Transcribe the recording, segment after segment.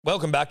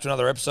Welcome back to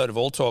another episode of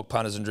All Talk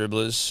Punters and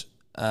Dribblers.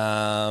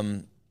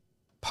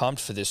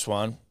 Pumped for this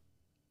one.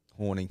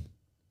 Horny.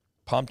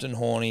 Pumped and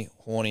horny,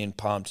 horny and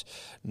pumped.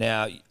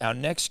 Now, our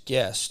next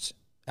guest,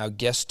 our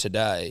guest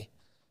today,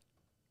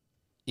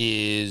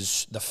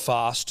 is the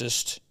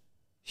fastest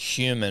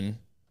human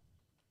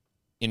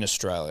in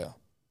Australia.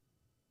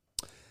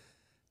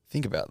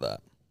 Think about that.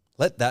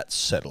 Let that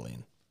settle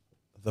in.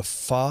 The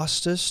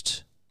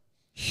fastest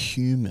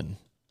human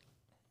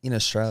in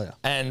Australia.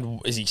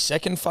 And is he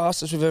second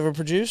fastest we've ever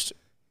produced?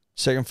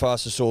 Second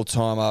fastest all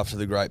time after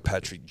the great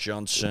Patrick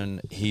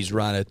Johnson. He's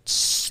run a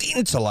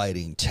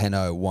scintillating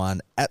 10:01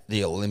 at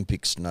the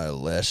Olympics, no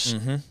less.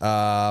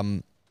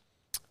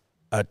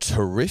 A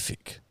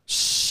terrific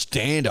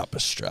stand-up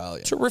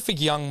Australian.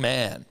 Terrific young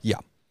man. Yeah.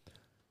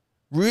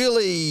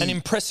 Really... An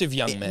impressive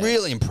young man.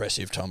 Really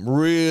impressive, Tom.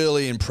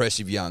 Really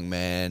impressive young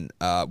man.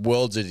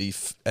 World's at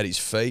his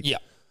feet. Yeah.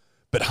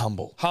 But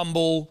humble.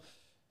 Humble.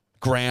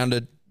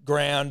 Grounded.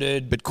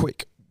 But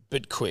quick.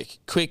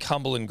 Quick,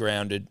 humble and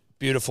grounded.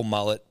 Beautiful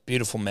mullet.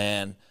 Beautiful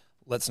man.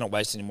 Let's not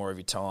waste any more of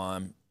your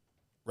time.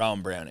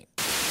 Rowan Browning.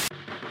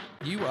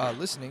 You are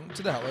listening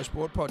to the Hello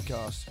Sport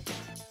podcast.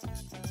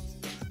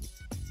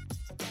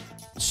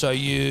 So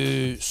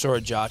you saw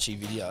a Jarchi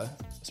video.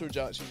 I saw a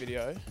Jarchi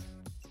video,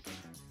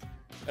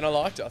 and I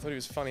liked it. I thought he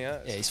was funny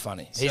as. Yeah, he's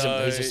funny. He's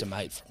just a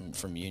mate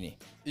from uni.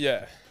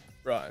 Yeah,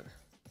 right.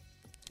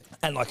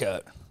 And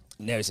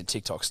now he's a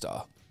TikTok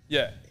star.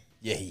 Yeah.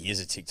 Yeah, he is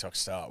a TikTok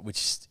star,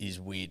 which is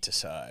weird to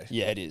say.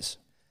 Yeah, it is.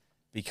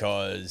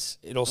 Because...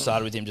 It all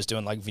started with him just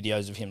doing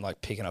videos of him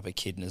picking up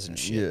echidnas and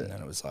shit. Yeah. And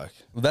then it was like...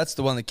 Well, that's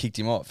the one that kicked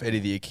him off, Eddie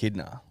the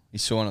Echidna. He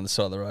saw one on the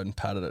side of the road and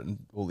patted it, and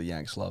all the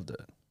Yanks loved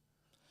it.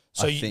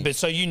 So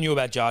you knew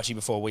about Jarchi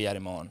before we had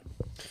him on?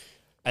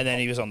 And then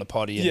he was on the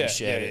potty and he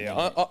shared it.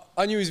 Yeah.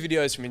 I knew his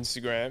videos from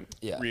Instagram,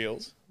 Yeah.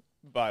 Reels,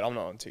 but I'm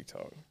not on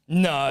TikTok.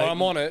 No. Well,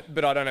 I'm on it,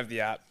 but I don't have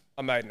the app.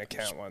 I made an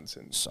account once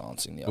and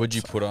Silencing the What'd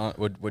you put on?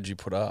 What'd you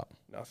put up?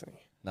 nothing.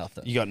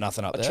 Nothing. You got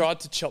nothing up I there?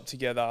 tried to chop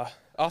together.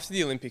 After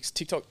the Olympics,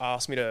 TikTok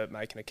asked me to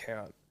make an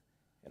account,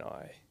 and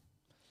I...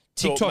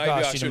 TikTok thought maybe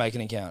asked I you to should- make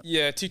an account.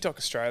 Yeah, TikTok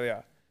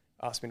Australia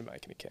asked me to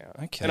make an account.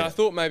 Okay. And I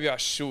thought maybe I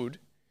should,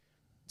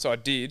 so I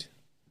did.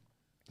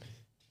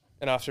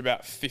 And after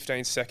about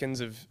 15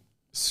 seconds of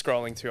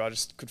scrolling through, I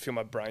just could feel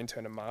my brain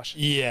turn to mush.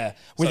 Yeah. So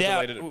I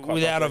Without deleted it quite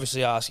without quickly.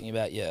 obviously asking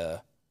about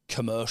your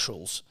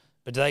commercials.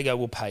 But do they go,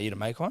 we'll pay you to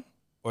make one?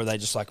 Or are they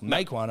just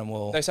make one and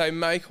we'll... They say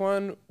make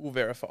one, we'll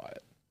verify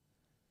it.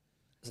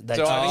 They,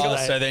 So I think oh,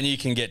 I- So then you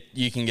can get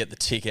the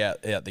tick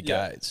out the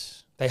Yeah.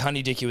 gates. they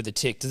honey dick you with a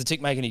tick. Does the tick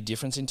make any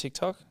difference in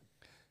TikTok?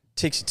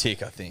 Tick's a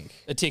tick, I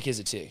think. A tick is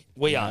a tick.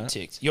 We aren't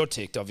ticked. You're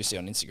ticked, obviously,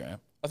 on Instagram.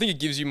 I think it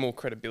gives you more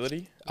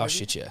credibility. Oh, maybe.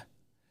 shit, yeah.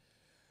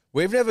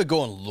 We've never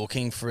gone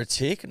looking for a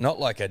tick, not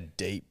like a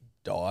deep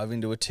dive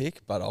into a tick,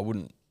 but I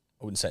wouldn't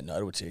say no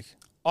to a tick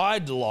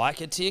I'd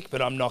like a tick,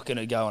 but I'm not going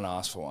to go and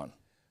ask for one.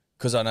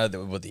 because I know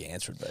what the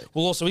answer would be.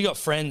 Well, also, we got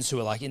friends who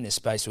are in this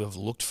space who have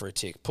looked for a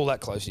tick. Pull that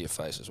close to your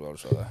face as well,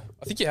 so.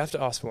 I think you have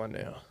to ask for one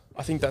now.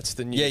 I think that's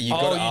the new... Yeah, you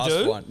got to you ask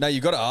do? for one. No,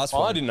 you got to ask for I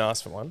one. didn't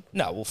ask for one.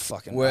 No, well,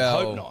 fucking. Well,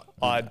 I hope not.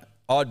 I'd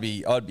I'd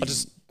be.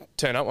 just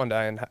turn up one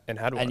day and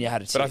had one. And you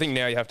had a But I tick. think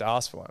now you have to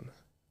ask for one.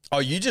 Oh,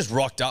 you just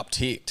rocked up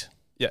ticked.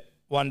 Yeah,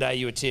 One day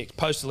you were ticked.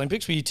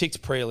 Post-Olympics? Were you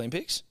ticked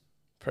pre-Olympics?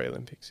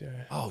 pre-Olympics,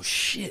 yeah. Oh,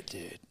 shit,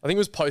 dude. I think it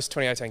was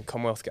post-2018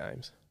 Commonwealth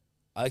Games,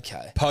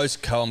 Okay.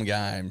 Post-com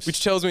games.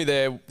 which tells me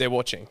they're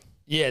watching.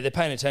 Yeah, they're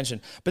paying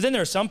attention. But then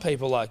there are some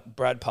people like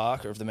Brad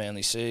Parker of the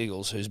Manly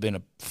Seagulls, who's been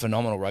a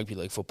phenomenal rugby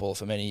league footballer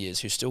for many years,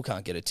 who still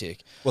can't get a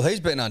tick. Well, he's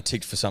been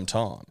unticked for some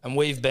time. And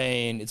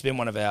it's been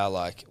one of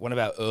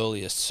our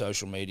earliest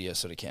social media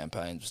sort of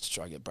campaigns was to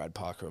try and get Brad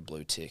Parker a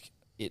blue tick.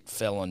 It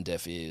fell on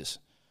deaf ears.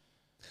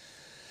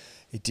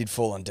 It did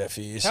fall on deaf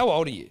ears. How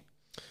old are you?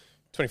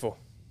 24.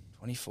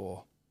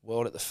 24.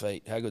 World at the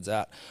feet. How good's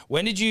that?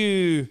 When did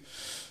you...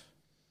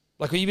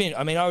 have you been...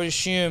 I mean, I would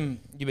assume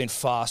you've been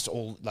fast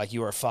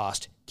you were a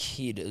fast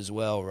kid as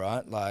well,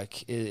 right?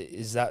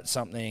 Is that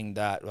something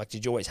that...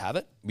 did you always have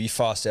it? Were you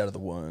fast out of the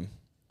womb?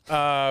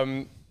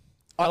 How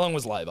long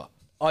was labour?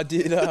 I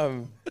did.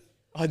 I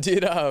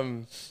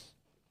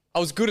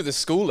was good at the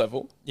school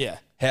level. Yeah.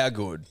 How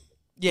good?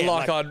 Yeah,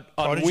 I'd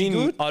prodigy win.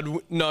 good?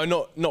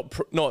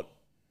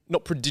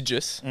 Not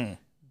prodigious,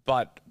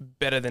 but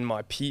better than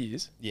my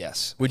peers.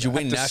 Yes. Would you At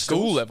win the nationals?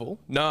 school level?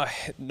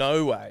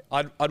 No way.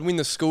 I'd win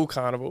the school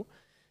carnival,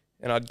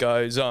 and I'd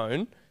go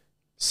zone,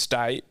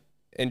 state,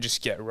 and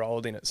just get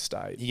rolled in at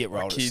state. You get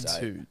rolled at kids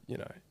state. who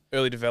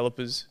early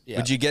developers, Yeah.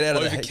 Would you get out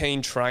of over the...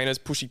 keen trainers,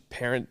 pushy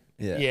parent.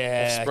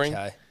 Yeah, Offspring.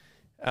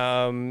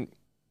 okay.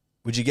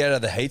 Would you get out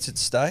of the heats at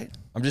state?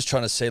 I'm just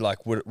trying to see,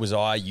 was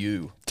I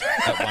you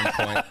at one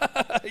point?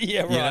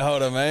 Yeah, right. You know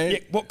what I mean? Yeah,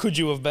 what could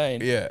you have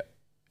been? Yeah.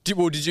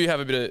 Did you have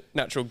a bit of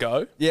natural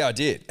go? Yeah, I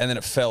did. And then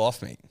it fell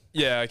off me.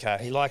 Yeah, He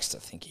okay. likes to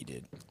think he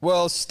did.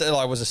 Well, still,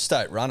 I was a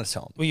state runner,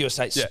 Tom. Were you a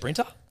state Yeah.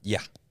 sprinter?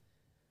 Yeah.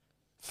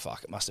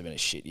 Fuck, it must have been a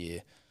shit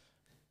year.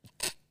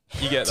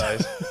 You get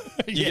those.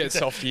 You get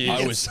soft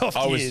years.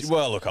 I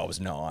was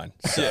 9.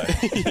 So.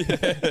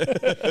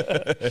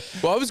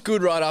 Well, I was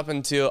good right up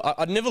until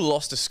I'd never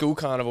lost a school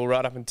carnival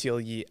right up until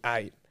year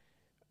 8.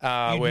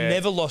 You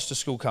never lost a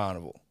school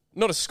carnival.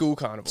 Not a school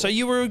carnival. So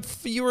you were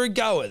a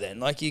goer then,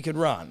 like you could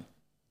run.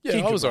 yeah, you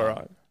I could was run. all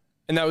right.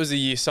 And that was the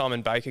year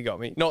Simon Baker got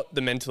me, not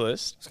the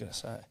Mentalist. I was gonna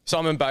say.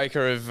 Simon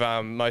Baker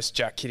of most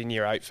Jack Kid in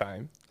year 8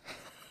 fame,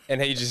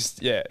 and he just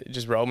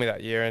rolled me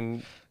that year.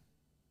 And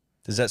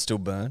Does that still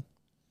burn?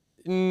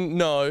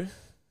 no,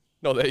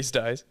 not these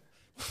days.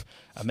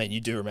 I mean,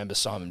 you do remember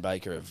Simon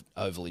Baker of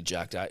overly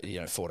jacked,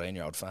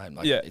 14-year-old fame.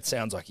 Like, Yeah. It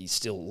sounds like he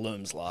still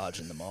looms large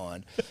in the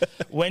mind.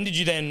 When did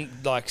you then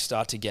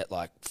start to get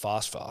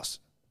fast?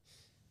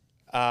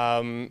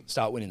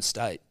 Start winning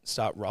state,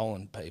 start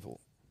rolling people.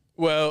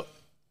 Well,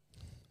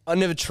 I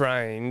never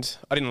trained.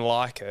 I didn't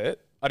like it.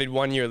 I did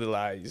 1 year of Little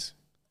A's.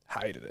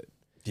 Hated it.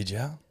 Did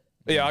you?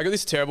 But yeah, I got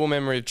this terrible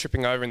memory of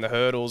tripping over in the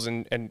hurdles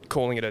and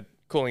calling it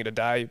a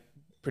day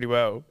pretty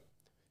well.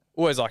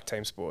 Always liked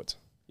team sports.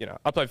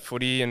 I played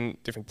footy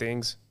and different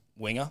things.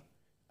 Winger?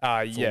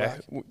 Back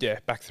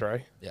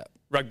three. Yeah.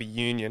 Rugby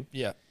union.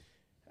 Yeah.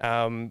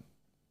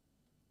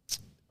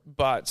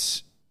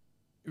 But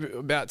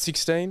about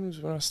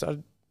 16 was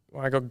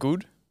when I got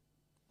good.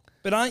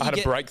 But I had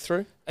a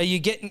breakthrough. Are you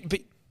getting?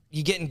 But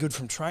you're getting good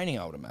from training,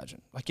 I would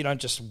imagine. Like you don't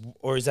just,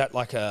 or is that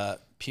like a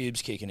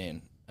pubes kicking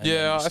in? And then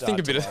Yeah, you I think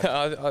a start bit to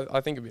of that.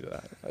 I think a bit of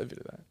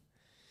that.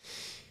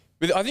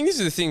 But I think this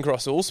is the thing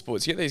across all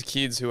sports. You get these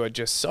kids who are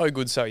just so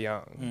good so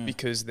young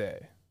because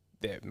they're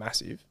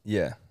massive.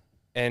 Yeah.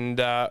 And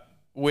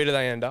where do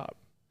they end up?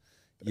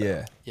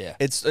 Yeah. Yeah.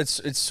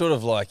 It's sort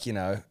of like,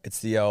 it's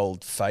the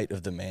old fate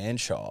of the man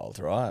child,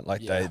 right?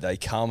 Like Yeah. they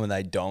come and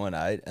they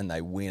dominate and they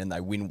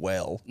win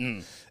well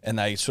and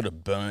they sort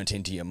of burnt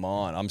into your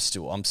mind. I'm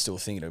still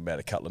thinking about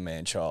a couple of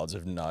man childs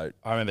of note.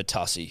 I remember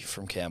Tussy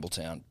from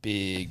Campbelltown,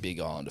 big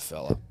Islander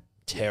fella,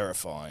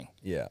 terrifying.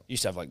 Yeah.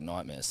 Used to have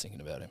nightmares thinking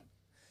about him.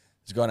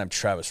 There's a guy named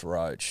Travis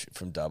Roach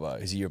from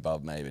Dubbo. He's a year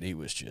above me, but he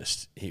was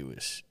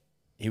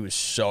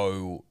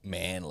so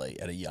manly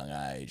at a young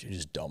age. He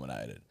just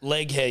dominated.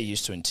 Leg hair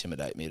used to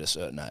intimidate me at a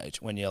certain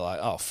age when you're like,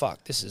 oh,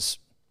 fuck,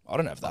 I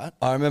don't have that.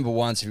 I remember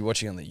once, if you're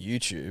watching on the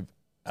YouTube,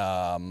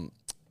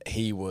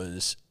 he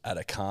was at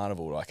a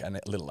carnival, like a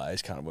Little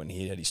A's carnival, and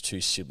he had his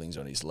 2 siblings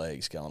on his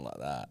legs going like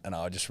that. And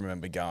I just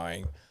remember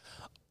going,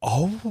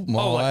 oh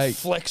my. Oh, like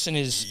flexing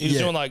he was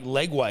doing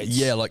leg weights.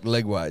 Yeah, like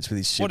leg weights with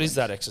his siblings. What is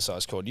that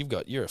exercise called?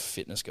 You're a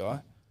fitness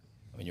guy.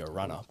 I mean, you're a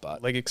runner,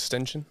 but Leg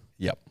extension?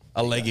 Yep.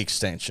 A leg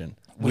extension.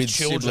 With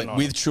children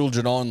on it.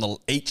 children on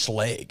each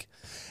leg.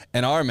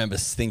 And I remember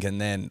thinking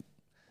then,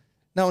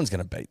 no one's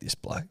going to beat this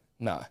bloke.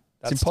 no.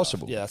 It's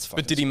impossible. Tough. Yeah, that's fine.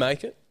 But did he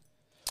make it?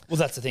 Well,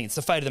 that's the thing. It's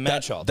the fate of the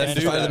man child. That's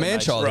the fate of the man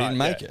child. He didn't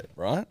Right, make yeah. it,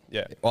 right?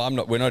 Yeah.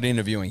 Well, we're not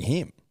interviewing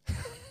him.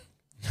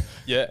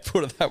 Yeah.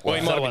 Put it that Well, way.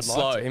 he might have So been I'd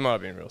slow. like to. He might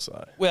have been real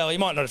slow. Well, he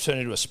might not have turned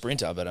into a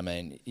sprinter, but I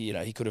mean,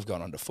 he could have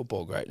gone on to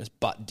football greatness,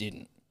 but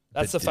didn't.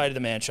 That's the fate of the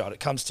man child. It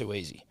comes too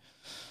easy.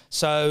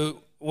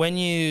 So when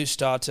you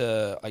start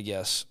to, I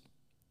guess,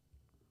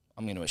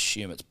 I'm going to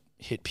assume it's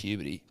hit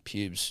puberty,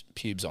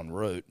 pubes en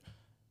route.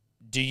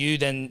 Do you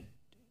then?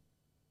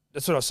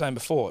 That's what I was saying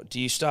before.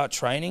 Do you start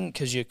training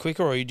because you're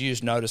quicker, or do you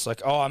just notice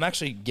I'm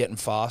actually getting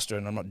faster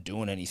and I'm not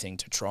doing anything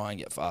to try and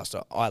get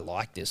faster? I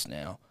like this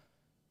now.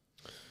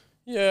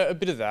 Yeah, a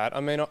bit of that. I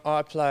mean,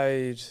 I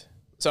played.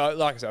 So,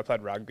 like I said, I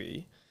played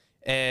rugby,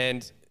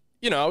 and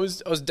I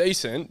was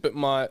decent, but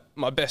my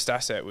best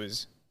asset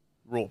was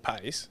raw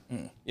pace.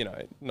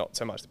 Not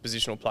so much the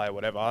positional play or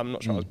whatever. I'm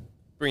not sure I was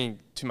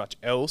bringing too much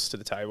else to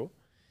the table.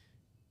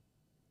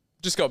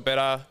 Just got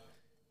better.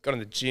 Got in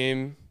the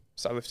gym.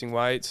 Started lifting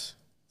weights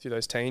through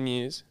those teen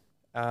years,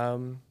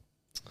 and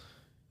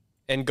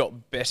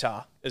got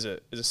better as a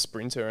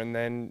sprinter. And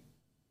then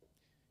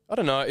I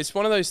don't know. It's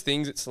one of those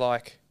things. It's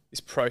like this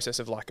process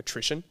of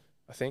attrition.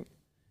 I think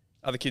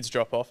other kids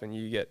drop off and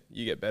you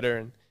get better,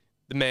 and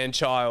the man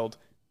child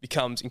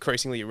becomes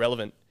increasingly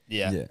irrelevant.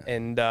 Yeah.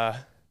 And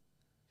I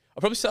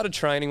probably started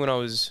training when I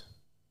was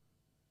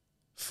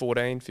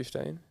 14,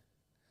 15.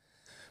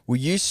 Were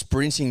you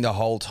sprinting the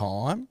whole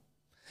time?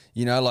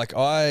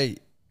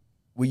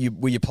 Were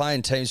you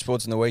playing team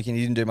sports in the weekend?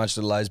 You didn't do much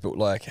of the lays, but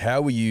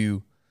how were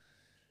you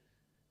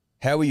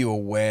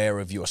aware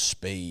of your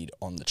speed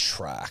on the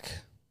track?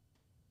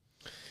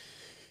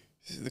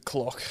 The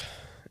clock.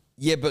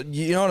 Yeah, but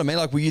you know what I mean?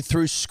 Were you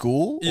through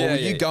school? Yeah, or were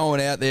you yeah.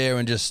 going out there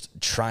and just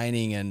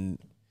training and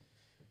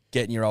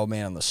getting your old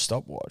man on the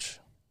stopwatch?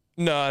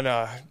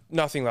 No,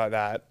 nothing like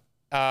that.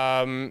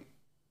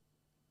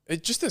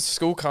 It's just the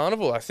school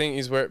carnival, I think,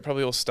 is where it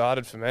probably all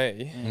started for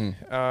me.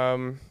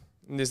 And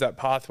there's that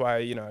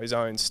pathway, his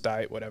own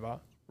state, whatever,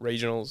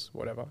 regionals,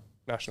 whatever,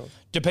 nationals.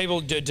 Do people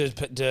do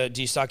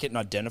you start getting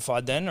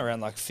identified then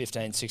around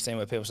 15, 16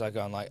 where people start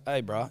going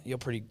hey bro, you're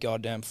pretty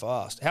goddamn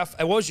fast.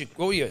 What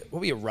were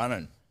you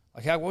running?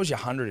 What was your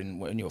 100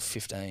 when you were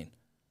 15?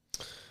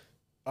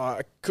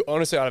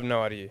 Honestly, I have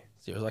no idea.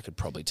 Seriously, I could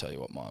probably tell you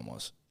what mine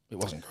was. It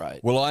wasn't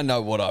great. Well, I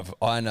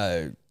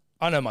know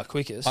I know my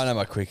quickest. I know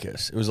my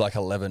quickest. It was like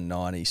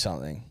 11:90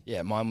 something,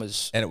 Yeah, mine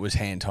was and it was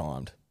hand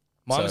timed.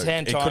 was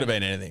hand It timed. could have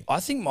been anything. I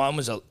think mine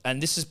was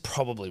and this is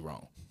probably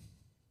wrong,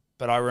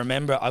 but I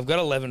remember I've got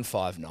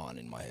 11:59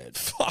 in my head.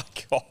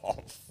 Fuck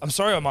off. I'm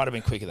sorry, I might have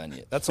been quicker than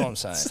you. That's all I'm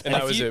saying. And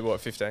that if was you- at what,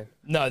 15?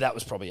 No, that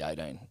was probably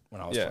 18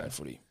 when I was Yeah. playing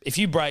footy. If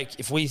you break,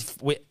 if we,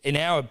 in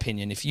our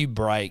opinion, if you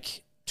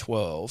break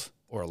 12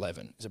 or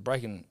 11, is it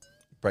breaking?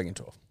 Breaking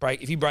 12.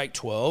 If you break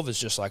 12 as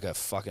just like a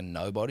fucking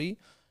nobody,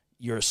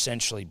 you're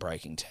essentially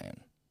breaking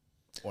 10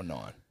 or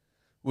 9.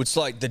 It's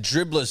like the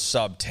dribbler's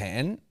sub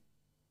 10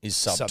 is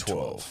sub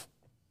 12.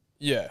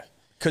 Yeah.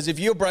 Because if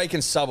you're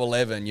breaking sub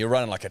 11, you're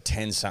running like a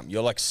 10 something.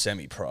 You're like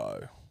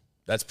semi-pro.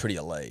 That's pretty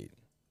elite.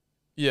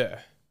 Yeah.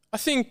 I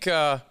think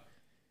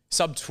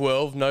sub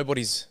 12,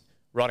 nobody's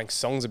writing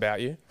songs about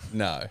you.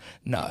 No.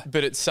 No.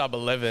 But at sub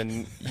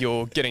 11,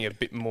 you're getting a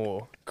bit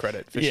more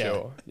credit for Yeah.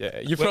 sure. Yeah.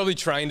 You've probably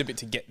trained a bit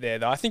to get there,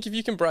 though. I think if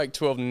you can break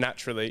 12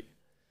 naturally,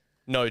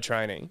 no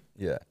training,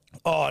 Yeah.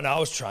 Oh, no, I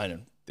was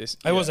training. this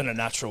It wasn't a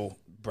natural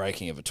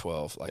breaking of a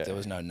 12. Like, Yeah. there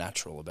was no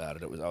natural about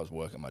it. I was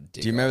working my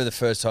dick Do you remember the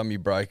first time you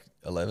broke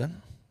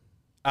 11?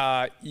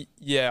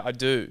 Yeah, I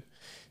do.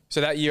 So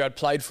that year I'd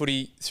played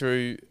footy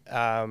through.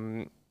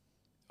 The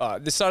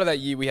start of that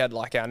year we had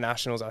like our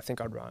nationals. I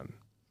think I'd run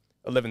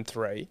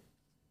 11.3.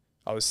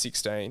 I was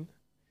 16.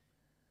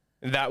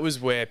 And that was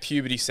where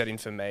puberty set in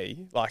for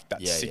me, like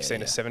that Yeah, 16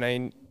 yeah. to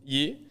 17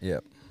 year.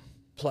 Yep.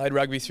 Played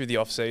rugby through the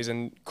off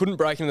season. Couldn't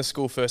break into the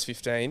school first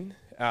 15.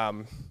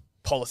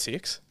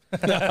 Politics.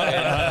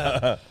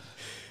 And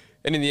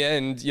in the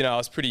end, I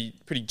was pretty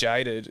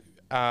jaded.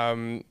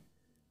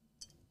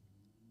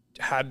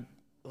 Had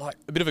like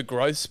a bit of a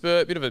growth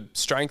spurt, a bit of a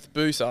strength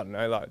boost. I don't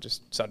know, like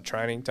just started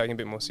training, taking it a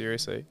bit more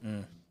seriously.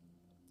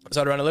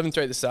 So I'd run 11.3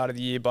 at the start of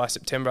the year. By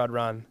September, I'd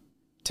run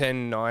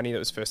 10.90. That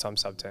was first time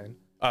sub 10.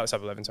 Oh,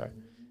 sub 11, sorry.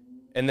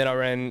 And then I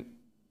went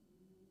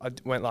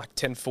like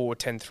 10.4,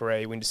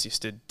 10.3, wind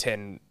assisted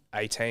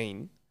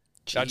 10.18.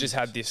 I just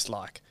had this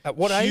like At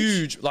what age?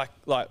 huge, like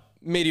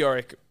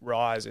meteoric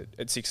rise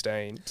at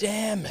 16.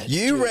 Damn it.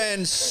 You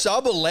ran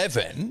sub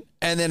 11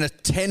 and then a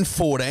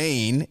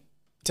 10-14,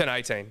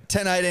 10.18.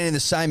 10-18 in the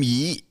same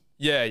year.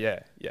 Yeah.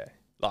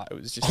 Like it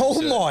was just Oh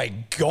absurd. my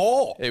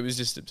God. It was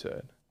just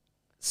absurd.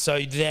 So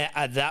there,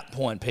 at that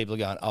point, people are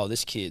going, oh,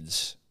 this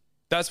kid's...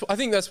 I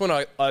think that's when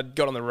I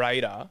got on the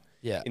radar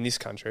Yeah. in this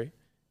country.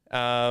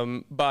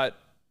 But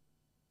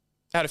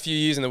had a few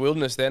years in the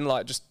wilderness then,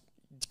 like just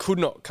could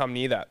not come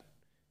near that.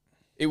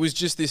 It was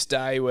just this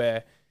day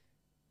where,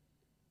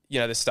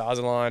 the stars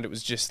aligned. It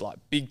was just like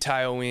big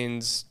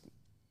tailwinds.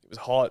 It was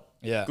hot.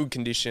 Yeah. Good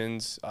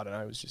conditions. I don't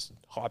know. It was just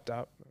hyped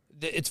up.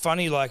 It's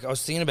funny, like, I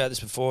was thinking about this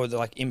before, that,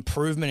 like,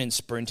 improvement in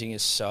sprinting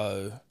is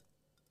so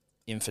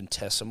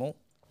infinitesimal.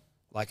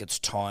 Like, it's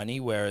tiny,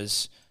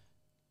 whereas,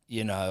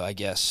 I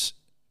guess,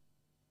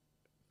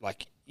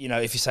 like, if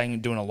you're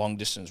saying doing a long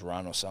distance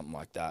run or something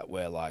like that,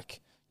 where, like,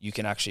 you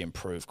can actually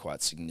improve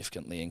quite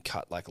significantly and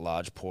cut, like,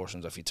 large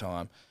portions of your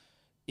time.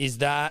 Is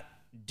that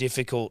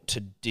difficult to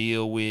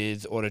deal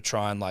with or to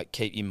try and, like,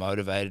 keep you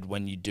motivated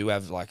when you do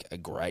have, like, a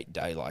great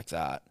day like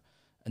that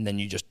and then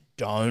you just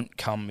don't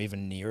come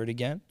even near it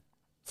again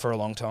for a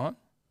long time?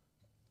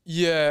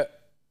 Yeah,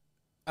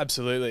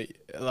 absolutely.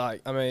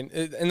 Like, I mean,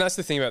 and that's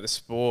the thing about the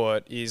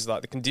sport is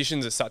like the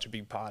conditions are such a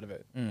big part of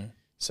it.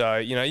 So,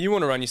 you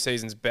want to run your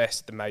season's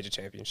best at the major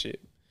championship.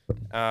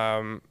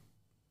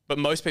 But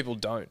most people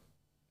don't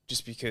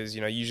just because,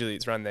 usually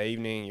it's run in the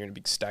evening, you're in a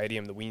big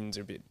stadium, the winds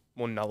are a bit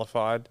more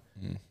nullified.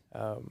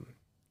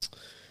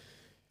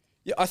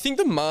 Yeah, I think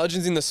the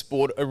margins in the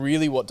sport are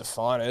really what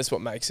define it. It's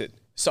what makes it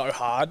so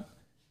hard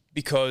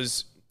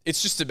because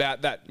it's just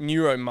about that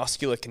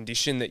neuromuscular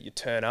condition that you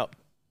turn up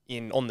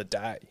in on the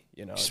day.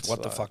 It's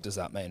What the like- fuck does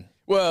that mean?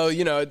 Well,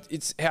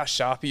 it's how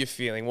sharp are you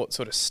feeling? What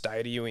sort of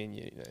state are you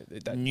in?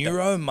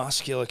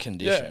 Neuromuscular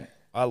condition. Yeah.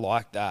 I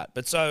like that.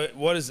 But so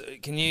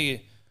can you,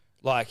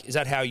 like, is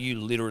that how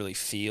you literally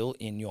feel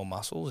in your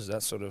muscles? Is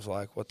that sort of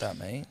like what that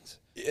means?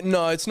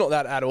 No, it's not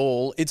that at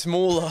all. It's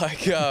more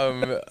like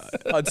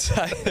I'd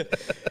say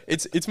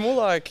it's more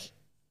like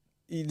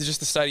just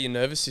the state of your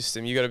nervous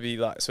system. You got to be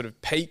like sort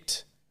of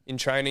peaked in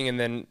training and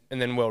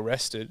then well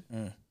rested.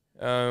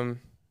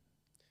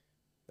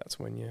 That's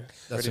when you're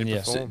That's ready when to you-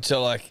 perform.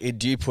 So, like,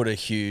 do you put a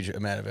huge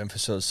amount of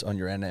emphasis on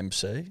your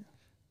NMC?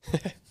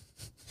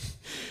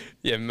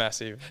 Yeah,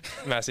 massive.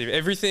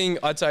 Everything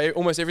I'd say,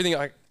 almost everything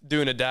I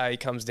do in a day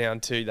comes down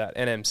to that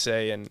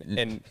NMC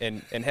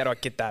and how do I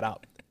get that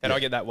up? How do I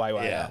get that way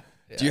up?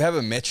 Do you have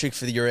a metric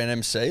for your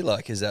NMC?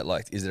 Like,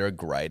 is there a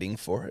grading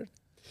for it?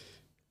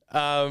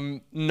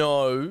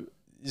 No,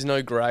 there's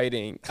no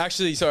grading.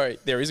 Actually, sorry,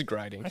 there is a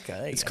grading. Okay,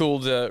 there you It's go.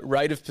 called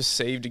rate of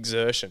perceived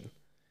exertion.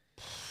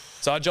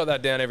 So I jot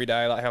that down every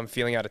day, like how I'm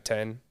feeling out of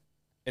 10.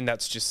 And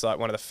that's just like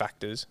one of the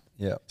factors.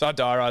 Yeah. So I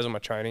diarise all my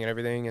training and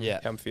everything and Yeah.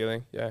 how I'm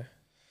feeling. Yeah.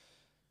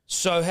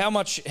 So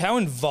how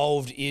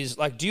involved is,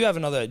 like, do you have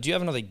another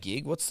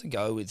gig? What's the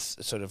go with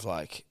sort of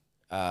like,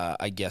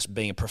 I guess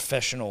being a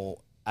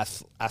professional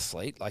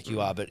athlete like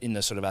you are, but in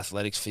the sort of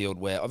athletics field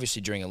where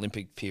obviously during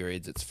Olympic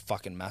periods it's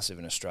fucking massive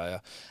in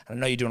Australia. And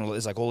I know you're doing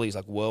there's like all these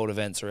like world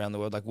events around the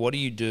world. Like what do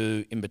you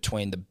do in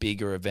between the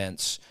bigger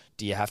events?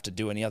 Do you have to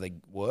do any other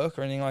work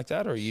or anything like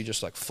that, or are you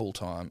just like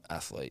full-time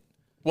athlete?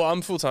 Well, I'm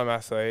a full-time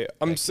athlete.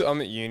 I'm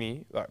at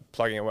uni, like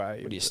plugging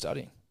away. What are you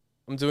studying?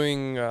 I'm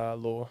doing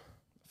law.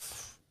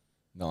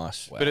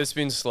 Nice. Wow. But it's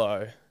been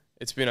slow.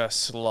 It's been a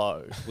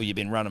slow. Well, you've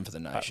been running for the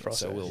nation, process,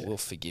 so we'll yeah. we'll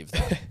forgive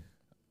that.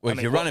 Well, I if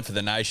mean, you're running for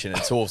the nation,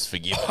 it's all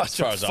forgiven. I as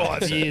far took as I'm 5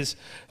 concerned. years.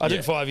 I Yeah.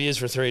 took 5 years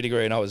for a 3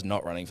 degree, and I was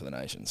not running for the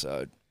nation.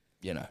 So,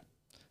 you know,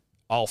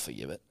 I'll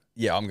forgive it.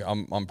 Yeah,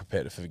 I'm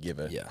prepared to forgive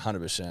it. Yeah.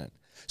 100%.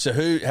 So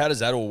how does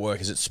that all work?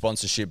 Is it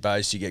sponsorship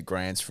based? You get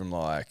grants from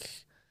like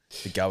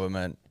the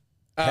government?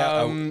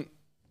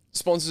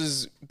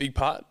 Sponsors, big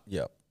part.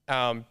 Yep.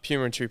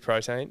 Puma and True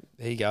Protein.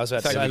 There you go. I was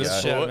about to Thank say you this. for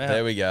the Shout support. them out.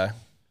 There we go.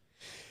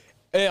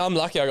 Yeah, I'm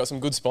lucky. I got some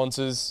good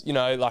sponsors. You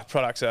know, like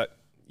products that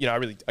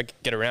I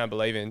get around,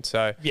 believe in.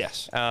 So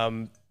Yes.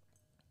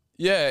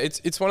 yeah,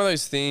 it's one of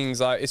those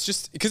things. Like it's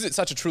just because it's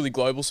such a truly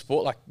global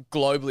sport, like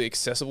globally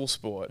accessible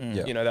sport.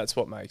 Yeah. You know, that's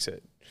what makes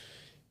it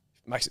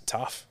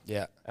tough.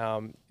 Yeah.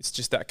 It's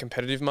just that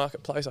competitive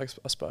marketplace, I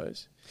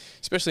suppose.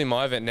 Especially in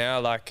my event now,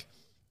 like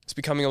it's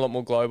becoming a lot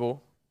more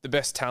global. The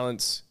best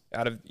talents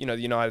out of the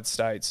United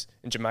States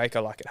and Jamaica,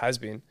 like it has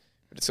been,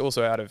 but it's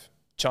also out of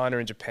China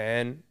and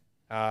Japan,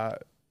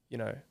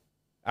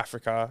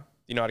 Africa,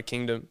 the United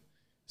Kingdom.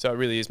 So it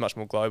really is much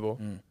more global.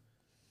 And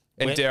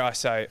When- dare I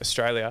say,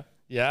 Australia.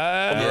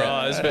 Yeah. On the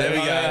rise, but There we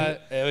yeah. go.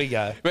 There we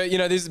go.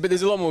 But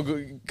there's a lot more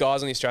good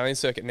guys on the Australian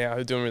circuit now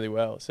who are doing really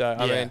well. So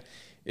I Yeah. mean,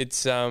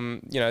 it's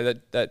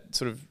that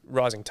sort of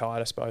rising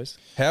tide, I suppose.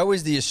 How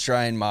is the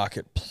Australian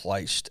market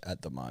placed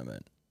at the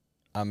moment?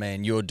 I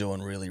mean, you're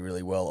doing really,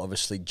 really well.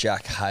 Obviously,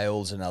 Jack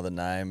Hale's another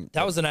name.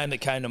 That was the name that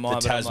came to the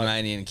mind. but I'm like,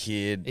 Tasmanian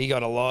kid. he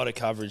got a lot of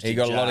coverage. He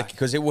got a lot of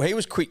because he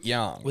was quick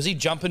young. Was he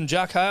jumping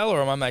Jack Hale,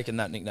 or am I making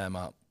that nickname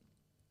up?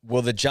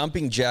 Well, the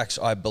Jumping Jacks,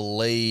 I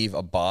believe,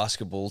 a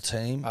basketball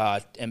team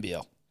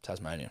NBL,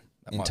 Tasmania.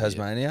 That in might be it.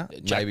 Tasmania. Yeah,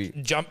 Jack,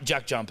 Maybe,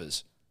 Jack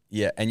Jumpers.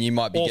 yeah. And you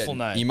might be Awful getting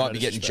name, you might no be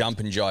getting disrespect.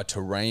 Jumping Jai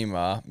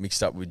Tarima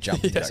mixed up with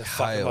Jumping There's Jack a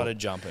fucking lot Hale. of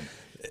jumping.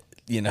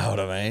 You know what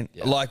I mean?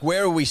 Yeah. Like,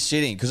 where are we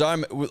sitting? Because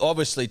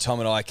obviously Tom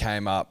and I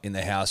came up in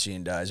the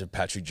halcyon days of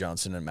Patrick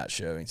Johnson and Matt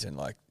Shervington.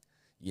 Like,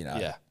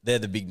 Yeah. they're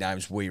the big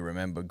names we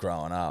remember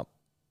growing up.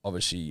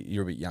 Obviously,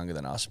 you're a bit younger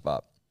than us,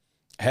 but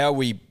how are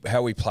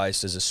we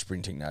placed as a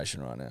sprinting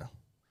nation right now?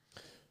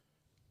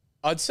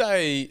 I'd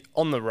say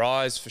on the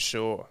rise for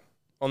sure.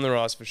 On the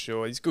rise for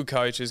sure. There's good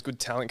coaches, good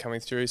talent coming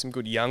through, some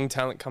good young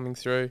talent coming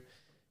through.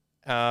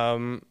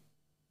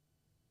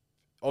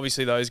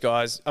 Obviously, those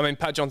guys. I mean,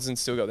 Pat Johnson's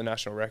still got the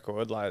national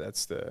record. Like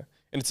and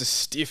it's a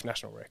stiff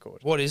national record.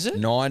 What is it?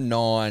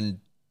 9-9.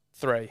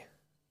 3.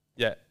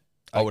 Yeah.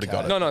 I would have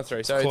got it.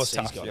 993. So Of it's course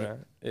he's tough, got you it. know.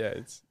 Yeah,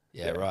 it's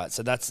Yeah, right.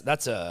 So that's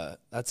a.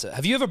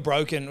 Have you ever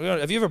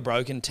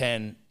broken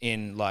 10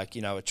 in like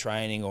a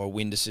training or a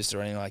wind assist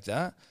or anything like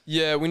that?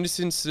 yeah. Wind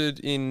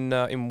assisted in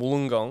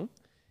Wollongong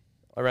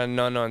around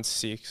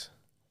 996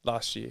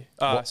 last year.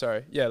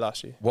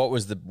 Last year. What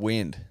was the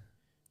wind?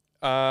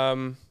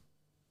 I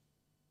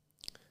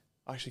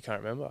actually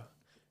can't remember.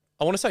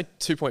 I want to say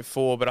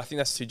 2.4, but I think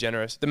that's too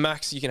generous. The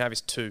max you can have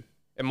is 2.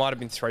 It might have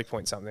been 3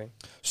 point something.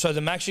 So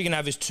the max you can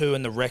have is 2,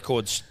 and the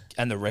record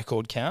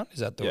count is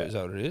that Yeah. is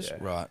that what it is? Yeah.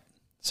 Right.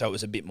 So it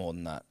was a bit more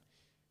than that.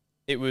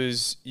 It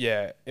was,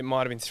 yeah, it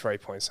might have been 3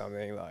 point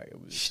something. Like it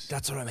was.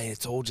 That's what I mean.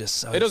 It's all just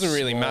so. It doesn't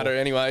really small. matter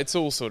anyway. It's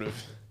all sort of.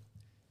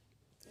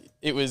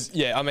 It was,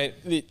 yeah. I mean,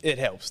 it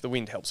helps. The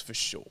wind helps for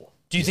sure.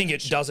 Do you think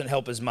it doesn't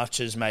help as much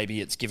as maybe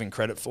it's given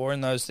credit for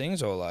in those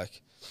things, or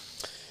like?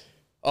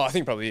 Oh, I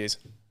think probably is.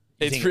 You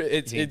It's think, pre- you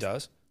it's think it it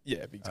does.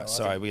 Yeah, big time. I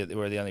Sorry, think-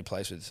 we're the only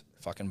place with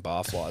fucking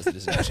bar flies that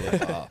isn't actually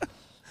a bar.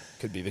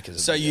 Could be because.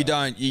 Of So the, you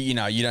don't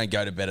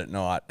go to bed at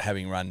night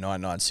having run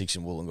 996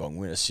 in Wollongong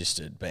wind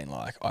assisted, being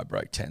like, I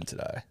broke 10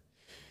 today.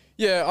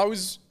 Yeah, I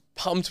was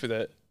pumped with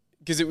it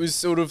because it was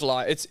sort of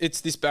like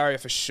it's this barrier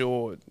for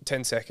sure.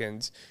 10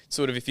 seconds.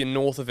 Sort of if you're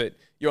north of it,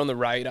 you're on the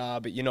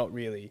radar, but you're not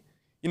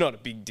a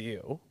big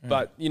deal.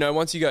 But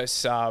once you go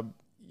sub,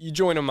 you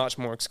join a much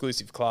more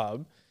exclusive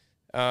club.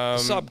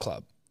 sub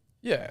club.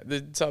 Yeah,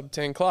 the sub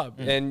 10 club,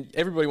 and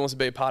everybody wants to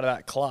be a part of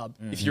that club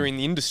if you're in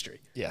the industry.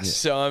 Yes.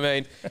 So I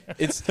mean,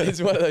 it's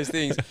one of those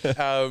things.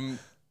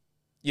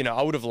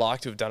 I would have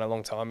liked to have done it a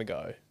long time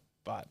ago,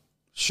 but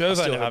Shervo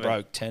still never haven't.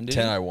 broke 10, did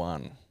he?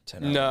 10:01.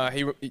 10. no,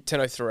 he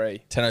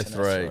 10:03.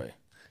 10:03.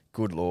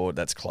 Good Lord,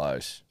 that's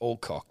close. All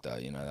cock though,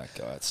 that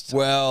guy. It's tough.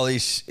 Well,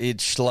 it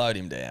slowed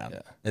him down.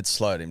 Yeah. It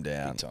slowed him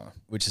down, Big time.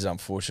 which is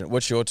unfortunate.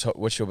 What's your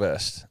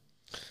best?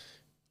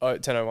 Oh,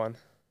 10:01.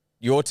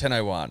 Your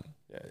 10:01.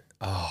 Yeah.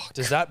 Oh,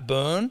 Does that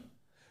burn?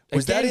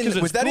 was that Again, 'cause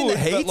in it's the good, but,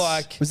 heats?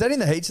 like, Was that in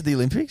the heats of the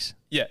Olympics?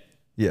 Yeah.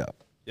 Yeah.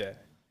 Yeah.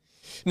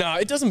 No,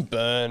 it doesn't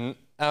burn.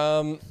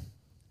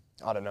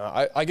 I don't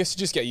know. I guess you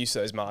just get used to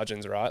those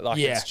margins, right? Like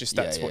Yeah. it's just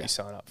Yeah, that's yeah. what you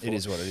sign up for. It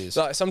is what it is.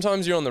 Like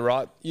sometimes you're on the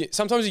right.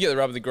 Sometimes you get the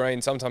rub of the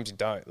green. Sometimes you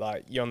don't.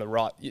 Like you're on the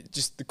right.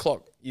 Just the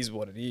clock is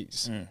what it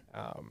is. Mm.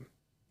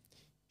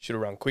 should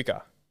have run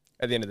quicker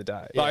at the end of the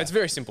day. Yeah. Like, it's a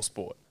very simple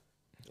sport.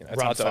 You know, it's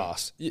Run hard to-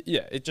 fast.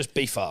 yeah, it Just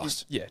be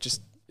fast. yeah,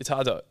 just it's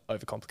hard to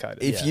overcomplicate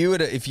it. If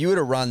you were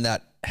to run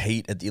that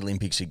heat at the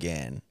Olympics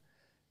again,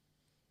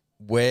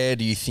 where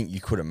do you think you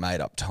could have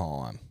made up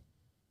time?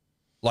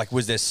 Like,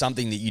 was there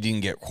something that you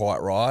didn't get quite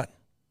right?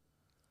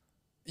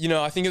 You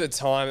know, I think at the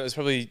time it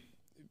was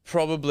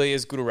probably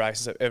as good a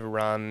race as I've ever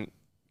run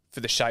for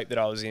the shape that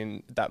I was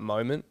in at that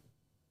moment.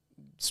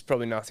 It's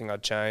probably nothing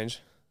I'd change.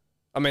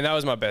 I mean, that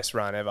was my best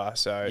run ever.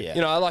 So, Yeah.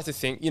 you know, I like to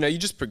think, you know, you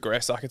just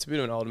progress. Like, it's a bit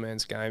of an older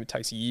man's game. It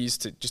takes years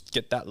to just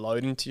get that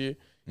load into you,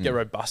 get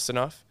robust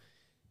enough,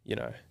 you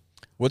know.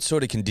 What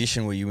sort of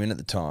condition were you in at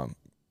the time?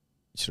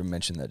 You should have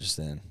mentioned that just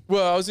then.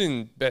 Well, I was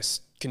in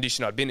best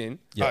condition I'd been in.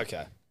 Yeah.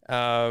 Okay.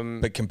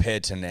 But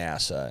compared to now,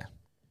 so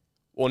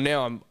Well,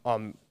 now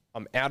I'm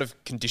out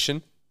of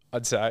condition,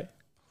 I'd say.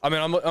 I mean,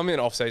 I'm in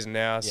off season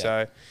now,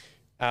 so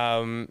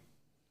I'm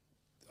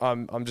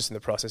just in the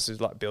process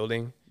of like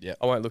building. Yeah.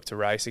 I won't look to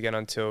race again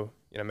until,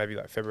 you know, maybe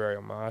like February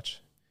or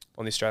March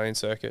on the Australian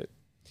circuit.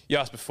 You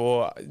asked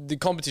before, the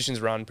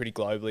competitions run pretty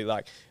globally.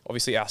 Like,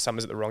 obviously our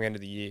summer's at the wrong end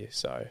of the year,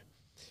 so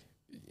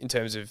in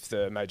terms of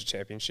the major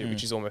championship,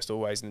 which is almost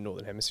always in the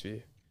Northern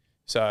Hemisphere.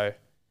 So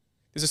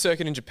there's a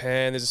circuit in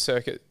Japan, there's a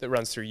circuit that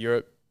runs through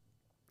Europe,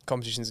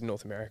 competitions in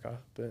North America.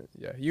 But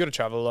yeah, you got to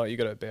travel a lot, you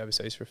got to be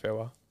overseas for a fair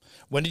while.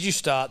 When did you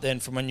start then?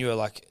 From when you were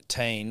like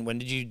teen, when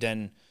did you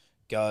then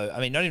go? I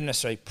mean, not even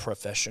necessarily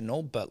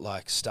professional, but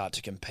like start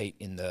to compete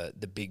in the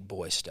big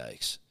boy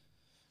stakes,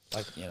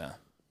 like, you know.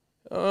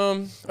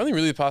 Only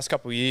really the past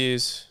couple of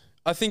years.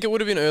 I think it would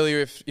have been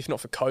earlier if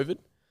not for COVID.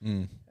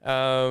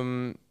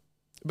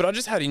 But I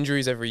just had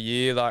injuries every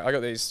year. Like, I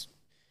got these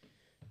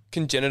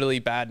congenitally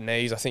bad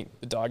knees. I think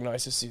the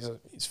diagnosis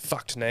is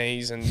fucked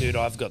knees. And Dude,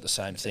 I've got the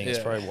same thing. It's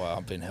Yeah. probably why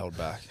I've been held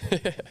back.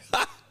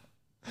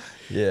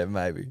 yeah,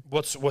 maybe.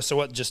 What?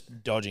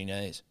 Just dodgy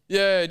knees.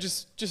 yeah,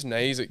 just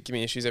knees that give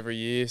me issues every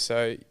year.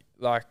 So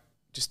like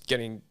just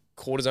getting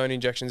cortisone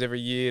injections every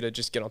year to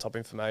just get on top of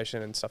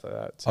inflammation and stuff like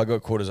that. So, I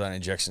got cortisone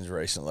injections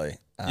recently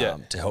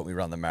to help me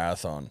run the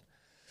marathon.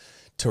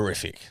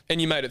 Terrific.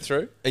 and you made it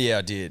through? Yeah,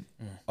 I did.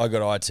 I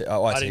got IT.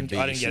 I didn't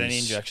get any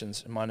issues.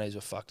 injections. My knees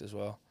were fucked as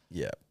well.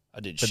 Yeah, I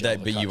did. But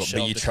shelve they- a but you- cou- but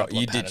shelved you a try- couple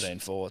you of did-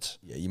 Panadeine forwards.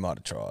 yeah, you might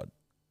have tried.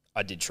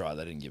 I did try.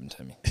 They didn't give them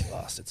to me,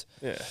 bastards.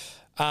 Yeah.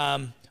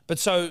 But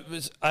so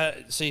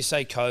you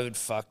say COVID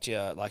fucked you,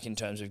 like in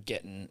terms of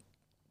getting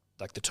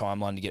like the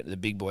timeline to get to the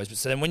big boys. But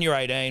so then when you're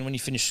 18, when you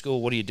finish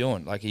school, what are you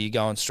doing? Like, are you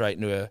going straight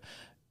into are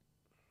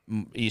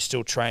you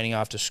still training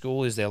after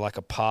school? Is there like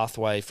a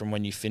pathway from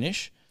when you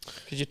finish?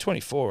 Because you're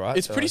 24, right?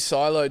 It's So, pretty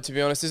siloed, to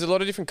be honest. There's a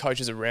lot of different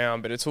coaches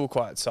around, but it's all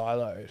quite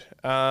siloed.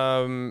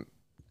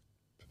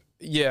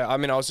 Yeah, I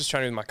mean, I was just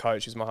training with my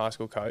coach, who's my high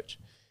school coach,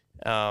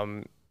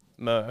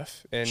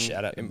 Murph. And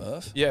Shout out to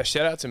Murph. Yeah,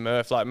 shout out to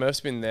Murph. Like,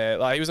 Murph's been there.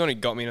 Like, he was the one who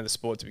got me into the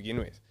sport to begin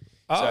with.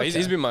 Oh, So okay.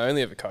 he's been my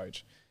only ever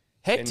coach.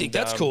 Hectic. and,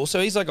 That's cool. So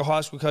he's like a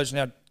high school coach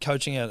now,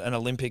 coaching an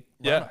Olympic.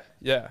 Yeah,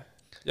 runner.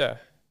 yeah.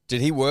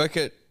 Did he work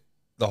at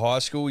the high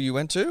school you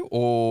went to,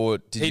 or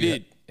did He you?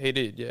 did. He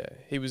did, yeah.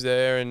 He was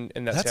there, and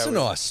that's That's how a we-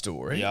 nice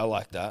story. Yeah, I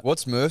like that.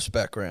 What's Murph's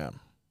background?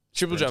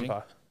 Triple Sprinting.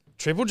 jumper.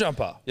 Triple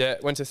jumper. Yeah,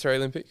 went to 3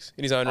 Olympics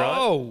in his own right.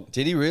 Oh,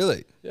 Did he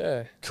really?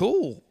 Yeah.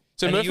 cool.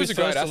 So And Murph he was a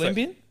great first athlete.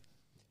 Olympian.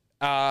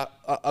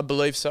 I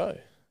believe so.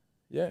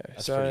 Yeah.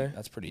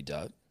 That's pretty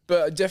dope.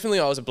 But definitely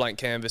I was a blank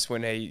canvas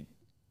when he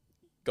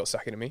got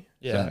stuck into me.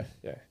 Yeah. So,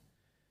 yeah.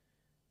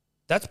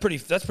 That's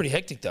pretty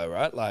hectic though,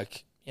 right?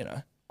 Like, you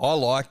know, I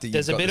like that.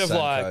 there's a you've got bit the of same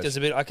like, coach. there's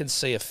a bit. I can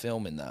see a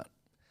film in that.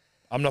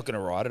 I'm not going to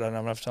write it. I don't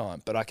have enough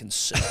time, but I can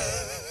see.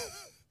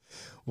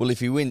 Well,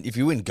 if you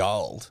win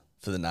gold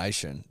for the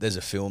nation, there's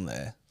a film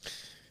there.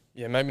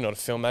 Yeah, maybe not a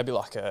film, maybe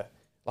like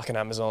an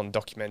Amazon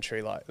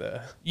documentary like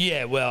the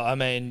Yeah, well, I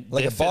mean,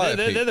 Like a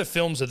biopic. they're the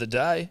films of the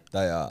day.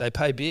 They are. They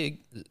pay big.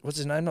 What's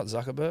his name? Not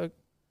Zuckerberg.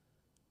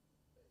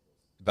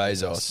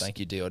 Bezos. Thank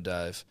you, Dio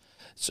Dave.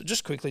 So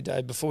just quickly,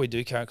 Dave, before we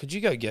do, Karen, could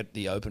you go get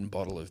the open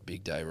bottle of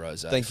Big Day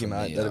Rosé? Thank you, from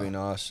mate. the, That'd be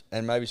nice.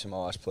 And maybe some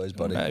ice, please,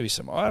 buddy. Maybe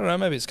some. I don't know.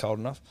 Maybe it's cold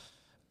enough.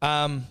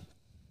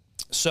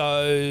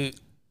 So,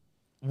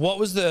 what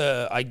was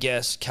the, I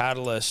guess,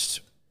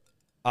 catalyst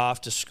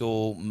after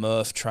school,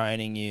 Murph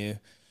training you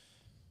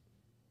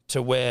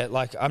to where,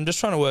 like, I'm just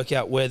trying to work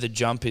out where the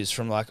jump is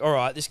from, like, all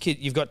right, this kid,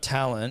 you've got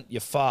talent, you're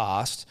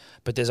fast,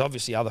 but there's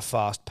obviously other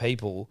fast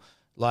people.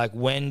 Like,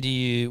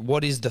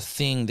 what is the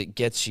thing that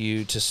gets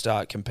you to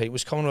start competing?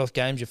 Was Commonwealth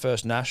Games your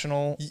first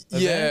national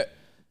event?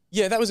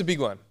 Yeah, that was a big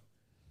one.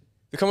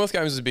 The Commonwealth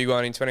Games was a big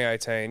one in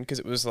 2018 because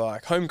it was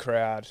like home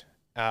crowd,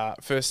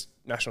 first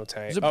national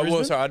team. Was it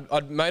Brisbane? Sorry,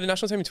 I'd made a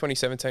national team in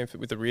 2017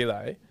 with the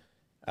relay,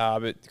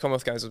 but the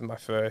Commonwealth Games was my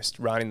first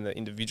run in the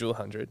individual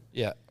 100.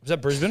 Yeah. Was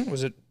that Brisbane?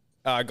 Was it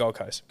Gold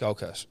Coast. Gold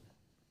Coast?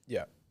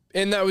 Yeah.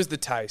 And that was the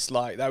taste.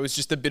 Like, that was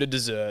just a bit of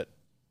dessert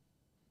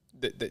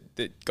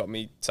that got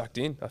me sucked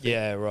in, I think.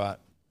 Yeah, right.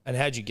 And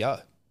how'd you go?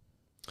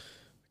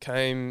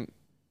 Came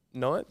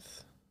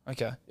 9th.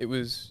 Okay. It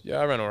was,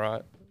 I ran all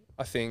right.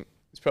 I think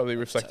it's probably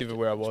reflective of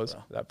where I was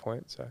bro. at that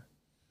point. So,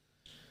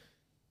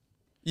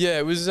 yeah,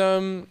 it was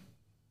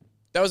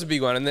that was a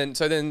big one. And then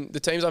the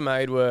teams I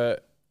made were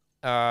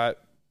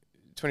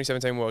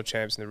 2017 world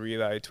champs in the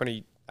relay,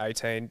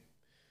 2018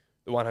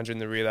 the 100 in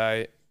the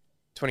relay,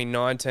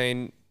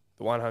 2019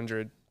 the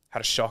 100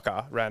 had a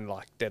shocker, ran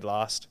like dead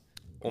last,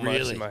 almost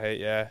Really? in my heat.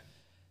 Yeah.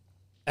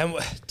 And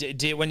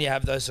when you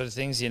have those sort of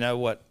things, you know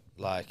what,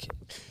 like,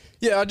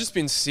 Yeah, I'd just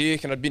been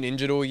sick and I'd been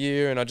injured all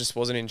year and I just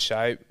wasn't in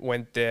shape.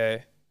 Went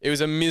there. It was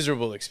a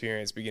miserable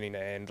experience beginning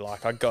to end.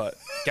 Like, I got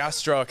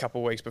gastro a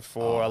couple of weeks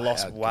before. I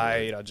lost how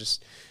weight.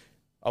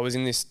 I was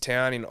in this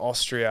town in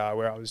Austria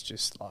where I was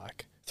just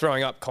like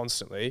throwing up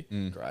constantly.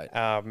 great.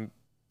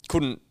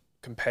 Couldn't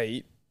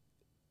compete.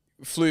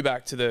 Flew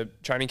back to the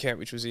training camp,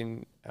 which was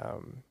in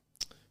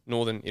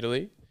northern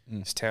Italy,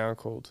 this town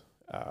called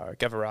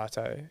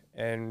Gavarate,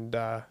 and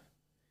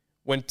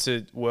went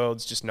to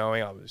Worlds just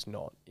knowing I was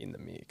not in the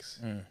mix.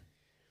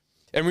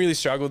 And really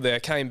struggled there.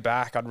 Came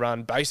back, I'd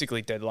run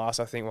basically dead last.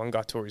 I think one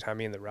guy tore his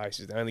hammy in the race.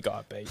 He's the only guy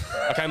I beat.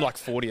 I came like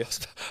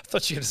 40th. I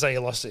thought you were going to say you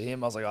lost to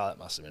him. I was like, oh, that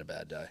must have been a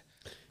bad day.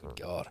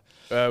 Good God.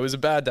 It was a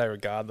bad day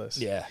regardless.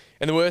 Yeah.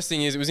 And the worst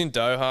thing is it was in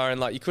Doha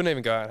and like you couldn't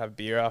even go out and have a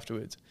beer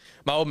afterwards.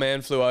 My old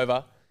man flew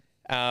over.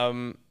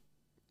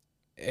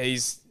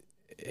 He's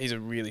a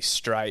really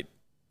straight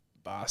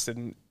bastard.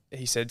 And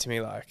he said to me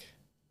like,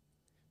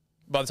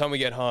 by the time we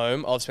get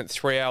home, I've spent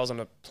 3 hours on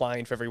a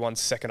plane for every 1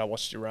 second I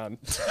watched you run.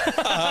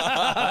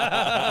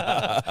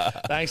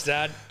 Thanks,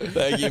 Dad.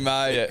 Thank you,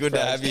 mate. Yeah, Good to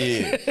thanks. have you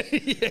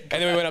here.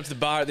 And then we went up to the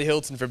bar at the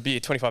Hilton for a beer,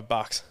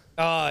 $25.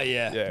 Oh,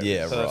 yeah.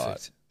 Yeah, Perfect.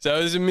 right. So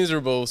it was a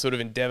miserable sort of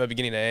endeavour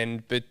beginning to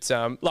end, but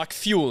like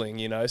fueling,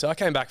 you know. So I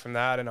came back from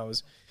that and I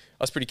was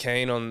pretty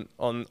keen on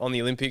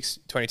the Olympics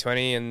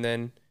 2020 and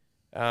then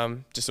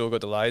just all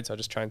got delayed, so I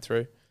just trained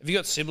through. Have you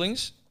got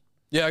siblings?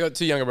 Yeah, I got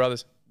 2 younger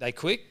brothers. They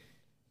quick?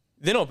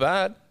 They're not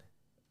bad.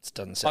 It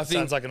doesn't sound,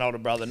 sounds like an older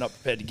brother not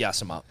prepared to gas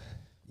them up.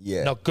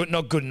 Yeah. Not good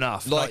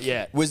enough. Not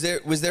yet. Was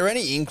there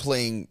any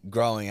inkling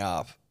growing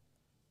up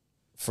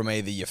from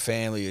either your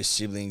family or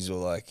siblings or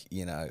like,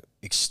 you know,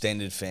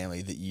 extended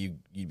family that you'd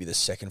be the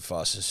second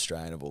fastest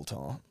Australian of all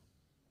time?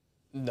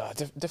 No,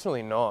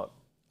 definitely not.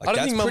 Like,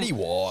 that's pretty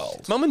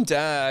wild. Mum and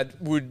Dad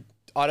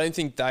I don't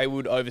think they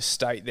would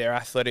overstate their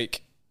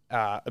athletic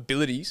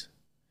abilities,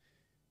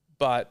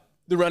 but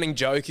the running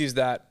joke is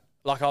that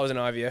like I was an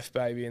IVF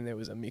baby and there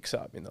was a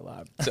mix-up in the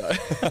lab. So,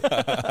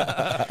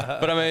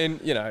 but I mean,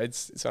 you know,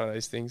 it's one of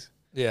those things.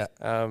 Yeah.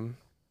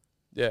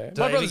 Yeah,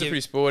 Do my they brothers ever are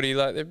pretty sporty,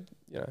 like they're,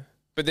 you know,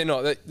 but they're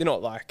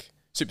not like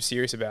super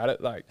serious about it.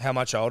 Like, How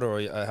much older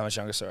or how much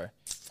younger, sorry?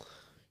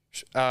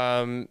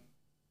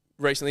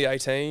 recently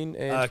 18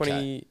 and Okay.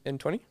 20 and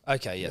 20.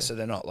 Okay, yeah, so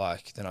they're not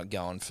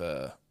going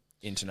for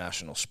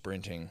international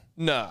sprinting.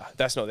 Nah,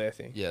 that's not their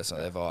thing. Yeah, it's not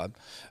their vibe.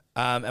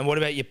 And what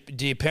about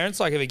do your parents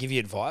like ever give you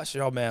advice?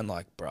 Your old man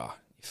like, bruh,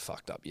 you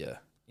fucked up, yeah.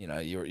 You know,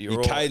 your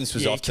Your cadence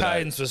was off today.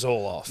 cadence was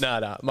all off.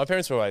 No. My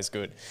parents were always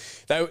good.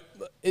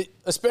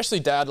 Especially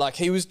Dad, like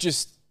he was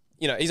just,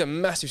 you know, he's a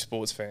massive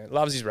sports fan,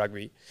 loves his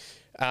rugby.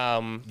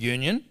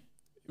 Union?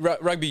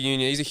 Rugby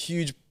union, he's a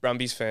huge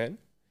Brumbies fan,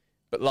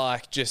 but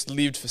like just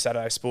lived for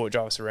Saturday sport,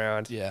 drive us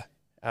around. Yeah.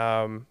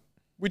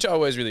 Which I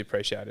always really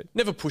appreciated.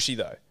 Never pushy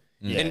though,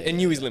 and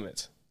knew his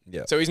limits.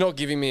 Yeah. So he's not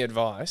giving me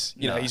advice.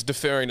 You know, No. he's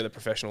deferring to the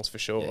professionals for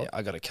sure. Yeah,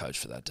 I got a coach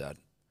for that, Dad.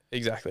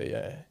 Exactly,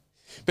 yeah.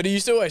 But he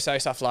used to always say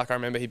stuff like, I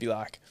remember he'd be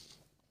like,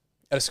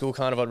 at a school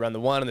carnival, I'd run the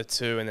 1 and the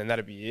 2, and then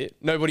that'd be it.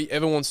 Nobody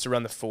ever wants to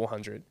run the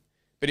 400.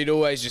 But he'd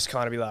always just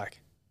kind of be like,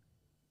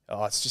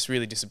 oh, it's just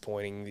really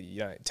disappointing that you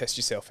don't test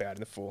yourself out in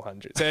the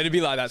 400. So it'd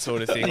be like that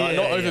sort of thing. Like,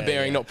 not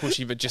overbearing, not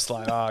pushy, but just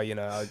like, oh, you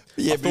know, I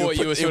thought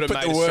you were sort of put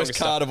made the of worst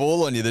stronger card of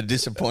all on you, the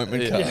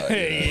disappointment card.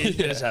 You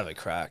just have a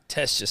crack.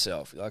 Test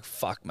yourself. You're like,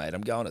 fuck, mate,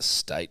 I'm going to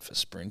state for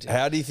sprinting.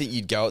 How do you think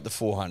you'd go at the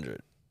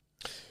 400?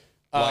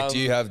 Like, do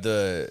you have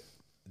the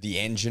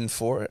engine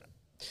for it?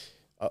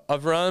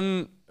 I've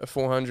run a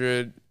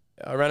 400.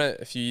 I ran it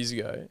a few years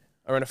ago.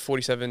 I ran a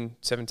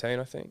 47.17,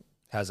 I think.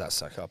 How's that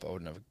suck up? I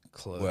wouldn't have a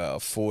clue. Well,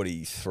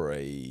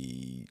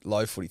 43,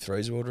 low 43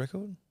 is the world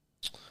record.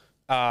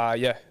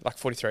 Yeah, like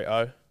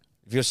 43.0.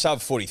 If you're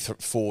sub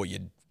 44, you're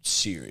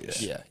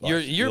serious. Yeah,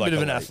 Like, you're a like bit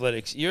of an elite.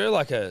 athletics. You're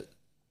like I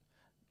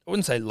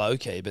wouldn't say low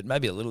key, but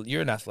maybe a little.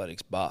 You're an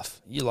athletics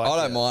buff. You like? I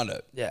don't mind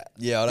it. Yeah,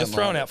 Yeah, I You're don't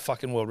throwing mind out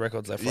fucking world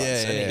records left, right, Yeah,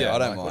 and centre. yeah, I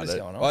don't Like, what mind is it.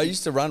 going on? I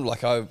used to run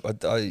like I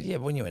Yeah,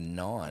 but when you were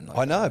 9. Like,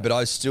 I know, but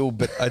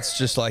it's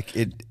just like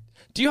it.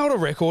 Do you hold a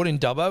record in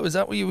Dubbo? Is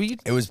that what you?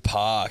 It was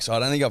Parks. I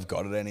don't think I've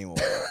got it anymore,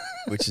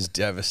 which is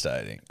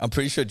devastating. I'm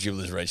pretty sure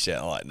Jibbler's reached out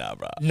and like, nah,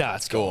 bro. Nah,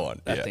 it's Go gone.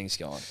 on. That Yeah. thing's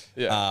gone.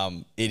 Yeah.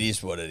 It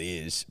is what it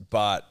is.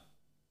 But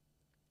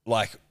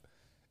like,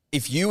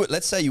 if you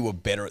let's say you were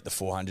better at the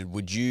 400,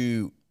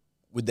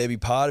 would there be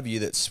part of you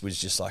that was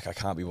just like, I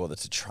can't be bothered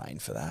to train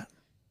for that?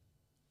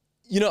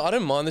 You know, I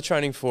don't mind the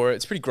training for it.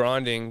 It's pretty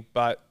grinding,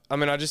 but I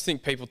mean, I just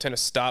think people tend to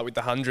start with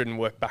the 100 and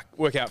work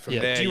out from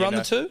Yeah. there. Do you run know?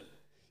 the 2?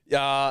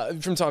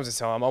 From time to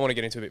time. I want to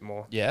get into a bit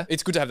more. Yeah?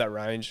 It's good to have that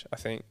range, I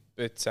think.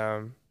 But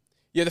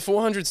yeah, the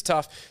 400's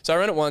tough. So I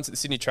ran it once at the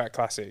Sydney Track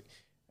Classic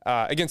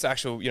against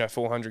actual,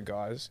 400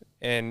 guys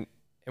and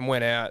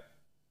went out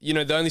you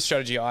know, the only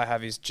strategy I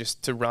have is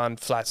just to run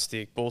flat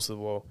stick, balls to the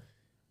wall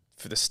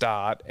for the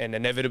start, and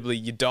inevitably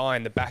you die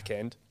in the back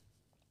end.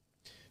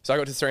 So I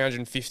got to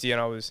 350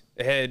 and I was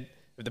ahead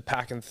of the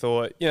pack and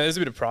thought, you know, there's a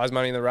bit of prize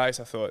money in the race.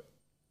 I thought,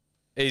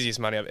 easiest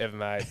money I've ever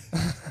made.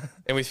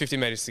 And with 50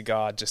 metres to go,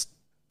 I just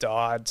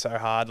died so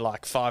hard.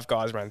 Like 5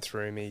 guys ran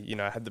through me. You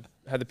know, I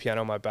had the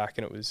piano on my back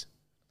and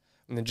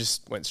then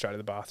just went straight to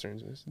the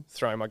bathrooms, just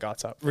throwing my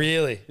guts up.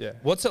 Really? Yeah.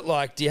 What's it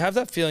like? Do you have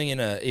that feeling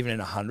even in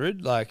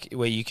 100, like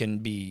where you can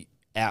be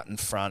out in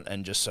front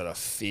and just sort of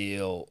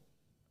feel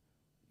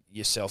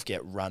yourself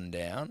get run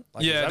down?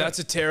 Like, Yeah, that's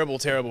a terrible,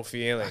 terrible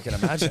feeling. I can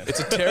imagine. It's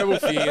a terrible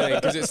feeling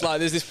because it's like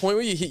there's this point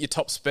where you hit your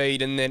top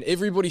speed and then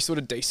everybody sort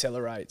of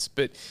decelerates,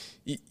 but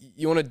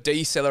you want to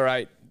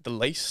decelerate the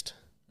least,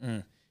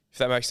 if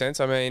that makes sense.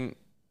 I mean,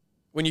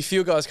 when you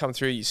feel guys come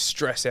through, you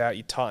stress out,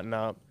 you tighten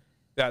up,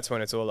 that's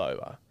when it's all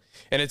over.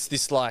 And it's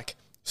this like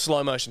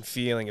slow motion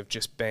feeling of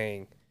just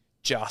being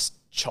just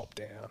chopped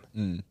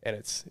down, and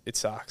it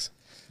sucks.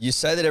 You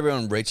say that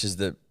everyone reaches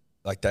they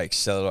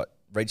accelerate,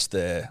 reach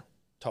their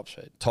top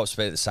speed. top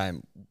speed at the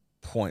same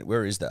point.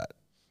 Where is that?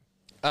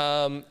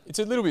 It's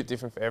a little bit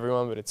different for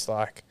everyone, but it's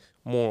like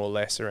more or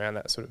less around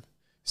that sort of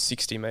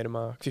 60 metre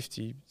mark,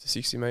 50 to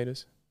 60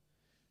 metres.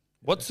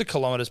 What's the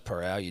kilometres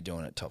per hour you're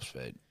doing at top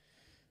speed?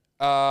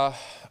 I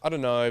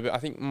don't know, but I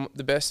think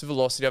the best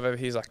velocity I've ever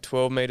hit is like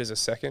 12 metres a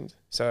second.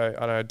 So, I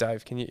don't know,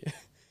 Dave, can you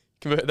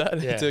convert that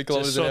Yeah, into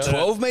kilometres an just hour?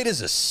 12 meters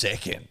a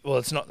second. Well,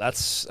 it's not.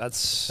 That's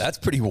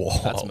pretty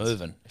wild. That's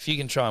moving. If you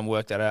can try and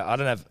work that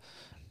out,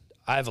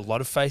 I have a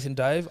lot of faith in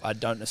Dave. I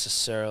don't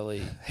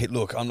necessarily. Hey,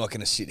 look, I'm not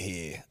going to sit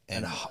here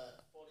and.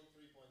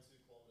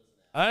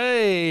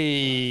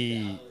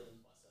 Hey.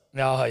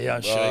 No, yeah,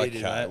 I'm sure you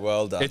did, Okay, mate.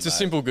 well done. It's a mate.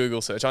 simple Google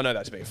search. I know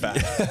that to be a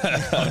fact.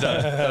 I've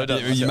done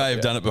it You may have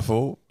myself, done it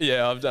before.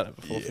 Yeah, I've done it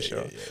before for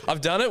sure. I've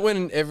done it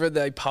whenever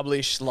they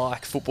publish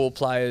like football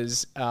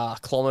players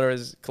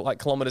kilometers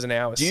an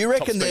hour. Do you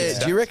reckon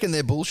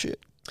they're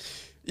bullshit?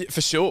 Yeah, for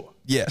sure.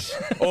 Yes.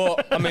 Or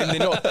I mean,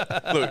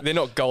 they're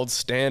not gold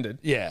standard.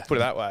 Yeah. Put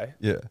it that way.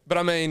 Yeah. But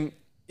I mean,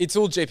 it's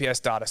all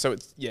GPS data, so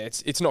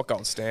it's not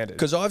gold standard.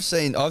 Because I've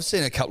seen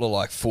a couple of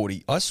like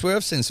 40. I swear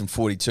I've seen some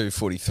 42,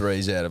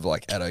 43s out of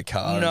like Addo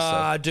Carr and stuff.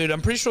 Nah, dude,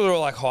 I'm pretty sure they're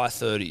all like high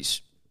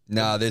 30s.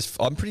 Nah,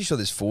 I'm pretty sure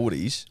there's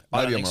 40s.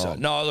 I don't Maybe think I'm so. wrong.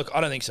 No, look, I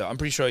don't think so. I'm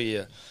pretty sure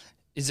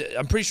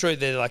I'm pretty sure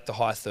they're like the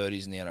high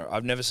 30s in the NRL.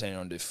 I've never seen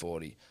anyone do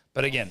 40.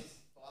 But again,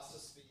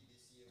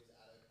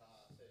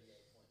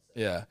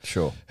 yeah.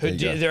 Sure. Are There you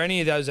go. there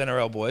any of those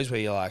NRL boys where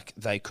you're like,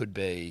 they could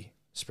be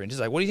sprinters?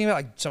 Like, what do you think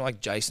about like someone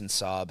like Jason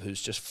Saab, who's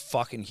just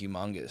fucking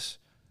humongous?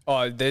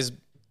 Oh, there's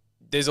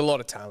a lot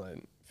of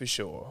talent for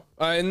sure,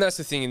 and that's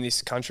the thing in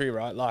this country,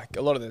 right? Like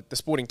a lot of the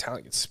sporting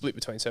talent gets split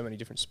between so many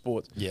different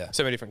sports,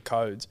 so many different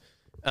codes.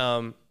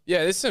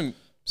 There's some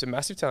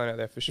massive talent out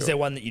there for sure. Is there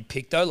one that you'd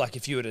pick though? Like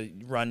if you were to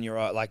run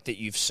your like that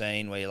you've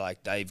seen where you're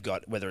like they've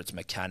got whether it's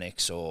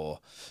mechanics or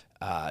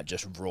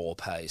just raw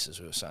pace, as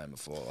we were saying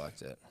before, like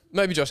that.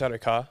 Maybe Josh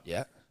Addo-Carr.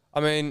 Yeah. I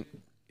mean,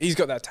 he's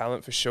got that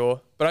talent for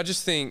sure, but I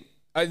just think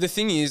the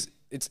thing is,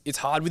 it's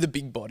hard with a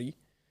big body.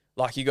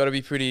 Like you got to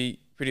be pretty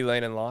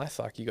lean and lithe.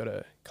 Like you got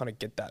to kind of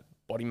get that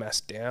body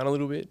mass down a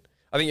little bit.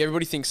 I think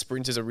everybody thinks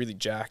sprinters are really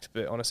jacked,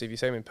 but honestly, if you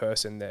see them in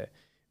person,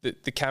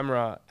 the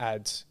camera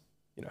adds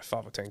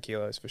 5 or 10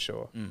 kilos for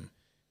sure.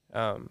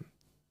 They're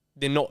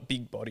not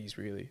big bodies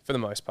really for the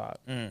most part.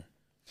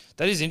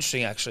 That is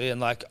interesting actually,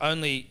 and like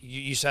only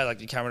you say like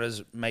the camera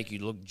does make you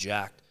look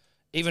jacked.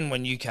 Even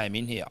when you came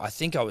in here, I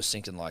think I was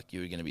thinking like you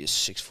were going to be a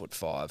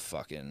 6'5"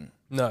 fucking.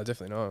 No,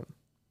 definitely not.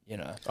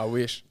 I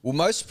wish. Well,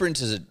 most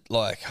sprinters are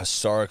like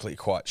historically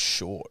quite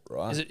short,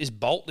 right? Is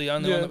Bolt the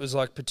only one that was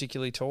like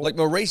particularly tall? Like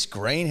Maurice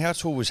Green, how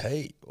tall was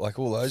he? Like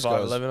all those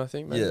guys. 5'11", I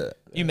think. Maybe. Yeah.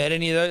 You met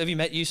any of those? Have you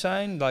met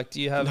Usain? Like,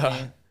 do you have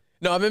any?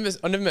 No, I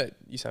never met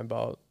Usain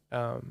Bolt.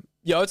 I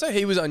would say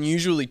he was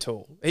unusually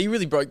tall. He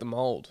really broke the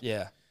mold.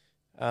 Yeah.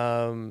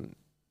 Did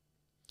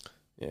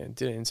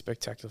it in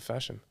spectacular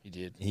fashion. He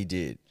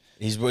did.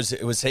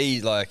 Was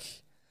he like?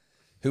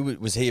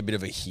 Was he a bit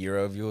of a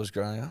hero of yours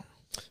growing up?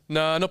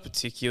 No, not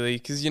particularly,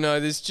 because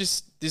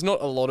there's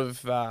not a lot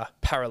of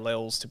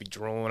parallels to be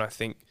drawn. I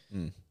think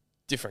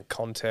different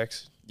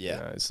context.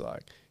 Yeah, it's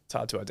like it's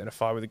hard to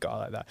identify with a guy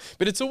like that,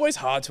 but it's always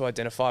hard to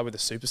identify with a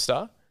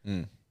superstar.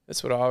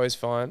 That's what I always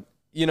find.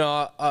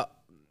 I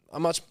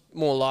much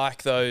more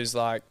like those.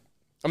 Like,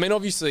 I mean,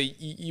 obviously,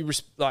 he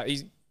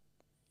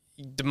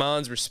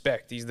demands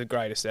respect. He's the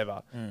greatest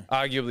ever,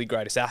 arguably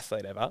greatest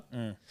athlete ever.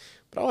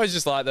 But I always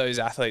just like those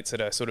athletes that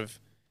are sort of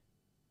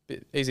a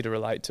bit easy to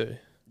relate to.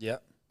 Yeah.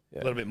 A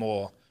little bit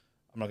more,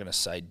 I'm not going to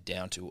say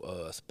down to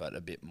earth, but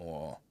a bit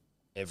more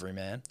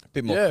everyman. A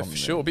bit more Yeah, common for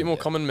sure. man. A bit more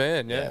common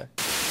man, yeah.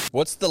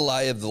 What's the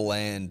lay of the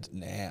land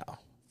now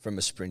from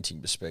a sprinting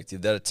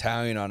perspective? That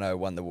Italian I know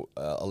won the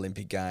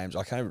Olympic Games.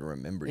 I can't even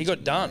remember. He his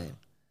got done. name.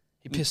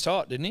 He pissed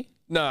hot, didn't he?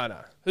 No.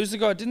 Who's the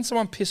guy? Didn't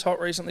someone piss hot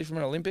recently from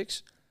an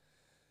Olympics?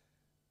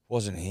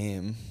 Wasn't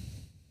him.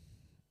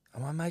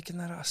 Am I making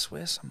that? I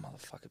swear some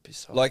motherfucker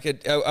pissed hot. Like,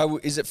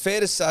 is it fair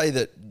to say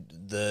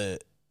that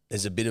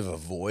there's a bit of a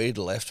void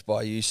left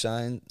by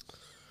Usain?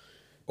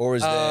 Or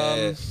is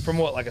there... From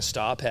what, like a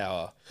star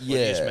power? What do you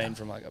just Yeah. mean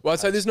from like a Well, I'd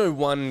say pace? there's no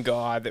one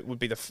guy that would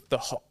be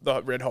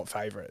the red hot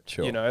favorite.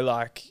 Sure. You know,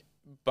 like,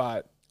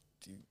 but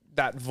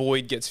that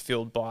void gets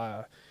filled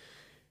by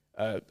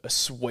a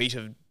suite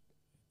of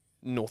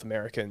North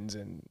Americans,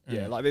 and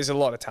like there's a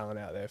lot of talent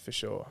out there for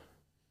sure,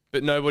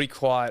 but nobody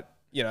quite.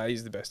 You know,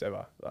 he's the best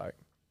ever. Like,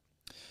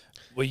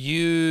 Were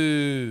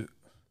you,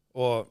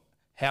 or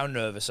how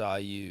nervous are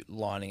you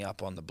lining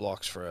up on the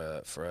blocks for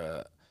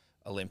a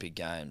Olympic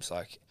Games?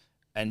 Like,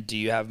 and do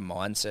you have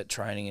mindset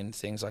training and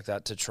things like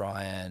that to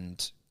try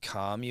and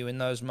calm you in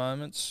those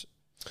moments?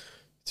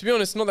 to be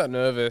honest, not that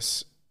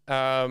nervous.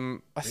 I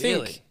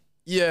Really? think.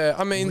 Yeah,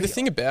 I mean, the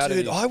thing about it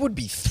Dude, is, I would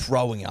be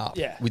throwing up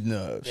Yeah. with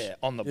nerves. Yeah,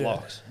 on the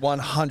blocks,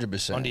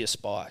 100%. onto your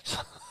spikes.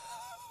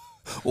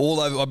 All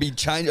over. I'd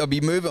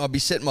be moving. I'd be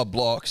setting my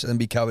blocks and then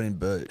be covered in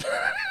boot.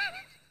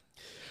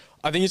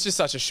 I think it's just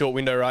such a short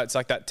window, right? It's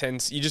like that 10.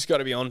 You just got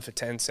to be on for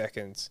 10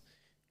 seconds.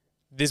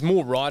 There's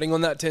more riding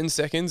on that 10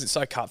 seconds. It's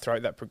so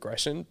cutthroat, that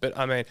progression. But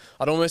I mean,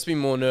 I'd almost be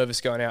more nervous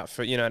going out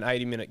for, an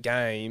 80-minute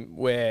game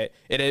where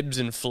it ebbs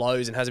and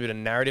flows and has a bit of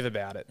narrative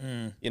about it.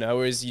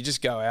 Whereas you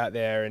just go out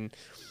there and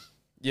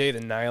you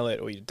either nail it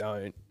or you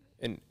don't.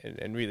 And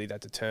really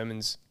that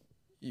determines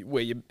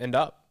where you end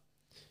up.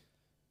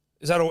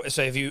 Is that all?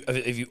 So have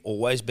you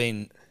always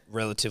been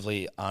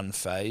relatively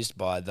unfazed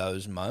by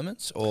those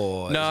moments,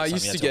 or No, I is it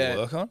used something to you had to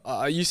work on?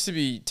 I used to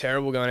be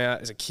terrible going out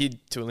as a kid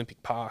to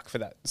Olympic Park for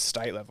that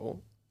state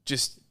level.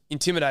 Just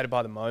intimidated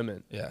by the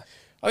moment. Yeah.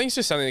 I think it's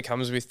just something that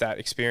comes with that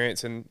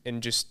experience and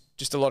just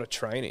a lot of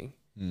training.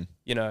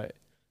 You know,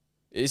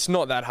 it's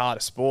not that hard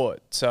a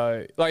sport.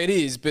 So, like, it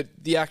is, but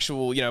the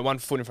actual, one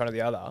foot in front of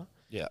the other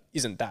Yeah.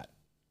 isn't that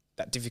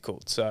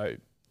difficult. So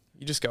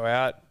you just go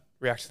out,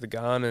 react to the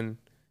gun and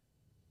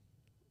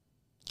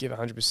give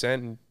 100%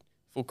 and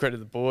full credit to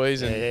the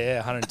boys. And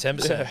Yeah,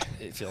 110%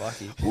 if you're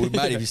lucky. Well,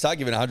 mate, if you start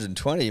giving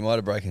 120, you might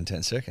have broken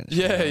 10 seconds.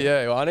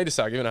 yeah. Well, I need to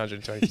start giving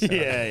 120%.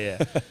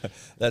 Yeah.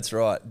 That's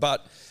right.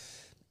 But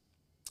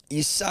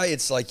you say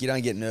it's like you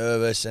don't get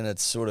nervous and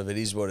it's sort of, it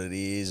is what it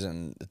is,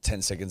 and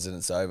 10 seconds and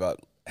it's over.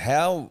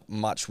 How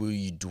much will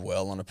you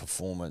dwell on a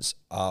performance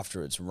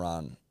after it's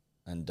run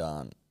and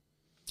done?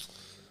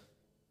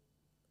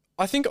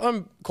 I think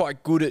I'm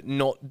quite good at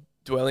not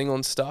dwelling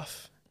on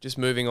stuff, just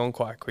moving on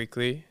quite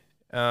quickly.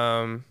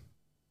 And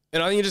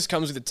I think it just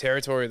comes with the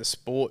territory of the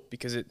sport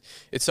because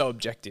it's so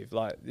objective.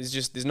 Like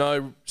there's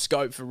no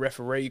scope for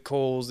referee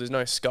calls. There's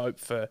no scope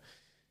for,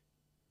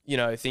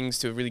 things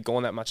to have really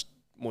gone that much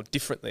more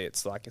differently.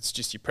 It's like, it's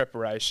just your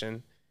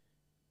preparation.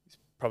 It's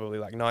probably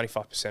like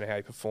 95% of how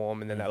you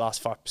perform. And then that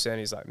last 5%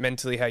 is like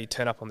mentally how you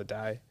turn up on the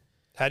day.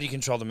 How do you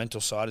control the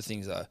mental side of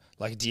things though?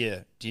 Like, do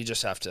you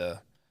just have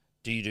to,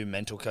 do you do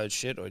mental coach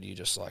shit, or do you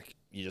just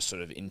you're just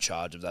sort of in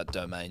charge of that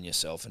domain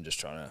yourself and just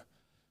trying to,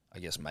 I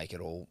guess, make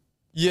it all?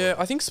 Yeah,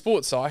 I think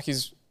sports psych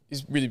is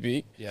really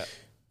big. Yeah.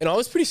 And I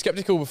was pretty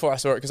skeptical before I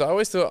saw it because I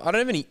always thought I don't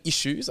have any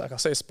issues. Like I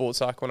say sports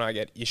psych when I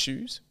get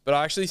issues, but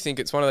I actually think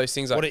it's one of those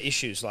things like, What are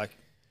issues like?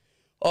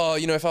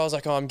 if I was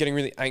like, I'm getting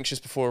really anxious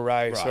before a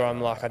race, Right, or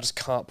I'm right, I just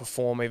can't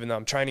perform even though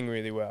I'm training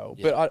really well.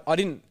 Yeah. But I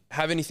didn't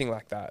have anything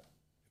like that.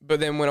 But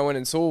then when I went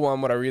and saw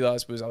one, what I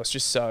realized was I was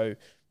just so,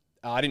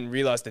 I didn't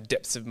realize the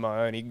depths of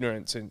my own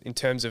ignorance in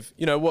terms of,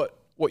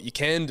 what you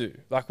can do,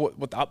 like what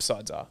the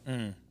upsides are.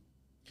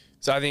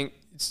 So I think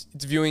it's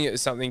viewing it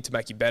as something to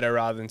make you better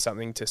rather than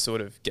something to sort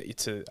of get you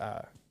to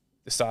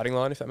the starting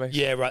line, if that makes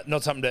sense. Yeah, right.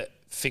 Not something to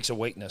fix a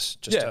weakness.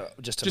 Just to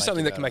make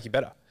something you that can make you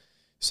better.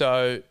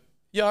 So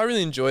yeah, I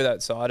really enjoy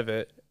that side of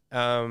it.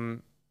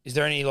 Is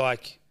there any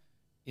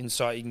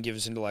insight you can give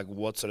us into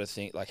what sort of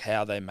thing,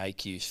 how they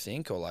make you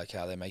think, or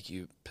how they make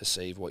you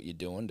perceive what you're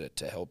doing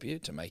to help you,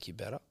 to make you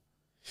better?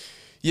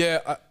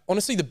 Yeah,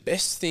 honestly, the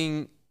best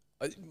thing,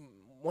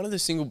 one of the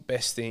single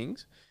best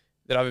things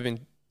that I've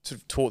been sort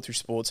of taught through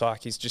sports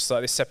psych is just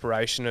this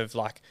separation of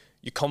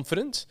your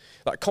confidence.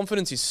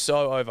 Confidence is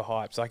so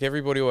overhyped.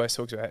 Everybody always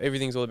talks about it.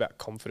 Everything's all about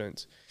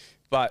confidence.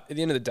 But at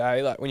the end of the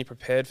day, when you're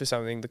prepared for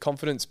something, the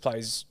confidence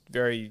plays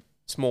very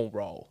small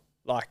role.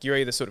 You're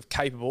either sort of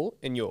capable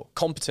and you're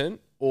competent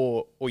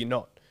or you're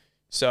not.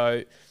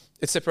 So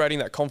it's separating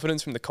that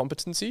confidence from the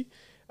competency,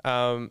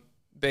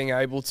 being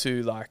able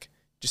to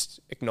just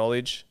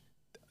acknowledge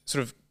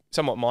sort of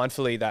somewhat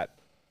mindfully that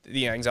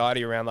the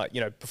anxiety around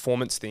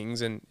performance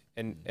things and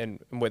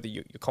whether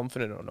you're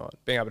confident or not,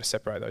 being able to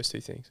separate those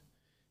two things.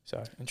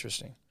 So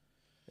Interesting.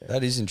 Yeah.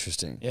 That is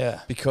interesting.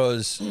 Yeah.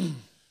 Because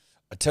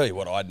I tell you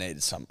what, I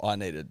needed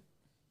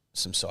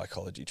some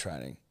psychology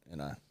training,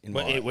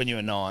 When you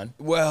were 9.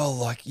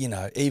 Well,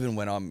 even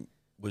when I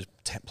was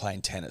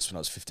playing tennis when I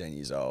was 15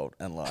 years old,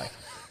 and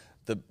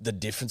the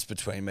difference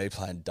between me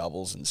playing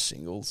doubles and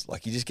singles,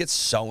 you just get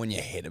so in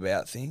your head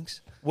about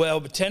things. Well,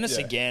 but tennis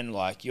again,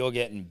 you're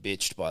getting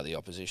bitched by the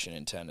opposition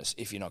in tennis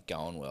if you're not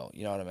going well.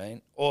 You know what I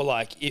mean?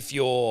 Or if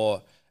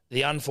you're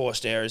the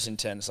unforced errors in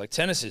tennis.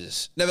 Tennis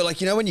is. No, but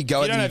when you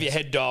go, You don't have your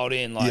head dialed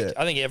in. Yeah.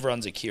 I think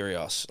everyone's a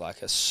curious,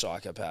 a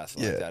psychopath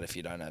Yeah. that if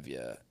you don't have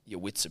your your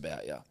wits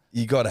about you.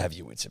 You got to have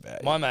your wits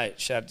about you. My mate,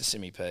 shout out to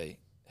Simmy P,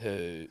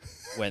 who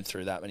went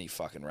through that many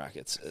fucking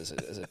rackets as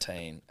a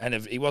teen. And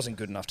he wasn't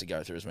good enough to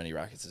go through as many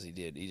rackets as he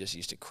did. He just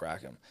used to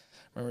crack them.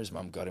 Remember his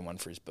mum got him one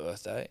for his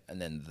birthday,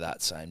 and then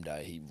that same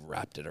day he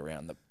wrapped it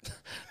around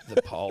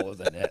the pole of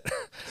the net.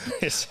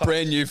 It's like,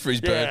 Brand new for his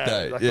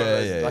birthday. Like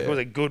Yeah. it was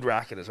a good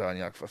racket as well. And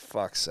you're like, for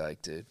fuck's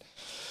sake, dude.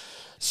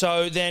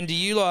 So then do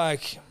you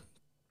like,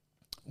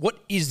 what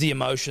is the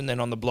emotion then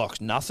on the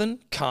blocks? Nothing?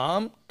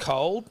 Calm?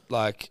 Cold?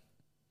 Like,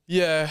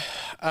 Yeah,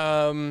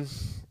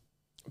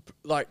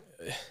 like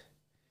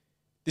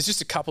there's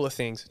just a couple of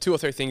things, 2 or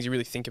 3 things you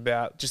really think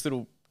about, just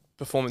little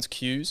performance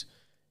cues,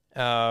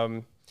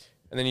 and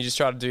then you just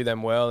try to do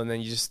them well, and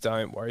then you just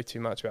don't worry too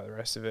much about the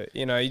rest of it.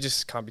 You know, you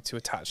just can't be too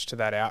attached to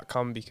that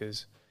outcome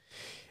because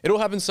it all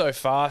happens so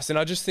fast. And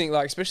I just think,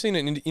 like, especially in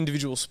an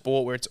individual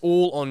sport where it's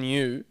all on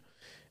you,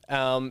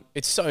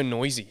 it's so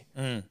noisy.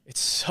 It's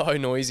so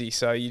noisy,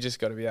 so you just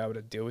got to be able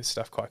to deal with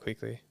stuff quite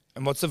quickly.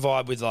 and what's the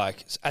vibe with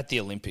like at the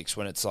Olympics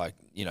when it's like,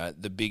 you know,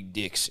 the big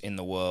dicks in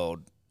the world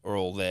are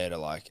all there to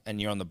like, and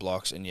you're on the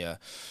blocks and you're,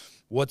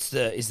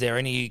 is there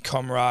any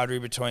camaraderie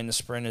between the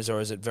sprinters, or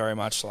is it very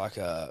much like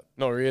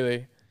Not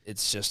really.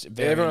 it's just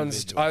very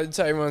individual? I'd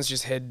say everyone's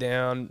just head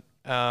down,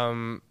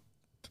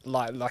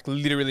 like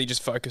literally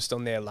just focused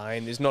on their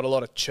lane. There's not a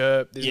lot of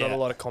chirp. There's not Yeah. a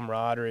lot of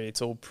camaraderie.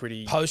 It's all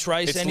pretty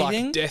Post-race, it's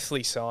anything? like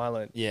deathly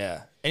silent.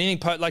 Yeah.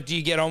 Anything like, do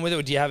you get on with it,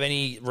 or do you have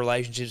any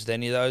relationships with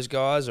any of those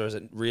guys, or is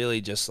it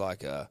really just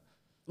like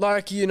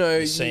Like, you know,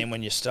 you see them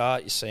when you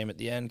start, you see them at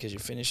the end because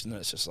you're finished, and then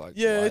it's just like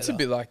yeah, it's a later?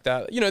 bit like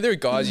that. You know, there are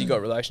guys you got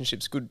good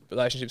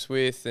relationships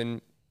with,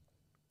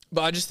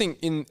 but I just think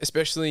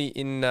especially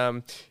in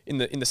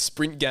the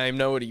sprint game,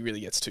 nobody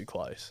really gets too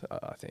close.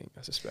 I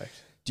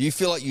suspect. Do you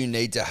feel like you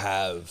need to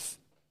have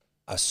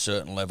a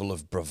certain level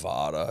of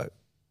bravado?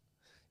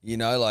 You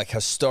know, like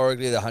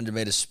historically, the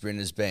 100-meter sprint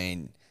has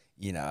been,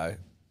 you know,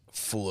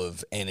 full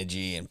of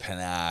energy and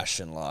panache,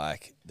 and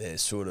like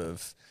there's sort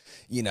of,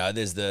 you know,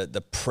 there's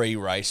the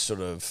pre-race sort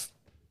of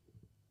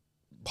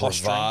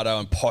bravado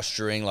and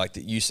posturing like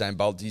that Usain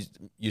Bolt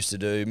used to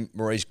do.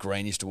 Maurice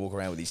Green used to walk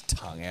around with his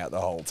tongue out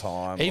the whole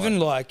time. Even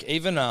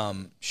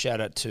shout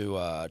out to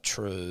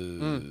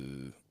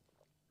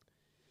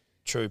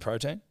True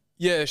Protein.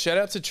 Yeah, shout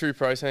out to True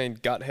Protein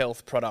gut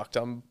health product.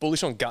 I'm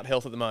bullish on gut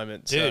health at the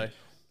moment. Dude, So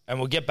and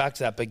we'll get back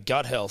to that, but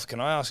gut health, can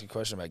I ask a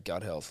question about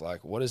gut health?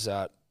 Like, what is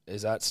that?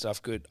 Is that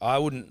stuff good? I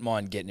wouldn't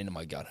mind getting into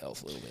my gut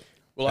health a little bit.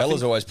 well, I Bella's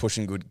think, always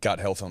pushing good gut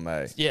health on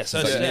me. Yeah, so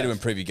you Steph. need to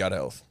improve your gut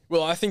health.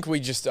 I think we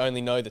just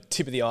only know the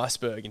tip of the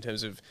iceberg in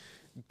terms of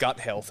gut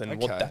health and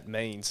Okay. what that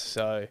means.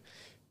 So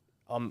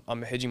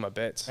I'm hedging my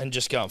bets. And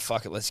just going,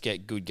 fuck it, let's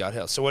get good gut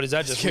health. So what is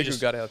that? Let's get good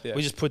gut health, yeah.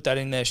 We just put that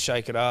in there,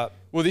 shake it up.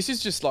 Well, this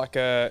is just like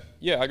I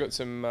got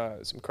some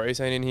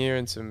creatine in here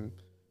and some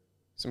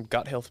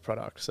gut health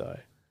product. So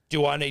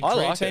Do I need I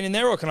like creatine it. in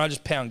there, or can I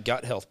just pound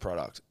gut health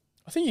product?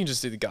 I think you can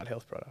just do the gut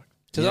health product.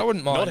 Because I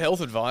wouldn't mind. Not health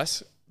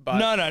advice, but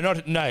No,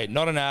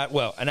 not an ad.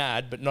 Well, an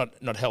ad, but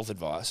not health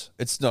advice.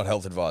 It's not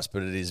health advice,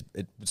 but it's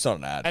not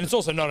an ad. And it's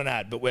also not an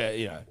ad, but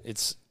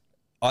it's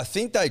I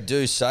think they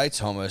do say,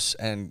 Thomas,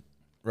 and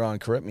Ryan,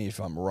 correct me if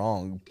I'm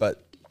wrong,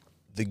 but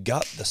the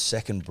gut, the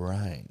second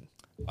brain.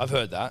 I've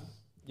heard that.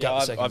 yeah, Gut the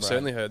I've second brain.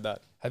 certainly heard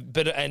that.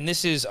 And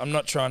this is, I'm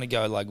not trying to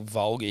go like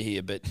vulgar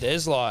here, but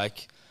there's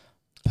like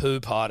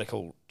poo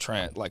particle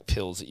like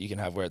pills that you can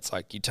have where it's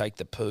like you take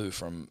the poo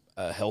from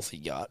a healthy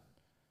gut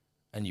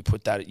and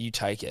you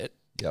take it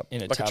Yep.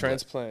 in a Like tablet. a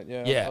transplant,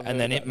 yeah. Yeah, I've and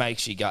then heard it that.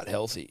 makes your gut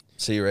healthy.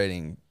 So you're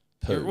eating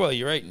poo.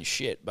 You're eating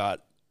shit,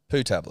 but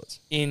Poo tablets.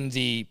 in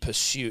the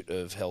pursuit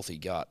of healthy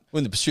gut. We're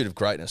in the pursuit of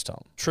greatness,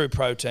 Tom. True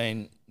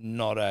Protein,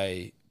 not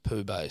a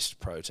poo-based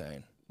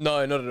protein.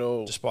 No, not at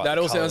all. Despite That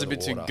the all colour sounds a of the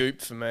bit too water.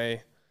 goop for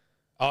me.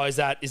 Oh, is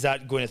that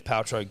Gwyneth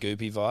Paltrow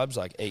goopy vibes?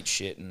 Like eat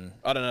shit and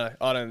I don't know.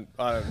 I don't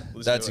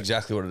listen That's to it,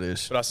 exactly what it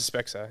is. but I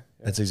suspect so. Yeah.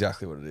 That's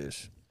exactly what it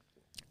is.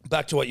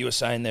 back to what you were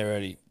saying there,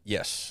 Eddie.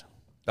 Yes.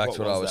 Back What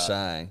to what I was was that?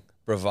 saying.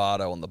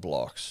 Bravado on the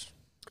blocks.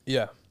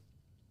 Yeah.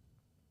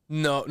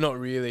 No, not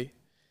really.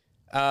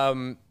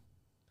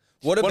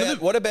 What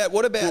What are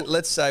about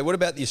let's say, what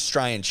about the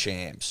Australian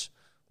champs,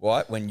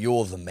 right? When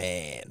you're the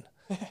man,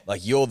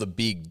 like you're the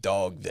big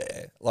dog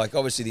there. Like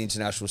obviously the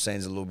international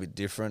scene's a little bit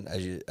different,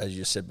 as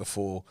you said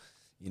before.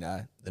 You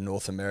know, the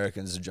North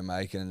Americans, the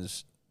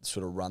Jamaicans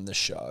sort of run the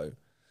show.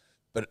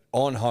 But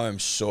on home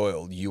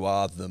soil, you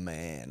are the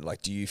man.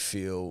 Like, do you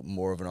feel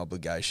more of an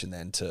obligation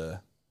then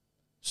to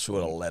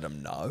sort of let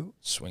them know?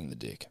 Swing the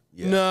dick.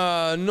 Yeah.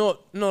 No,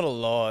 not a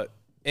lot.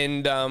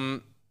 And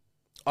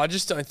I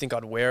just don't think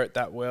I'd wear it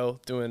that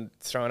well,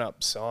 throwing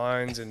up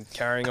signs and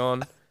carrying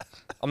on.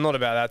 I'm not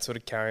about that sort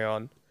of carry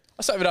on.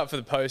 I save it up for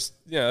the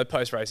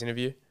post-race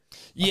interview.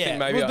 Yeah, think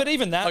maybe but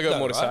even that, I got though,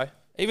 more to right? say.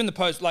 Even the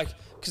post, like,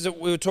 because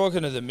we were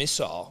talking to the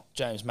missile,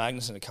 James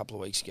Magnuson, a couple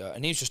of weeks ago,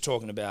 and he was just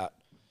talking about,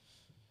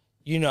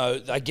 you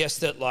know, I guess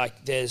that,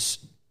 like, he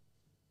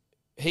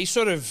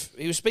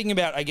was speaking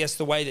about, I guess,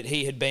 the way that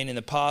he had been in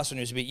the past when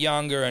he was a bit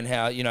younger and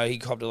how, you know, he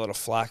copped a lot of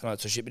flack and all that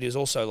sort of shit, but he was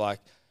also, like,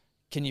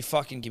 can you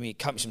fucking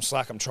cut me some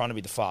slack? I'm trying to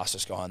be the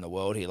fastest guy in the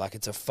world here. Like,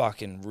 it's a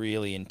fucking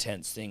really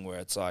intense thing where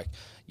it's like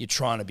you're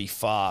trying to be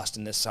fast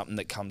and there's something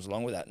that comes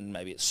along with that, and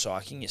maybe it's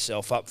psyching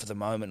yourself up for the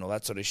moment and all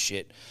that sort of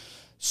shit.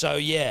 So,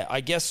 yeah,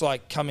 I guess,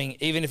 like, coming,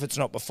 even if it's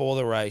not before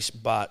the race,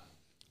 but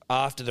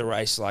after the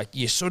race, like,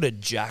 you're sort of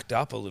jacked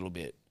up a little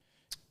bit.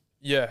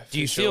 Yeah.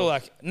 Do you feel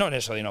like, not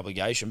necessarily an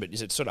obligation, but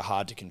is it sort of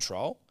hard to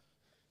control?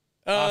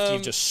 After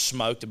you've just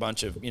smoked a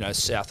bunch of,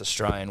 South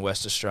Australian,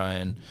 West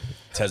Australian,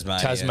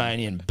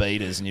 Tasmanian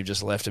beaters, and you've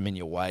just left them in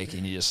your wake,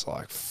 and you're just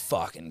like,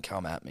 fucking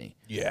come at me.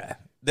 Yeah.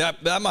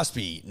 That must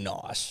be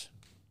nice.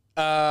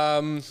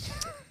 Smoking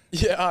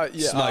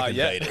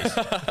beaters.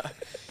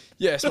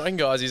 Yeah, smoking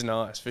guys is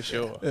nice for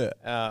sure.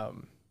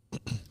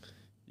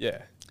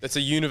 Yeah. It's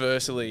a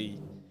universally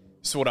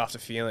sought after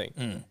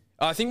feeling.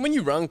 I think when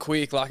you run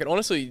quick, like, it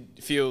honestly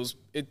feels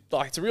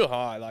like it's a real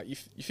high. Like, you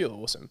feel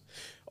awesome.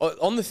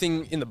 On the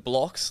thing in the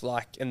blocks,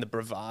 like, and the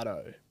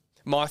bravado,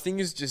 my thing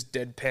is just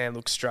deadpan,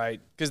 look straight,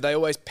 because they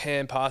always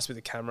pan past with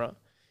the camera.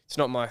 It's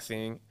not my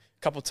thing.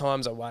 A couple of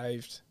times I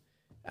waved,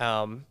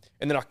 and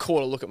then I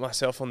caught a look at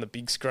myself on the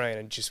big screen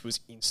and just was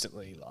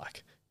instantly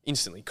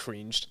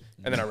cringed,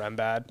 and then I ran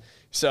bad.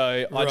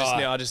 So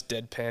I just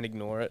deadpan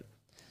ignore it.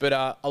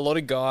 But a lot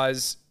of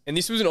guys, and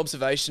this was an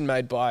observation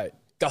made by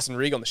Gus and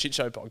Rig on the Shit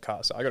Show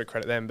podcast, so I got to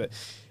credit them, but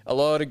a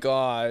lot of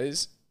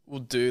guys will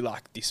do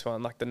like this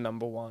one, like the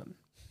number one.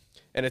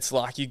 And it's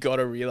like, you got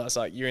to realize,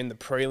 like, you're in the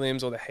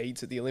prelims or the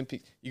heats at the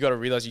Olympics, you got to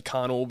realize you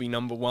can't all be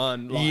number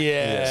one.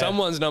 Like,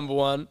 someone's number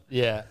one.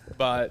 Yeah.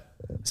 But,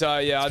 so,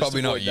 yeah, I just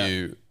probably not avoid that.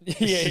 you.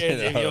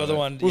 You're the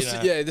one. Well,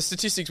 yeah, the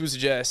statistics would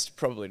suggest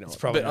probably not.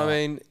 Probably but, not. I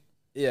mean,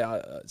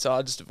 yeah, so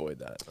I just avoid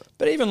that.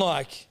 But even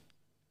like,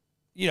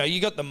 you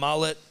got the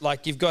mullet,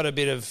 like, you've got a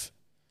bit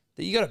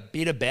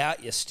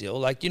about you still.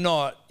 Like, you're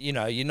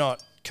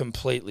not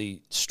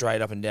completely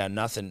straight up and down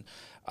nothing.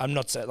 I'm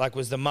not saying, like,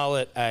 was the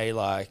mullet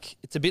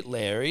it's a bit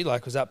Larry?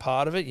 Like, was that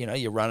part of it?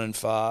 You're running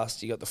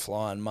fast, you got the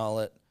flying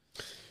mullet.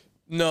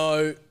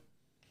 No,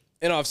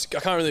 and I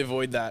can't really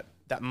avoid that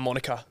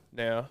moniker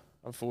now,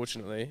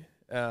 unfortunately.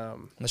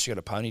 Unless you got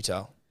a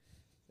ponytail.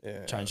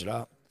 Yeah. Change it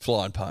up.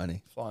 Flying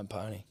pony. Flying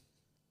pony.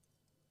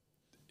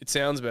 It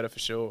sounds better for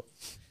sure,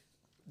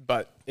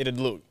 but it'd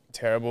look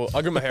terrible.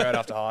 I grew my hair out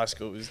after high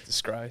school. It was a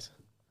disgrace.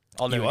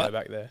 I'll never go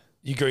back there.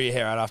 You grew your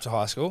hair out after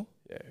high school?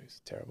 Yeah, it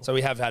was terrible. So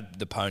we have had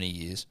the pony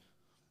years.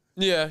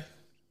 Yeah.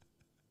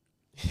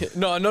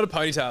 No, not a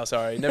ponytail,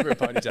 sorry. Never a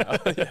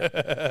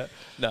ponytail.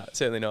 No,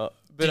 certainly not.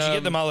 But, did you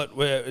get the mullet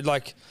where,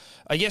 like,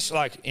 I guess,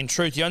 like, in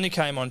truth, you only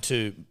came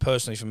onto,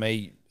 personally for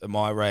me,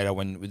 my radar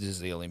when this is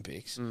the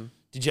Olympics.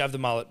 Did you have the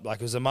mullet, like,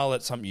 was the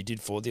mullet something you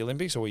did for the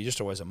Olympics, or were you just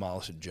always a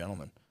mulleted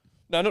gentleman?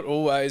 No, not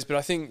always, but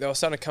I think they were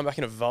starting to come back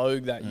into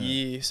vogue that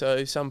year.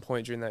 So some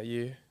point during that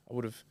year, I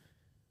would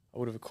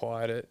have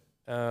acquired it.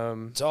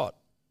 It's odd.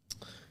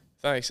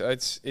 Thanks.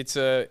 It's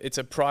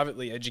a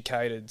privately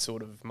educated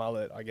sort of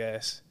mullet, I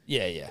guess.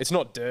 Yeah. It's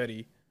not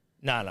dirty.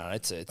 No,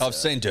 it's I've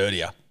seen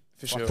dirtier.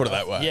 For sure. Put it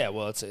that way. Yeah,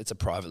 well, it's a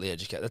privately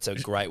educated. That's a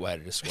great way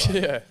to describe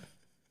it. Yeah.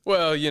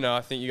 Well,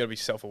 I think you got to be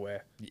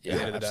self-aware at the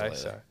end of the day. Absolutely.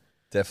 So.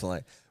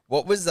 Definitely.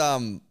 What was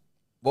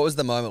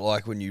the moment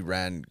like when you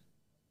ran?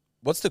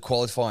 What's the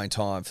qualifying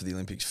time for the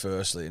Olympics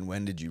firstly, and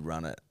when did you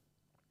run it?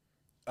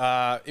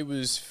 It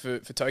was for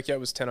Tokyo. It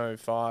was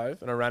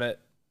 10:05, and I ran it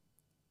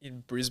in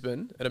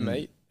Brisbane at a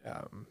meet,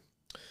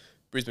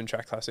 Brisbane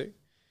Track Classic,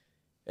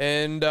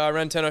 and I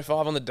ran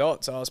 10:05 on the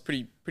dot. So I was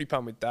pretty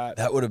pumped with that.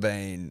 That would have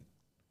been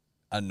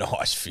a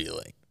nice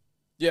feeling.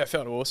 Yeah, it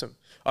felt awesome.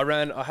 I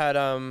had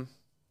I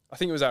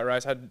think it was that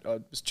race. I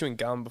was chewing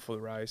gum before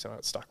the race, and I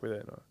got stuck with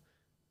it. And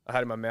I had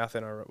it in my mouth,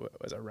 and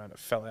as I ran, it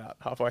fell out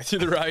halfway through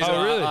the race.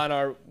 Oh, really? And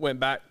I went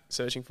back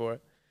searching for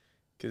it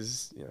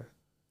because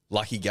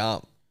Lucky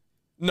gum.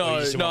 No,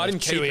 I didn't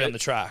keep Chewy it. on the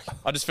track.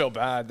 I just felt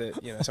bad that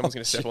someone's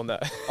going to step on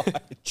that.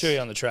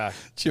 Chewy on the track.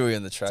 Chewy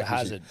on the track. It's a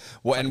hazard.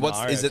 What and Like what's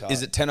Mario is it? Kart.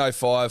 Is it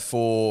 10:05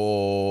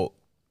 for?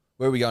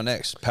 Where are we going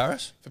next?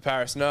 Paris. For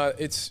Paris, no,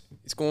 it's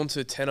gone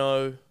to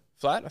 10:0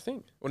 flat, I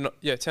think. Or not?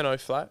 Yeah, 10:0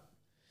 flat.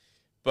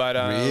 But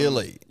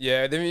Really?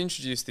 yeah, they've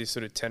introduced this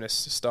sort of tennis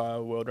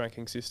style world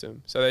ranking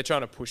system, so they're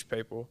trying to push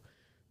people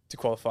to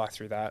qualify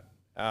through that,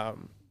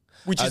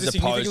 which As is a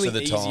opposed to significantly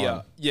the easier.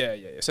 time.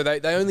 Yeah. So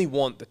they only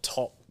want the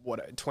top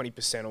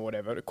 20% or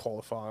whatever to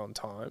qualify on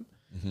time,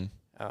 and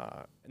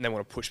they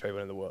want to push people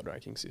into the world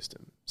ranking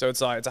system. So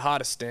it's a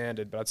harder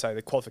standard, but I'd say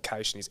the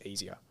qualification is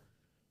easier.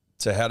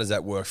 So how does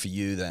that work for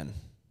you then?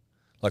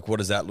 Like, what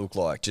does that look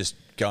like? Just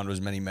going to as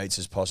many meets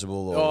as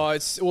possible? Or? Oh,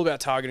 it's all about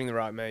targeting the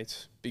right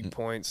meets, big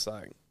points,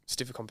 like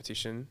stiffer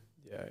competition.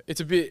 Yeah,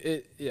 it's a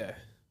bit. Yeah.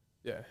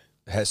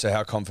 So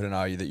how confident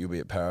are you that you'll be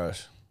at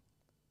Paris?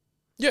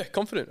 Yeah,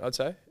 confident, I'd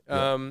say.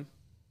 Yeah.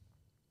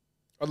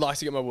 I'd like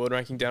to get my world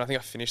ranking down. I think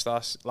I finished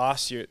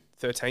last year at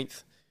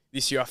 13th.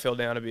 This year I fell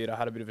down a bit. I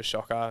had a bit of a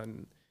shocker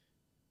and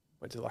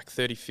went to like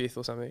 35th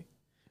or something.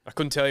 I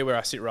couldn't tell you where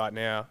I sit right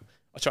now.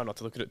 I try not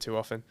to look at it too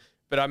often.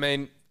 But I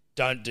mean...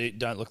 Don't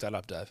look that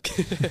up, Dave.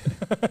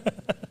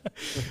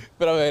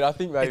 But I mean, I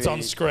think maybe... It's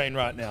on screen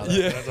right now. Though.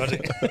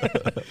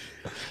 Yeah.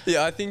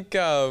 Yeah, I think.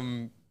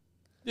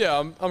 Yeah,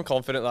 I'm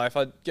confident. Like if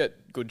I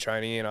get good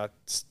training and I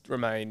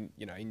remain,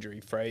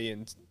 injury free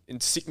and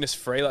sickness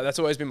free, like that's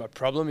always been my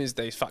problem is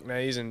these fuck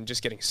knees and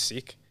just getting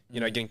sick.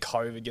 Getting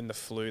COVID, getting the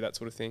flu, that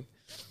sort of thing.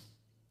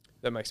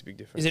 That makes a big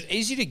difference. Is it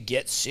easy to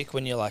get sick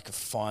when you're like a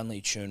finely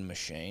tuned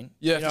machine?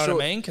 Yeah, you know for what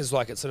sure. I mean? Because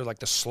like it's sort of like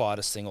the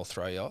slightest thing will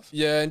throw you off.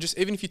 Yeah, and just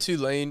even if you're too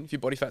lean, if your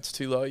body fat's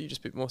too low, you're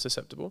just a bit more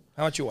susceptible.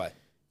 How much you weigh?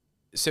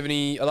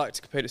 70. I like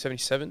to compete at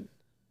 77.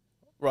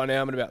 Right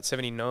now, I'm at about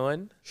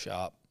 79.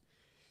 Sharp.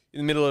 In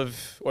the middle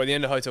of, or at the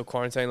end of hotel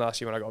quarantine last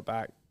year when I got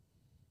back,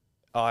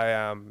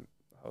 I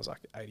was like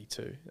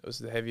 82. That was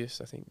the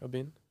heaviest I think I've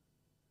been.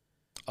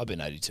 I've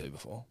been 82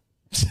 before.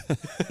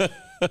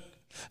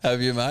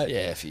 Have you, mate?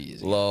 Yeah, a few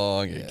years ago.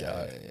 Long Yeah,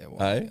 ago. yeah, well,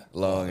 Hey? yeah.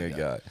 Long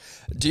ago.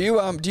 Do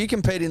you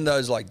compete in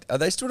those, like, are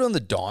they still doing the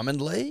Diamond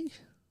League?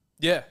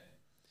 Yeah.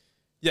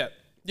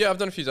 I've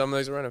done a few Diamond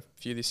Leagues. I ran a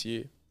few this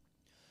year.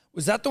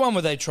 Was that the one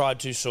where they tried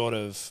to sort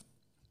of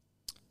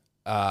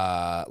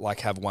like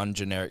have one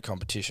generic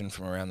competition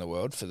from around the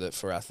world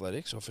for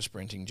athletics or for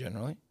sprinting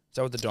generally? Is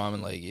that what the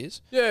Diamond League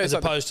is? Yeah, As it's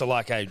like opposed to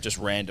like just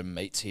random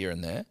meets here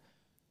and there?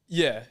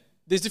 Yeah,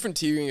 there's different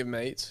tiering of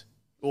meets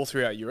all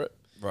throughout Europe.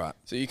 Right.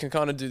 So you can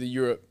kind of do the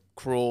Europe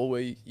crawl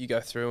where you go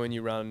through and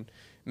you run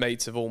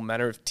meets of all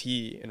manner of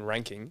tier and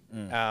ranking.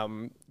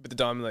 But the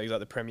Diamond League is like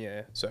the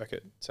premier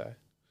circuit. So,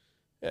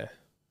 yeah.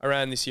 I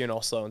ran this year in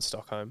Oslo and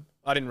Stockholm.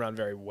 I didn't run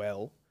very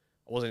well.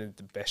 I wasn't in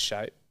the best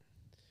shape.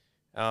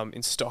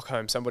 In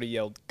Stockholm, somebody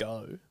yelled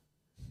 "go"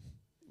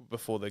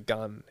 before the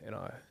gun, and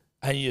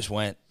And you just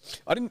went.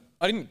 I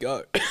didn't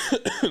go.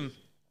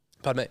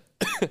 Pardon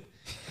me.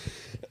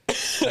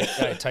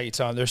 Hey, take your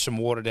time. There's some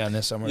water down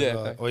there somewhere. Yeah, as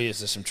well. thanks. Oh yes,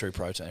 there's some True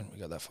Protein. We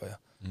got that for you.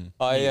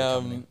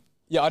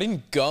 I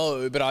didn't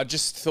go, but I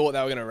just thought they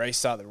were going to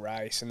restart the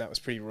race, and that was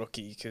pretty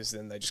rookie because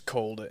then they just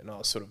called it, and I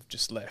was sort of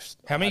just left.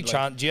 How many I'd like-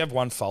 chance? Do you have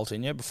one fault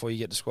in you before you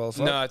get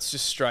disqualified? No, it's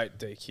just straight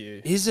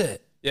DQ. Is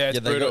it? Yeah, it's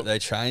Yeah, brutal. they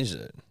changed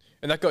it.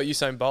 And that got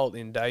Usain Bolt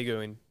in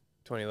Daegu in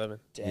 2011.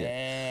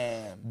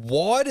 Damn.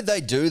 Why did they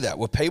do that?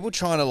 Were people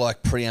trying to,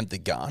 like, preempt the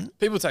gun?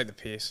 People take the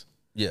piss.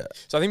 Yeah.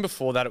 So I think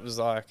before that it was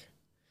like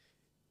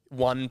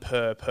one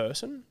per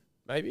person,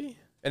 maybe,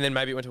 and then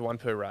maybe it went to one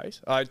per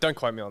race. Don't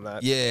quote me on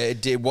that. Yeah,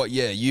 it did.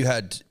 You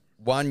had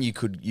one, you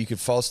could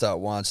false start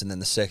once, and then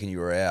the second you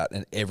were out,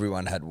 and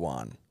everyone had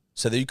one.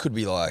 So that you could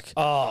be like,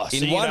 Oh, so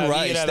in you one could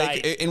race, have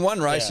eight.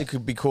 Yeah. it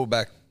could be called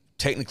back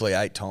technically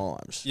 8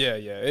 times Yeah.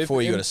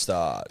 before you got to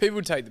start. People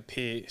would take the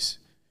piss.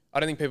 I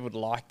don't think people would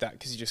like that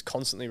because you're just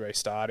constantly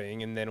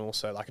restarting, and then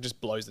also like it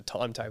just blows the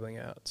timetabling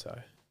out. So,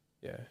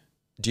 yeah.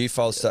 Do you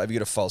false start? Have you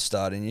got a false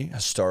start in you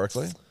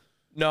historically?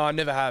 No, I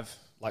never have.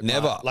 Like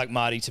Never. like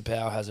Marty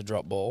Tapau has a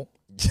drop ball.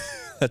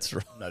 That's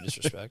right. No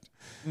disrespect.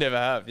 Never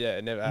have. Yeah,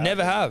 never have.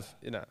 Never have.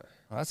 You know,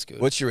 Oh, that's good.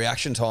 What's your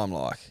reaction time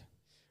like?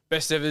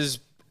 best ever's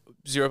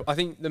 0. I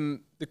think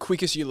the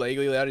quickest you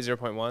legally allowed is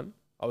 0.1.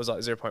 I was like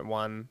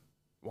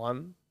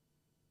 0.11.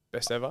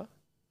 Best ever.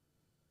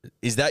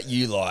 Is that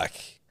you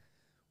like?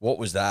 What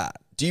was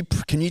that?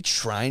 Can you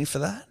train for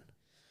that?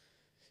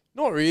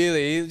 Not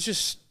really. It's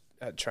just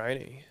at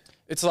training.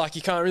 It's like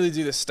you can't really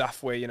do the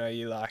stuff where you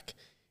like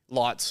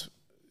lights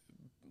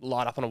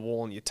light up on a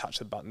wall and you touch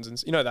the buttons and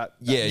that.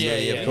 Yeah,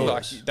 of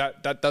course.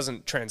 Like that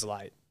doesn't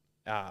translate.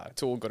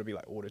 It's all got to be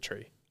like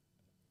auditory.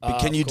 But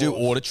can Of you do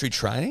course. auditory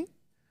training?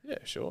 Yeah,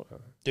 sure.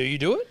 Do you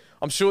do it?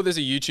 I'm sure there's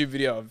a YouTube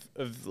video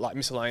of like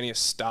miscellaneous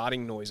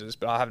starting noises,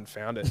 but I haven't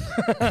found it.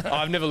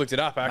 I've never looked it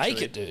up actually.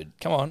 Make it, dude.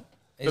 Come on.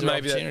 These But are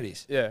maybe that-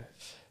 opportunities. Yeah.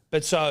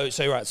 But so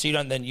right. So you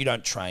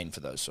don't train for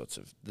those sorts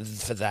of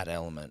for that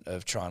element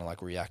of trying to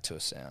like react to a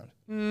sound.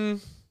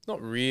 Not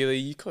really.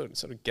 You could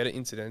sort of get it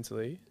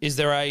incidentally. Is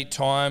there a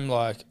time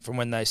like from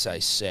when they say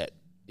set?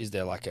 Is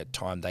there like a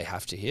time they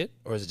have to hit,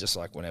 or is it just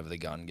like whenever the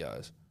gun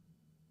goes?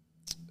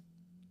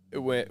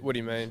 What do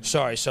you mean?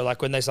 Sorry. So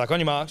like when they say like on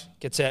your marks,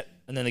 get set,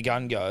 and then the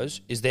gun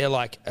goes. Is there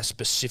like a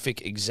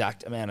specific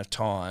exact amount of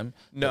time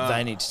No. that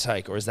they need to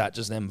take, or is that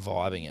just them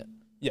vibing it?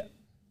 Yeah.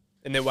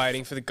 And they're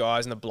waiting for the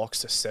guys in the blocks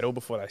to settle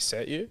before they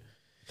set you.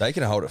 They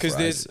can hold it Because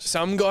for there's ages.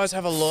 some guys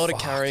have a lot of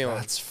Fuck, carry on.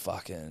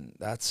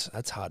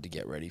 That's hard to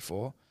get ready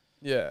for.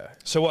 Yeah.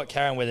 So what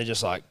carry on where they're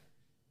just like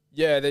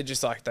Yeah, they're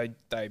just like they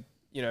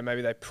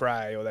maybe they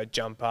pray or they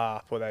jump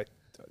up or they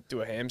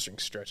do a hamstring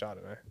stretch. I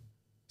don't know.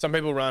 Some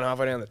people run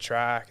halfway down the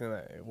track and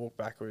they walk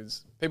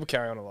backwards. People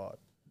carry on a lot.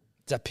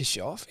 does that piss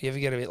you off? You ever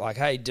get a bit like,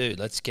 hey dude,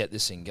 let's get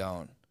this thing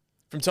going?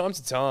 From time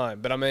to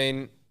time. But I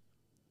mean,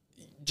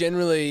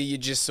 generally you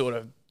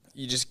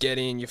just get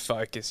in, you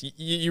focus.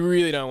 You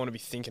really don't want to be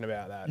thinking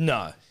about that.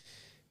 No.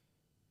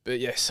 But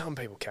yeah, some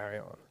people carry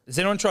on. Is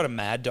anyone trying to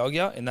mad dog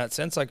you in that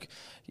sense? Like,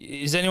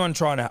 is anyone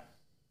trying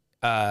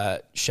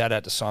to shout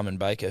out to Simon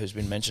Baker, who's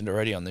been mentioned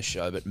already on this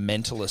show, but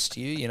mentalist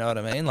you know what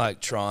I mean?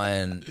 Like, try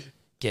and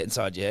get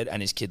inside your head,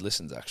 and his kid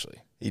listens, actually.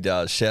 He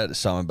does. Shout out to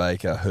Simon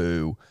Baker,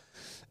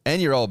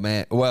 and your old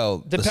man. Well,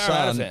 The the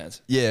Parramatta son,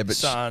 fans. Yeah, but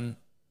Son,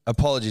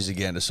 apologies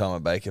again to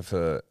Simon Baker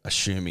for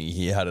assuming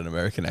he had an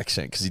American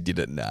accent because he did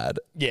it in ad.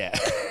 yeah.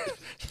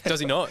 Does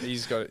he not?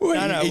 He's got it.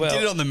 Well, No, he well-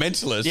 did it on The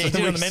Mentalist. Yeah, he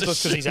did it on The We Mentalist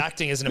because just- he's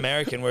acting as an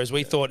American, whereas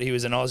we thought he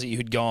was an Aussie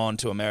who'd gone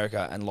to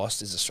America and lost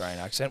his Australian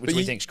accent, which But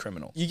we you- think's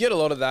criminal. You get a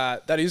lot of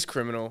that. That is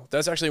criminal.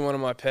 That's actually one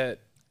of my pet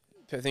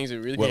things that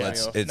really Well,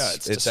 piss me off.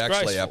 it's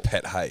actually a disgraceful.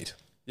 pet hate.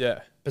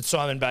 Yeah. But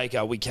Simon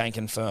Baker, we can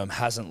confirm,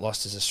 hasn't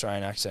lost his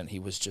Australian accent. He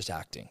was just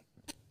acting.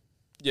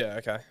 Yeah,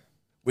 okay.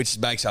 Which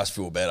makes us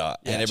feel better.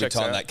 Yeah, And every checks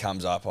time out. that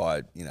comes up,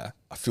 I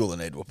feel the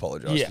need to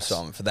apologise Yes. to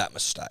Simon for that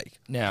mistake.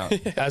 Now,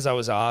 as I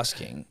was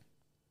asking,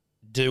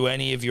 do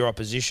any of your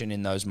opposition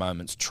in those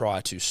moments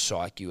try to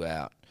psych you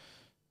out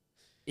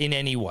in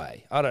any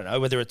way? I don't know,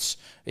 whether it's,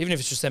 even if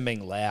it's just them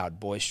being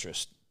loud,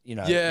 boisterous, is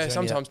there Yeah, any of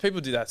sometimes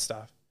people do that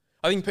stuff.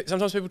 I think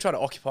sometimes people try to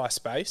occupy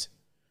space.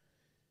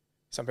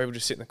 Some people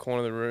just sit in the corner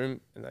of the room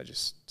and they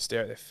just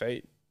stare at their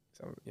feet.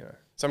 Some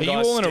Are you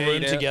guys all in a stare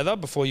room down. together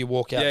before you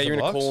walk out Yeah, to you're in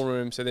a blocks? call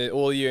room. So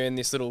all you're in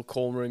this little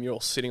call room. You're all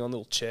sitting on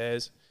little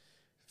chairs.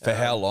 For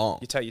how long?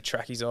 You take your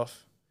trackies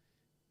off.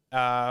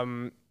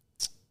 10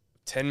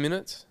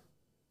 minutes.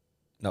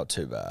 Not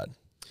too bad.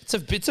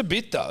 It's a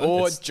bit though.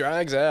 Or It's- it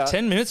drags out.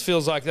 10 minutes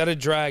feels like that'd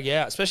drag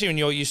out, especially when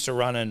you're used to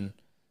running,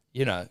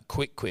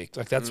 quick.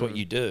 Like that's what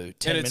you do.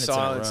 10 and it's minutes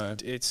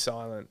silent. in a row. It's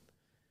silent.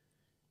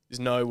 There's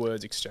no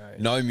words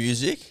exchanged. No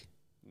music?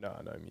 No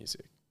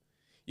music.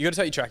 You got to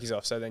take your trackies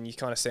off. So then you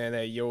kind of stand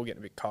there. You're all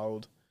getting a bit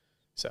cold.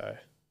 So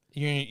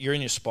You're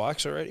in your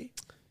spikes already?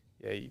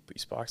 yeah, you put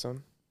your spikes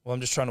on. Well,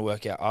 I'm just trying to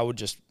work out.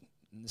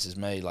 This is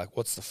me, like,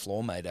 what's the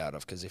floor made out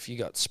of? Because if you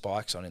got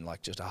spikes on in,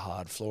 like, just a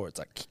hard floor, it's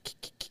like,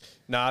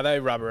 Nah, they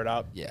rubber it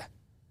up yeah,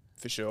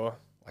 for sure.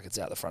 like it's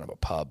out the front of a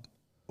pub.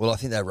 Well, I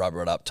think they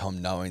rubber it up,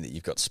 Tom, knowing that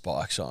you've got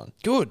spikes on.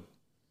 Good.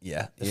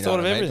 Yeah. They've You thought know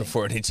of what I mean? everything.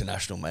 Before an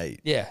international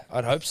meet. Yeah,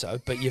 I'd hope so.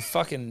 But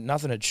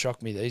nothing had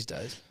shocked me these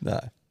days. No.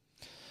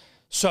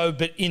 So,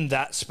 but in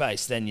that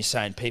space, then you're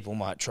saying people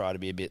might try to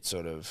be a bit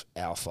sort of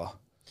alpha.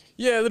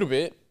 Yeah, a little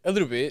bit.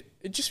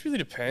 It just really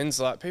depends.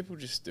 Like people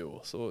just do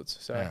all sorts.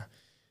 So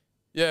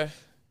yeah,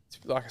 it's,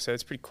 like I said,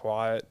 it's pretty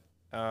quiet.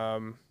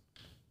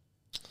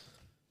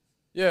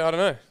 Yeah, I don't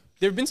know.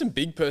 There have been some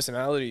big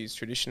personalities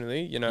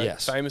traditionally.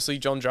 Yes. Famously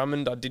John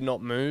Drummond. I did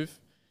not move.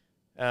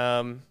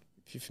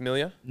 If you're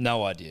familiar.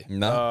 No idea.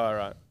 No. Oh,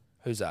 right.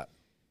 Who's that?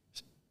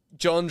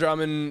 John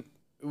Drummond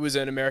was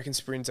an American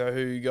sprinter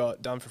who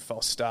got done for a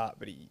false start,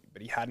 but he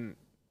hadn't.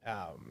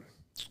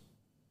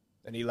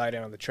 And he lay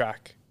down on the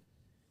track,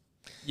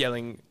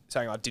 saying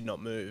I did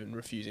not move and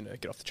refusing to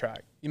get off the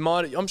track.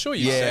 I'm sure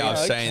you've seen Yeah,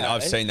 it.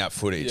 I've seen that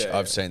footage. Yeah.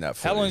 I've seen that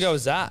footage. How long ago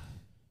was that?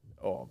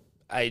 Oh,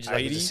 Age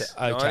 80s,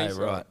 Okay, 90s,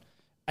 right.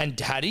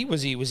 And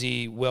was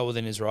he well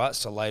within his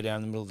rights to lay down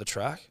in the middle of the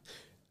track?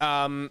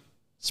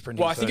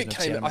 Sprinting well, I think it version of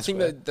came. Tiananmen I think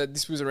Square? that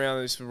this was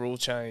around this rule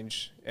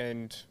change,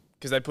 and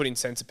because they put in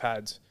sensor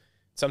pads.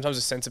 Sometimes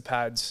the sensor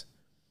pads.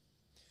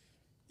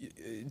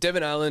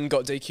 Devon Allen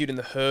got DQ'd in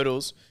the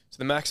hurdles, so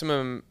the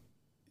maximum,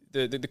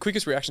 the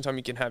quickest reaction time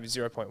you can have is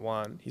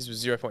 0.1. His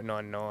was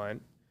 0.99.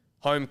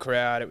 Home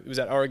crowd. It was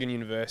at Oregon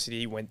University.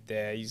 He went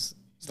there. His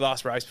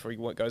last race before he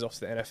goes off to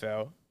the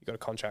NFL. He got a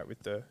contract with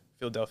the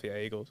Philadelphia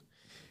Eagles.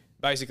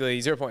 Basically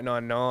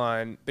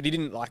 0.99, but he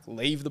didn't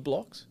leave the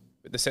blocks.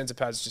 But the sensor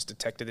pads just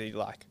detected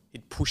that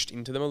he'd pushed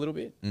into them a little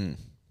bit, and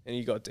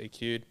he got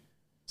DQ'd.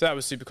 So that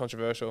was super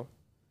controversial.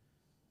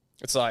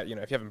 It's like,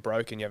 if you haven't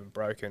broken, you haven't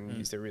broken.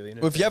 Is there really an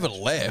Well, if you advantage?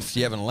 haven't left,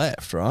 you haven't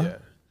left, right? Yeah.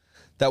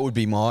 That would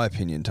be my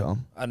opinion,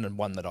 Tom. And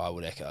one that I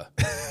would echo.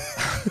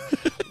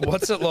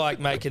 What's it like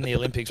making the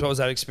Olympics? What was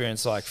that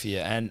experience like for you?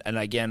 And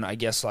again, I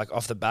guess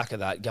off the back of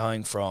that,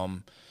 going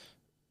from,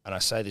 and I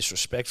say this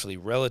respectfully,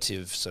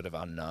 relative sort of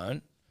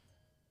unknown,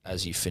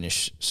 as you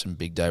finish some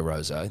big day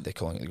rosé, they're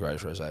calling it the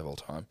greatest rosé of all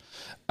time.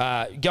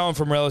 Going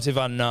from relative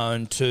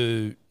unknown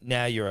to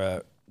now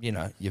you're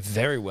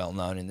very well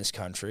known in this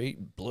country,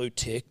 blue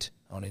ticked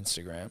on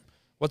Instagram.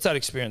 What's that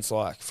experience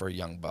like for a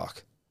young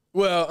buck?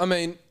 Well, I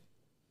mean,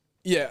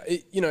 yeah,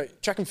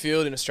 track and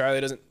field in Australia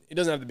doesn't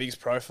have the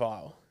biggest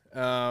profile.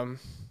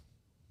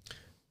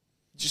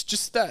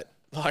 Just that,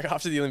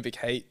 after the Olympic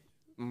heat,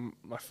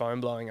 my phone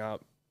blowing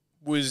up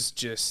was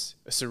just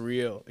a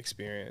surreal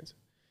experience.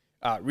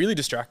 Really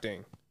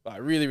distracting.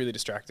 Really, really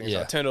distracting. So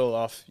Yeah. I turned it all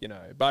off,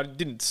 but I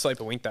didn't sleep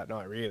a wink that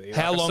night, really.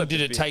 How I long slept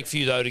did a it bit. take for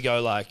you though to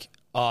go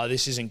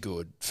this isn't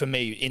good for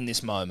me in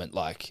this moment?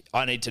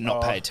 I need to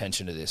not pay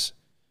attention to this.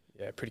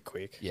 Yeah, pretty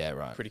quick. Yeah,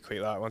 right. Pretty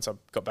quick. Once I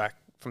got back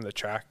from the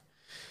track.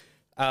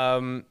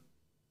 But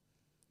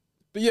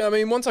yeah, I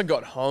mean, once I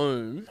got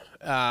home,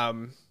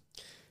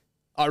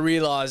 I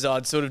realised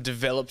I'd sort of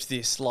developed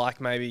this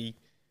maybe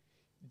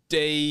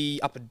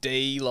upper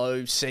D,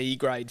 low C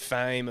grade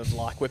fame of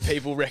where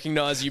people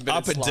recognise you, but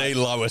Upper it's D,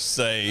 lower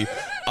C.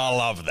 I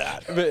love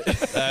that. But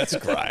That's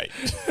great.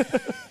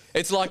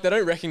 it's they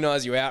don't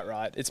recognise you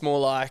outright. It's more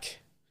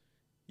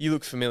you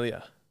look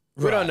familiar.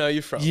 Where do I know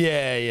you from?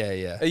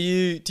 Yeah. Do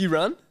you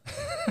run?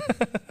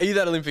 Are you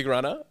that Olympic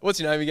runner? What's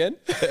your name again?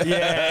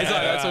 Yeah. It's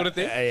that sort of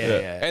thing.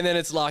 Yeah. And then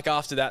it's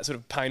after that sort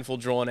of painful,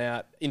 drawn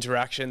out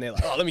interaction, they're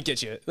like, oh, let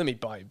me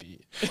buy you a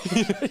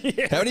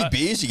beer. How many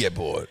beers you get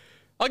bought?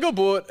 I got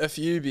bought a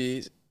few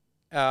beers.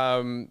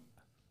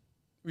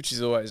 which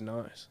is always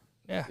nice.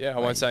 Yeah. Yeah, I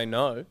won't say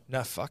no.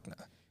 No, fuck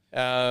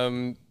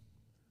no.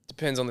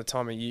 Depends on the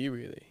time of year,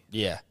 really.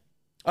 Yeah.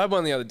 I had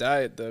one the other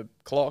day at the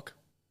Clock.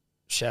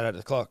 Shout out to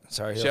the Clock.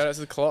 Sorry, Hills. Shout out to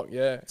the Clock,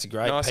 yeah. It's a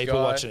great nice people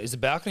guy. watching it. Is the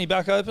balcony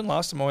back open?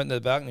 Last time I went, the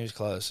balcony was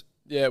closed.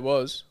 Yeah, it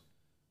was.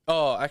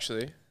 Oh,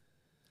 actually,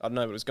 I don't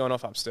know, but it was going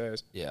off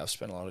upstairs. Yeah, I've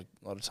spent a lot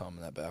of time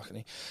on that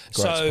balcony.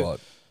 Great spot.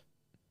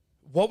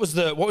 What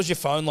was your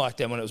phone like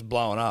then when it was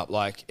blowing up?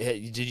 Like,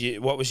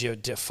 what was your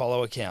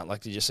follow account? Like,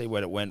 did you see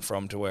where it went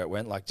from to where it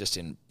went? Like, just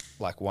in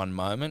like one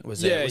moment?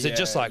 Was it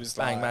just like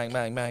bang, bang,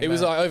 bang, bang? It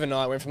was bang? like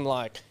overnight. It went from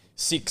like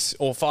 5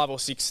 or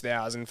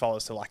 6,000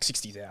 followers to like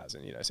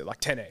 60,000. You know, so like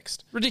 10x.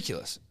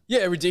 ridiculous.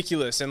 Yeah,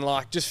 ridiculous, and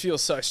like just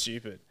feels so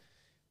stupid.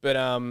 But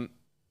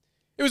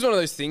it was one of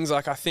those things.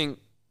 Like I think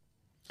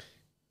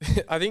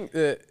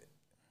that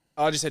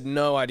I just had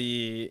no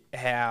idea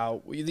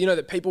how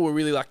that people were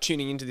really like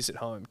tuning into this at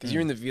home because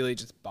you're in the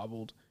village. It's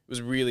bubbled. It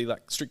was really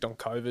like strict on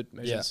COVID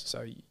measures,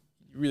 so you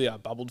really are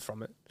bubbled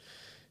from it.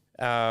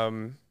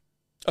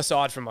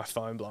 Aside from my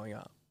phone blowing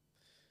up,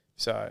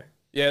 so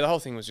yeah, the whole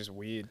thing was just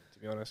weird, to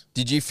be honest.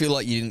 Did you feel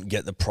like you didn't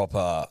get the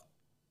proper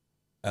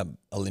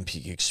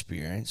Olympic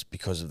experience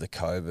because of the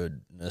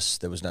COVID-ness?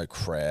 There was no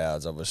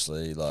crowds,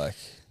 obviously. Like,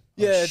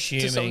 Yeah,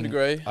 Assuming, to some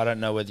degree. I don't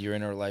know whether you're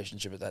in a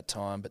relationship at that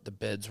time, but the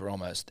beds were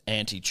almost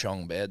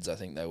anti-Chong beds. I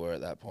think they were at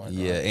that point.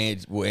 yeah,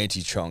 right?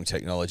 anti-Chong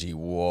technology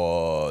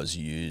was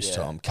used,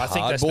 Tom. I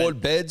think they Cardboard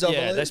spent- beds, I Yeah,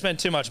 believe. they spent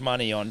too much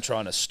money on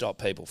trying to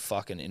stop people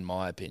fucking, in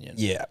my opinion.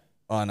 Yeah,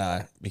 I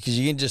know. Because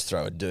you can just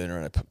throw a doona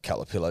and a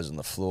couple of pillows on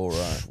the floor,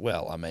 right?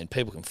 Well, I mean,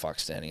 people can fuck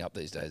standing up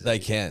these days. They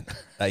can.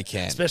 They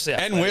can. Especially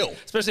and athletic, will.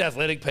 Especially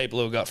athletic people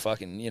who've got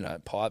fucking,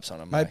 pipes on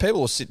them. Mate, people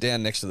will sit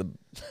down next to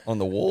on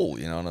the wall,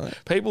 you know what I mean?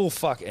 People will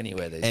fuck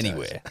anywhere these days.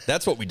 Anywhere.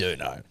 That's what we do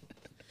know.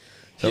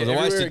 So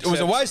Yeah, it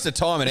was a waste of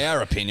time in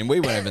our opinion. We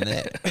weren't even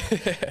there.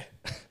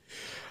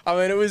 I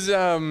mean, it was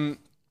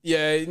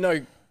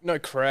no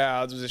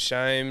crowds. It was a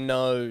shame.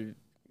 No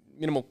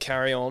minimal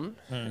carry on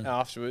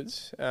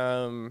afterwards.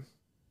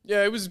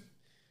 It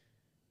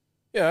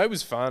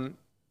was fun.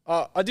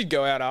 I did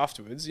go out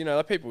afterwards.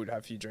 Like people would have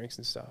a few drinks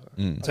and stuff.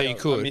 So you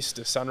could. I missed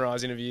a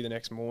Sunrise interview the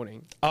next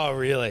morning. Oh,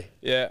 really?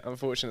 Yeah,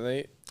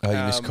 unfortunately. Oh, you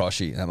missed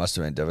Koshi. That must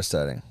have been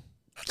devastating.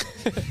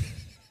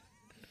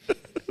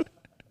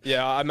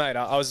 Yeah,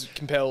 I was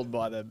compelled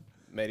by the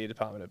media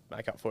department to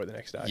make up for it the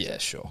next day. Yeah,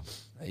 sure.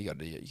 You got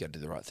to do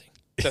the right thing.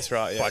 That's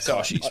right. Yeah, By So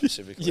Koshi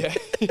specifically. yeah.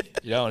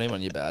 You don't want him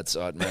on your bad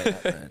side, mate.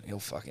 That man,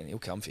 he'll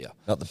come for you.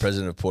 Not the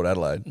president of Port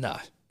Adelaide. No,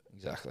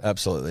 exactly.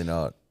 Absolutely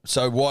not.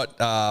 So what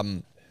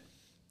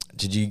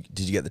did you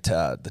get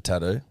the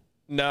tattoo?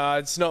 No,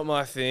 it's not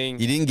my thing.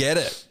 You didn't get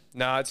it.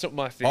 No, it's not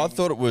my thing. I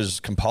thought it was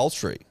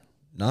compulsory.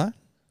 No?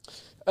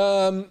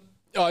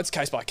 It's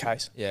case by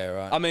case. Yeah,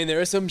 right. I mean, there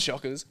are some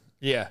shockers.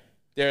 yeah.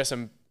 There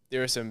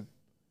are some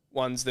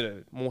ones that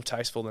are more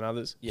tasteful than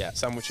others. Yeah.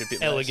 Some which are a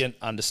bit Elegant,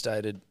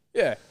 understated.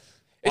 Less. Yeah.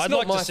 It's I'd not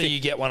like my to see thing. you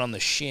get one on the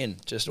shin,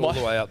 just all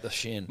the way up the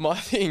shin. My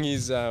thing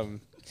is,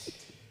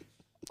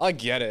 I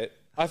get it.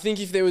 I think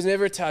if there was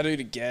never a tattoo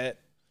to get,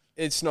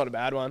 it's not a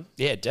bad one,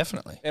 Yeah,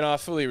 definitely. and I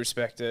fully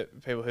respect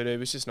it. People who do,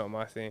 but it's just not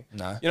my thing.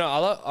 No.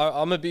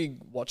 I'm a big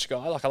watch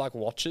guy. Like I like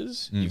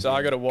watches, so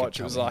I got a watch.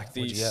 It was like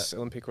What'd you this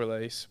Olympic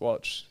release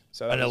watch.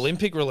 So that An was-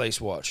 Olympic release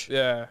watch.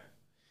 Yeah.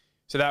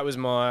 So that was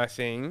my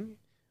thing.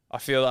 I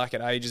feel like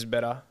it ages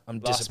better. I'm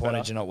lasts disappointed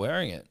better. you're not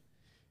wearing it.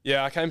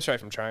 Yeah, I came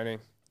straight from training.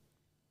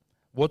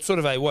 What sort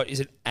of what is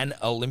it? An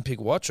Olympic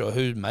watch, or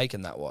who's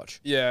making that watch?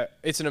 Yeah,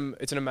 it's an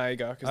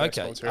Omega. 'Cause they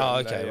Okay. sponsor it Oh,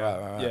 and okay. they,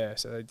 Right. Yeah,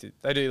 so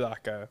they do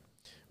like a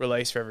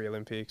release for every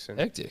Olympics and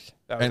Hectic.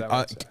 that was And that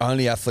one, so.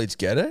 only athletes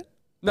get it?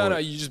 No,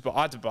 I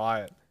had to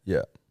buy it,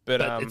 Yeah. but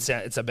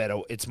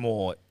But it's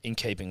more in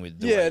keeping with.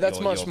 The yeah, way that's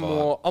your much vibe.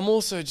 more. I'm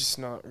also just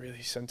not really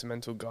a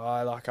sentimental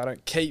guy. Like I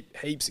don't keep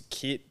heaps of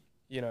kit.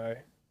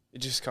 It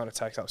just kind of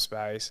takes up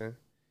space, and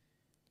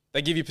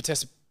they give you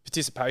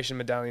participation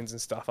medallions and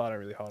stuff. I don't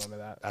really hold on to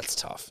that. That's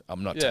tough.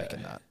 I'm not Yeah.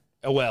 taking that.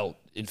 Well,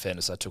 in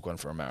fairness, I took one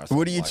for a marathon.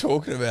 What are you Like-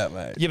 talking about,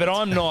 mate? Yeah, but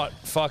I'm not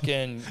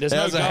fucking. There's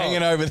How's no it gold.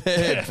 hanging over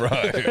there,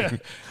 bro?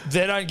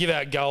 They don't give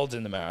out golds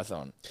in the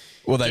marathon.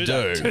 Well, they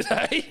Do do.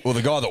 they? Well,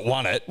 the guy that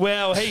won it.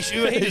 Well, he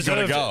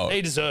deserved go. it.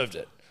 He deserved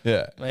it.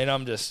 Yeah. I mean,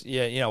 I'm just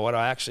you know what?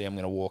 I actually am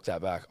going to walk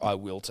that back. I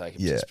will take a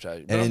Yeah.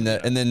 participation. But And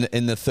I'm, then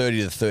in the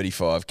 30 to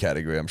 35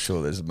 category, I'm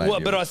sure there's maybe. well,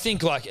 but I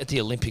think like at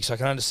the Olympics, I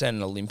can understand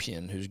an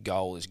Olympian whose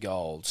goal is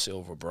gold,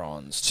 silver,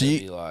 bronze. So to you-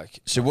 be like,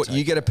 so what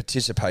you get a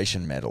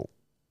participation medal.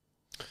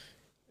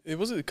 It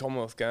was at the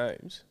Commonwealth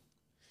Games.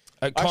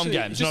 at Com actually,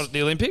 Games, just- not at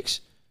the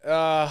Olympics.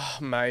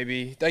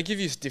 Maybe they give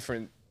you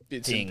different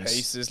bits and Things,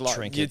 pieces, like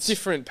trinkets.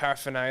 different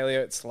paraphernalia.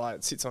 It's like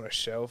it sits on a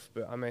shelf,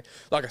 but I mean,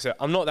 like I said,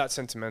 I'm not that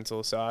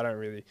sentimental, so I don't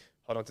really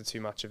hold on to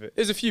too much of it.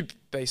 There's a few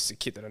pieces of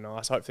kit that are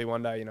nice. Hopefully,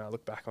 one day, I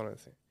look back on it and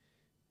think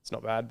it's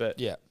not bad, but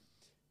Yeah.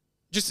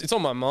 just it's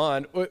on my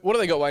mind. What do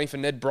they got waiting for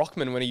Ned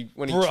Brockman when he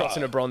Bro. trots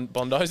in a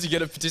Bondo's to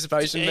get a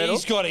participation medal?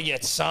 He's got to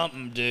get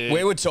something, dude.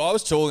 I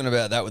was talking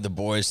about that with the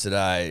boys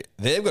today.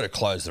 They've got to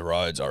close the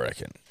roads, I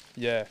reckon.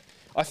 Yeah.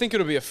 I think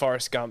it'll be a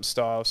Forrest Gump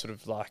style sort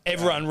of like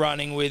Everyone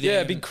running with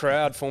yeah, him. big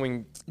crowd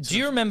forming. Do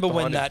you remember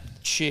when behind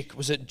that chick,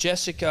 was it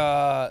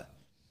Jessica,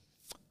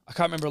 I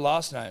can't remember her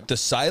last name. The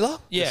sailor?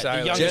 Yeah, sailor.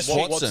 the young Jess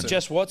Watson.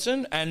 Jess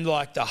Watson, and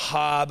like the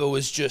harbour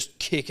was just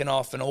kicking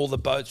off, and all the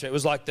boats. It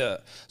was like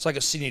it's like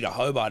a Sydney to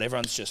Hobart.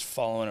 Everyone's just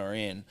following her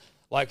in.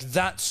 Like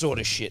that sort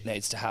of shit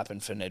needs to happen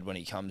for Ned when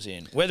he comes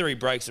in. Whether he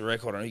breaks the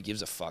record, I don't know, who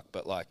gives a fuck.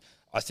 But like,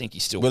 I think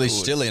he's still. Well, could. he's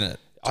still in it.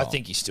 I Tom.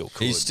 think he's still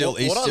cool. He's still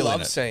what I in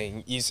love it.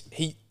 seeing is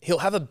he'll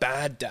have a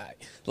bad day,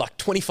 like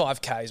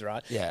 25 Ks,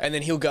 right? Yeah. And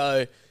then he'll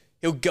go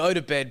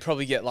to bed,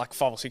 probably get like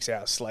 5 or 6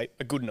 hours sleep,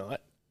 a good night,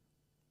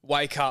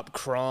 wake up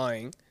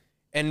crying,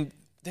 and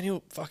then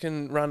he'll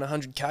fucking run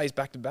 100 Ks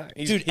back to back.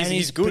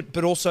 He's good.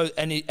 but also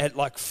at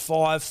like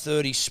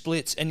 5:30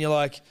 splits, and you're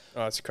like,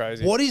 Oh, it's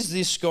crazy. what is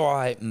this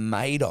guy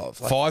made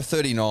of? Like,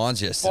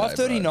 5:39s yesterday.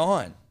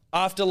 5:39.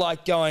 After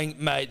like going,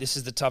 mate, this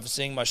is the toughest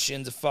thing. My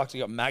shins are fucked. I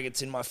got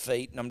maggots in my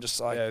feet, and I'm just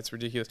like, Yeah, it's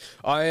ridiculous.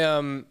 I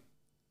don't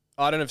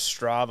have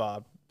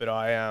Strava, but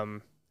I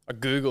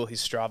Google his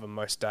Strava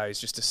most days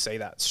just to see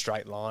that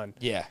straight line,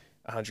 yeah,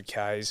 100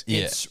 Ks.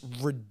 Yeah. it's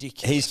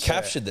ridiculous. He's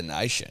captured the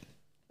nation.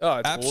 Oh,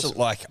 it's Absolutely.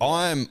 awesome.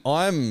 Like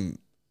I'm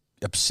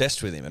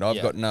obsessed with him, and I've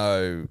Yeah. got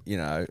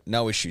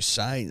no issue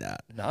saying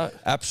that. No.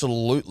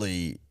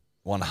 Absolutely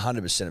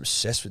 100%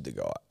 obsessed with the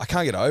guy. I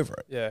can't get over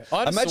it. Yeah. I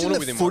had a Imagine sauna the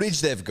with him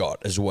footage they've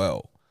got as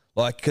well.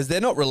 Like, because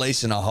they're not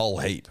releasing a whole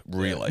heap,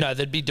 really. No,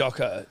 there'd be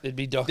doco. There'd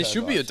be doco. There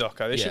should be a guys. doco.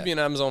 There Yeah. should be an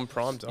Amazon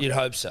Prime doco. You'd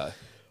hope so.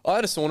 I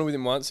had a sauna with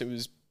him once. It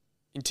was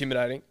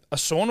intimidating. A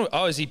sauna?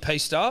 Oh, is he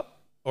pieced up?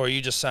 Or are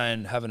you just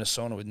saying having a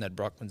sauna with Ned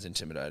Brockman's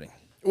intimidating?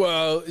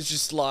 Well, it's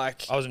just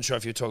like, I wasn't sure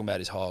if you were talking about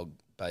his hog,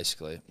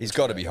 basically. He's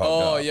got to be hogged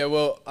oh up. yeah,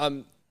 well,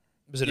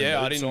 Was it yeah, a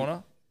I nude didn't-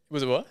 sauna?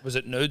 was it what? Was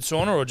it nude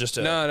sauna or just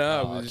a... No,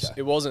 Oh, it was. okay.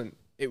 It wasn't.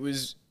 It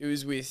was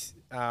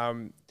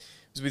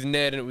with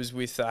Ned, and it was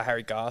with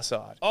Harry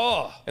Garside.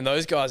 Oh, And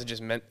those guys are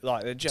just meant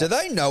like they're just. Do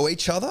they know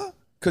each other?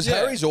 Because Yeah.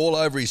 Harry's all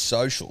over his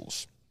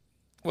socials.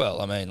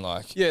 well, I mean,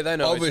 like... Yeah, they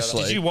know. Obviously.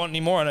 Each other. Did you want any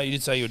more? I know you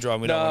did say you were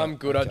driving. We No, don't wanna- I'm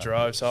good. I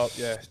drove, so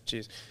yeah,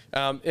 cheers.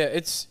 Yeah,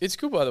 it's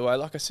good by the way.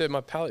 Like I said,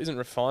 my palate isn't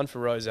refined for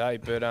rosé,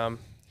 but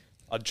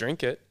I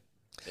drink it.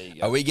 There you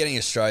go. Are we getting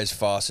Australia's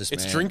fastest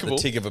It's man? drinkable.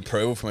 The tick of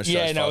approval from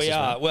Australia's Yeah, no, fastest we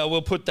are. man? Well,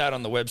 we'll put that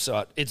on the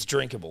website. It's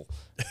drinkable.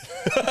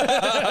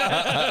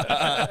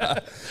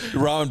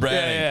 Rowan Browning.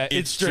 Yeah,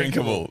 it's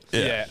drinkable.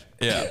 Yeah.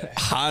 Yeah.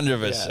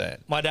 100%. Yeah.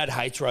 My dad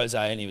hates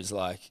rosé, and he was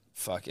like,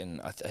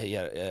 "Fucking," he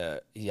had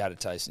a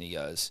taste, and he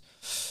goes,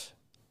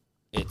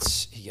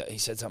 he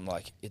said something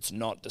like, "It's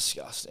not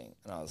disgusting,"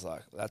 and I was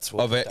like, "That's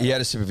what." He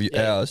had a sip of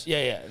ours. Yeah,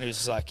 and he was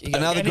just like, he goes,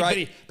 Another and he-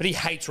 great- but he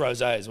hates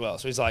rosé as well,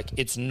 so he's like,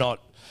 "It's not."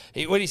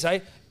 What did he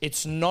say?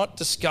 It's not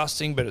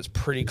disgusting, but it's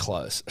pretty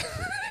close.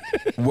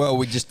 Well,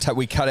 we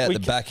cut out the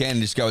back end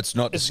and just go, it's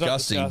not It's not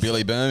disgusting, disgusting.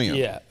 Billy Birmingham.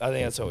 Yeah, I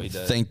think that's what we do.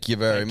 Thank you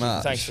very Thank you.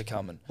 much. Thanks for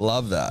coming.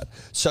 Love that.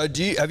 So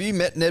have you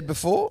met Ned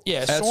before?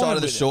 Yeah, Outside sauna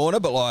of the with him.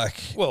 sauna, but like,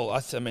 Well,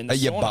 I mean, the Are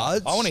you sauna.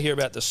 buds? I want to hear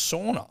about the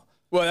sauna.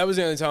 Well, that was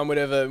the only time we'd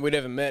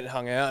ever met and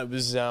hung out. It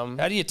was How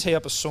do you tee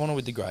up a sauna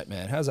with the great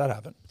man? How's that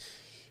happen?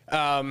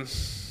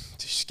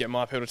 just get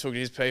my people to talk to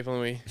his people,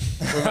 and we make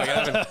it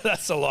happen.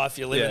 That's the life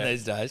you're living Yeah.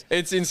 these days.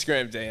 It's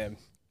Instagram DM.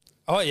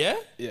 Oh, yeah?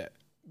 Yeah.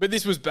 But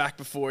this was back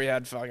before he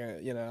had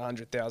fucking,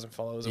 100,000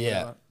 followers or Yeah,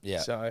 whatever. yeah.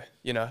 So,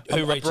 Who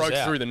I reaches broke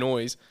out? through the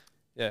noise.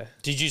 Yeah.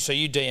 So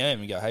you DM him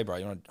and go, hey, bro,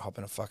 you want to hop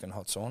in a fucking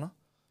hot sauna?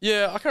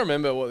 Yeah, I can't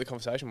remember what the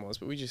conversation was,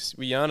 but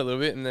we yarned a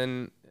little bit and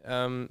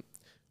then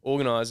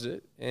organised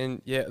it.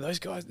 And yeah, those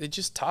guys, they're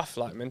just tough,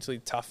 like mentally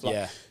tough. Like,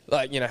 Yeah.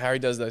 Like, Harry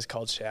does those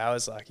cold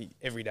showers like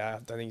every day. I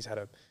don't think he's had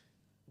a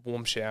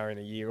warm shower in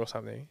a year or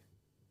something.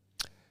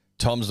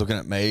 Tom's looking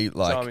at me So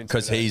like, I'm into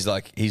because that.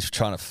 he's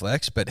trying to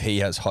flex, but he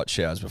has hot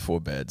showers before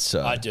bed.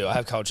 So I do. I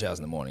have cold showers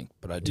in the morning,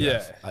 but I do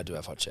Yeah.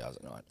 have hot showers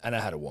at night. And I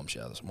had a warm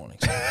shower this morning.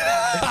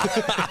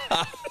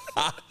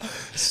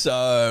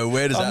 So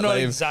where does I'm that not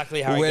leave?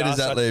 exactly Harry Where does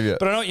that Garside, leave you?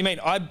 But I know what you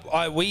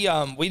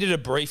mean. We did a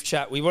brief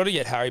chat. We want to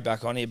get Harry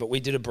back on here, but we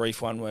did a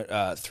brief one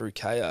through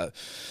KO.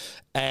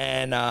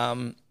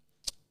 And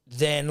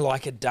then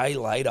like a day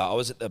later, I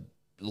was at the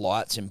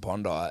lights in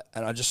Bondi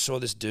and I just saw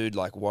this dude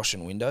like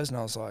washing windows and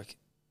I was like,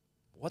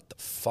 what the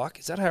fuck?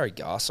 Is that Harry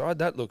Garside?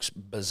 That looks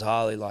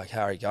bizarrely like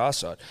Harry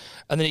Garside.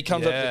 And then he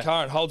comes up to the Yeah.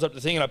 car and holds up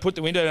the thing and I put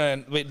the window down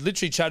and we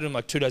literally chatted to him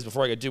like 2 days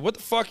before. I go, dude, what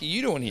the fuck are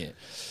you doing here?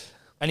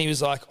 And he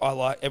was like,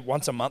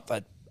 once a month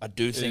I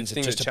do things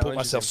thing just that to put challenges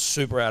myself him.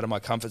 super out of my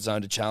comfort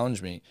zone to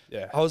challenge me.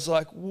 Yeah. I was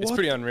like, what? It's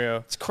pretty unreal.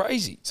 It's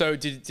crazy. So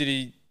did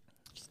he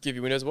give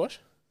you windows a wash?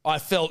 I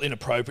felt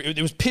inappropriate.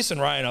 It was piss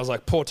and rain. I was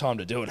like, poor time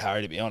to do it,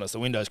 Harry, to be honest. The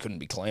windows couldn't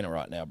be cleaner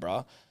right now,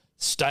 bruh.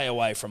 Stay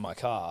away from my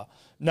car.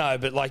 No,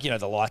 but like,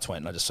 the lights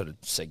went and I just sort of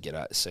said,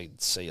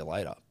 see you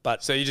later.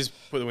 But, So you just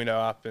put the window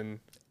up and...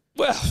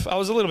 well, I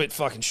was a little bit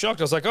fucking shocked.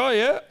 I was like, oh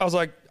yeah. I was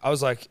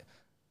like,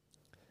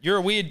 you're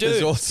a weird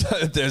dude.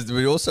 There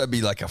would also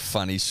be like a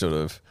funny sort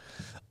of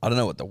I don't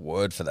know what the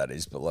word for that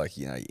is, but like,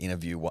 you know, you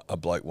interview a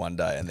bloke one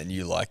day and then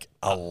you like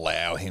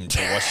allow him to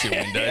wash your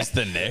windows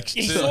the next.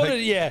 He sort of,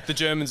 yeah. The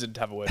Germans would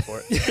have a word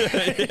for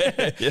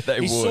it. Yeah, they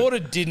He would. sort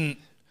of didn't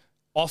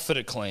offer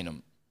to clean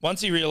them.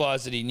 Once he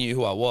realised that he knew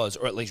who I was,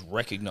 or at least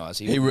recognised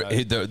he would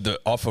know. The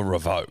offer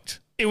revoked.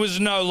 It was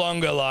no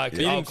longer like,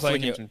 He I'll didn't flick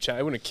clean him you. some change.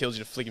 It wouldn't have killed you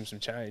to flick him some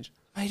change.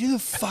 Mate, who the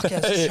fuck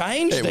has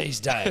changed these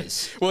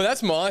days? Well,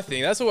 that's my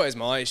thing. That's always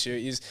my issue.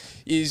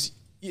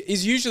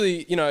 Is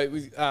usually, you know,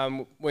 with,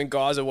 when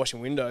guys are washing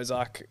windows,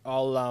 like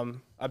I'll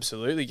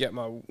absolutely get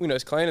my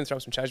windows clean and throw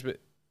some change, but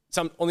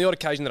on the odd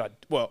occasion that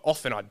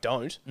often I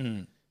don't.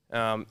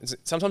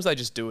 Sometimes they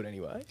just do it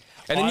anyway,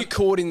 and then you're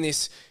caught in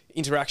this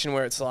interaction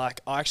where it's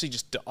like,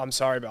 I'm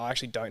sorry, but I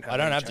actually don't have. I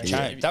don't have to change.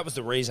 change. That was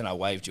the reason I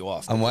waved you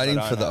off. I'm because waiting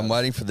I for don't I'm have-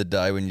 waiting for the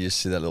day when you just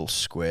see that little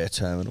square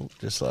terminal,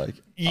 just like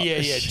Yeah,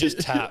 just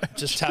tap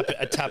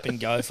a tap and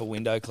go for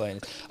window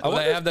cleaning. Well,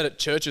 they have that at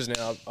churches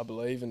now, I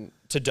believe, and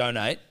To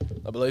donate.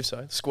 I believe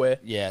so. Square.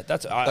 Yeah,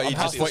 that's But you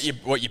just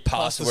what you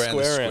pass around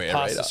the square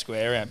pass reader. the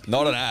square amp.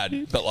 Not an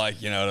ad, but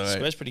like, you know what I mean.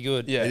 Square's pretty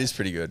good. Yeah. It is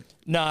pretty good.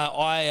 No,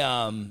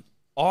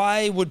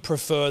 I would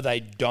prefer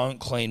they don't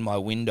clean my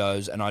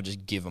windows and I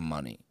just give them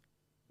money.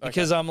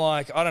 Because I'm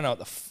like, I don't know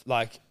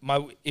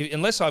what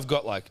unless I've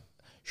got like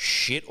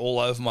shit all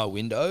over my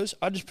windows,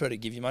 I just prefer to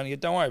give you money.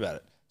 Don't worry about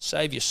it.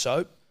 Save your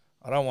soap.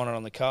 I don't want it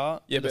on the car.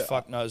 Yeah, Who the but-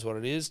 fuck knows what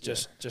it is?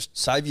 Just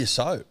Save your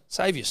soap.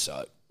 save your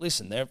soap.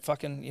 Listen, they're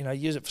fucking,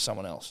 use it for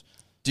someone else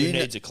Do who you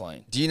kn- needs it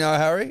clean. Do you know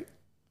Harry?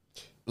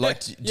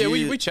 Like, Yeah,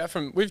 we've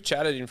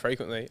chatted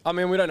infrequently. I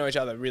mean, we don't know each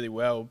other really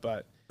well,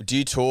 but do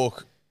you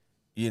talk,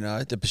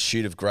 the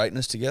pursuit of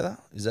greatness together?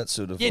 Is that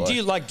sort of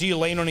Yeah, like, do you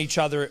lean on each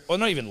other, or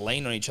not even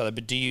lean on each other,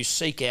 but do you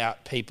seek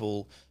out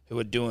people who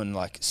are doing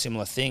like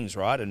similar things,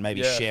 right? And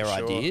maybe yeah, share for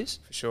sure, ideas?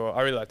 For sure.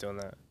 I really like doing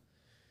that.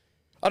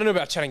 I don't know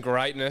about chatting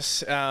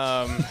greatness.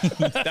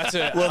 That's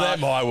a well, they're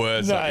my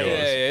words, not No, yours.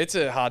 yeah, it's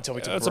a hard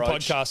topic to It's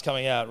broach. a podcast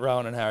coming out,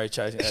 Rowan and Harry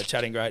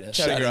chatting greatness.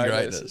 Chatting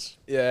greatness.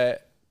 Yeah,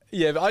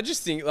 yeah, but I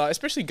just think, like,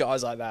 especially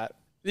guys like that,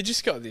 they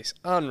just got this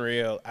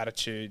unreal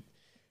attitude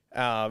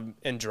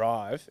and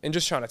drive, and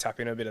just trying to tap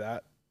into a bit of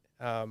that.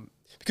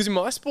 Because in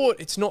my sport,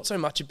 it's not so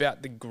much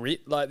about the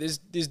grit. Like, there's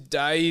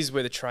days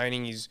where the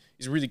training is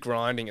really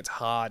grinding. It's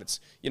hard. It's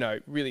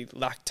really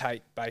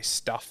lactate based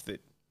stuff that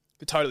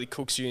totally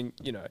cooks you, and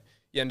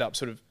you end up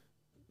sort of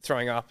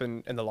throwing up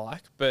and the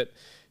like. But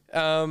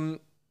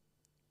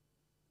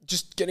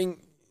just getting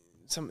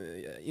some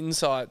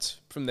insights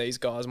from these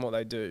guys and what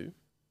they do.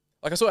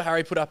 Like, I saw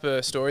Harry put up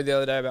a story the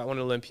other day about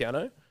wanting to learn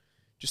piano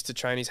just to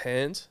train his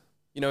hands,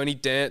 and he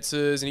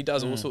dances and he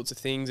does all sorts of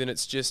things, and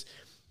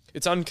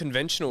it's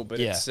unconventional, but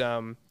Yeah. it's,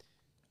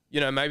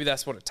 maybe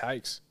that's what it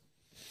takes.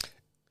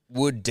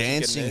 Would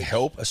dancing edge.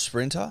 help a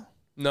sprinter?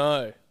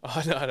 No,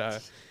 I know.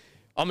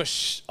 I'm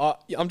just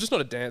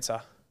not a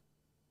dancer.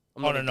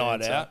 I'm On not a night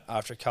dancer. out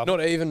after a couple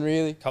Not even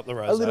really. of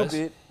rosés. A little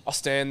bit. I'll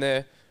stand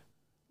there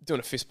doing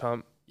a fist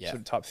pump Yeah. sort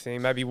of type of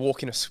thing. Maybe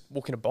walk in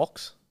a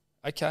box.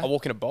 Okay. I'll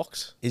walk in a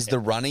box. Is the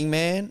running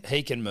man?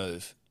 He can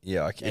move.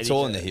 Yeah, it's Eddie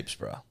all in the can- hips,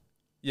 bro.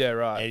 Yeah,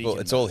 right. Eddie Well,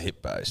 can it's move. all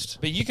hip based.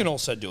 But you can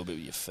also do a bit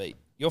with your feet.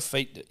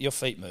 Your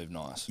feet move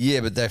nice. Yeah,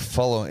 but they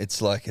follow.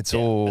 It's like it's Yeah,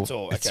 all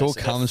okay, it's all so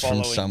they're comes from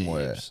following the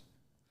somewhere. hips.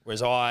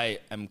 Whereas I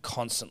am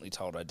constantly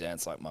told I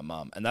dance like my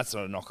mum, and that's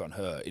not a knock on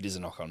her. It is a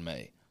knock on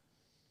me.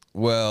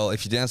 Well,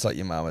 if you dance like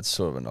your mum, it's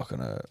sort of a knock on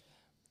her.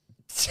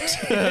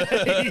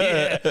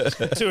 Yeah,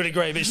 to a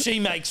degree, but she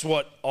makes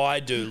what I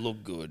do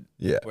look good.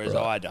 Yeah, whereas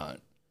right. I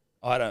don't.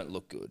 I don't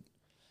look good.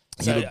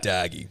 You So, look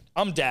daggy.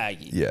 I'm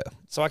daggy. Yeah.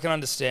 So I can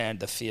understand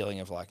the feeling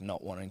of like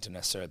not wanting to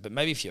necessarily, but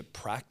maybe if you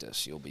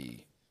practice, you'll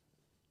be.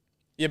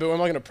 Yeah, but when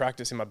am I going to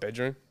practice in my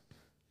bedroom?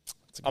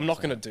 I'm not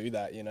going to do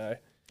that,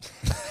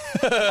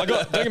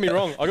 don't get me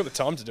wrong, I got the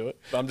time to do it,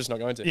 but I'm just not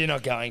going to. You're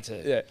not going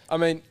to. Yeah, I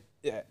mean,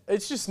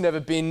 it's just never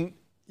been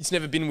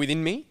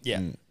within me. Yeah.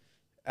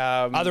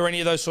 Um, Are there any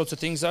of those sorts of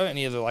things though?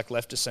 Any of the like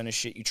left to center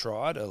shit you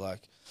tried, or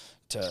like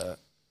to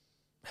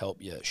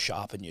help you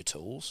sharpen your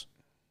tools?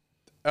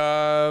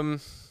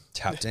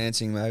 Tap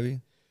dancing,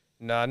 maybe.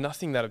 Nah,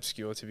 nothing that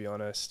obscure, to be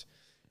honest.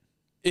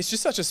 It's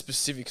just such a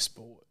specific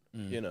sport,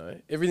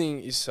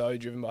 Everything is so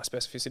driven by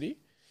specificity.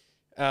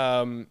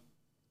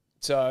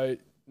 So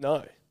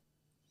no,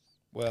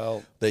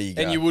 Well, There you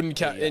go. and you wouldn't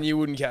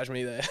catch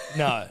me there.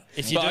 no.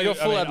 If you But do, I got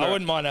full I admiration.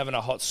 wouldn't mind having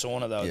a hot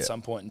sauna though Yeah. at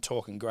some point and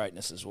talking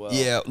greatness as well.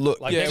 Yeah, look.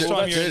 Like Yeah, next well,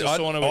 time you're in the I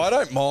sauna with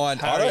don't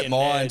mind. I Harry don't and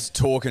mind Ned.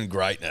 talking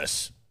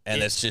greatness, and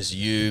Yeah. it's just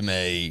you,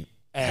 me,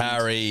 And-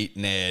 Harry,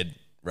 Ned,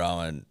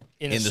 Rowan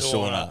in a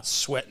sauna,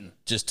 sweating.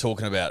 just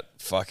talking about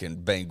fucking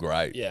being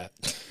great. Yeah.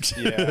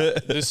 Yeah,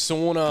 the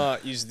sauna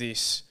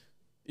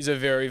is a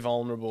very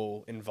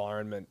vulnerable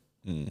environment.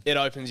 It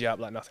opens you up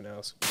like nothing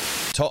else.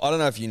 I don't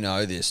know if you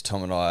know this.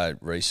 Tom and I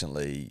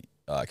recently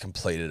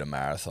completed a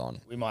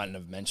marathon. We mightn't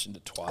have mentioned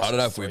it twice. I don't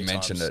know or if we've 3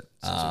 mentioned times it.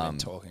 since we've been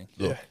talking.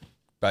 Look,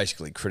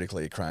 basically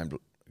critically acclaimed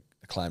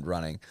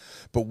running,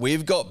 but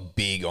we've got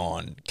big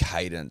on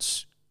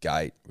cadence,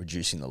 gait,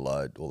 reducing the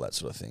load, all that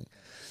sort of thing.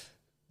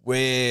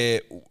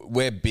 We're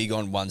big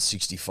on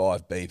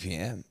 165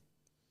 BPM,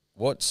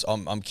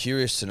 I'm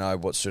curious to know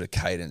what sort of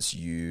cadence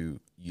you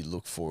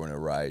look for in a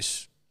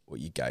race, what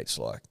your gait's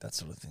like, that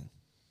sort of thing.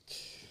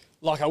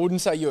 Like, I wouldn't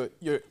say you're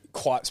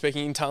quite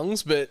speaking in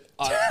tongues, but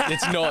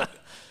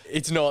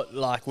it's not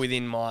like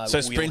within my.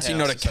 So sprinting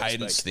not a wheelhouse, so to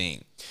cadence speak.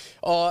 thing.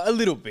 Oh, a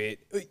little bit.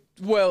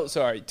 Well,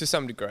 sorry, to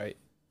some degree.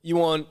 You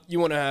want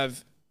to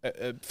have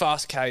a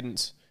fast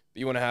cadence, but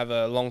you want to have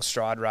a long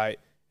stride rate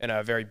and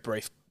a very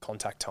brief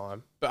contact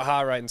time. But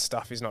heart rate and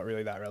stuff is not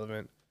really that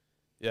relevant.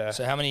 Yeah.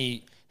 So how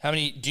many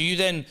do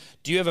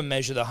you ever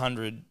measure the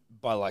 100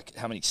 by like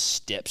how many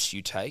steps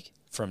you take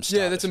from start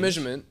Yeah, to that's a finish?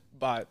 measurement,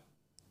 but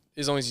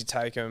as long as you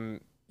take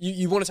them,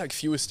 you want to take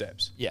fewer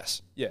steps.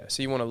 Yes. Yeah,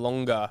 so you want a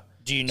longer.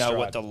 Do you know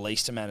what stride. the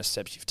least amount of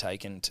steps you've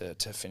taken to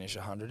finish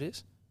 100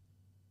 is?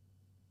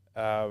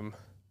 I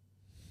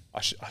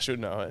should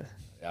know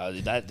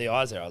it. The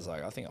eyes there, I was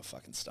like, I think I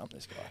fucking stumped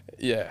this guy.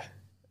 Yeah,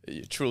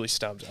 you truly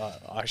stumped.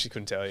 I actually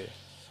couldn't tell you.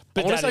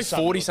 But I want that to is say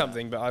something 40 to look at.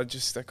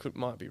 something, but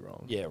might be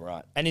wrong. Yeah,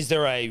 right. And is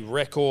there a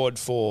record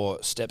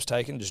for steps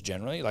taken just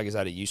generally? Like, is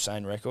that a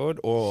Usain record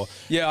or?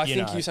 Yeah, I you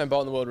think know- Usain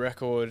Bolt in the world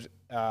record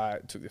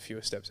took the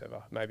fewest steps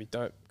ever. Maybe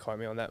don't quote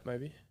me on that.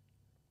 Maybe,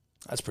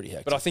 That's pretty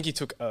hectic. but I think he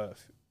took a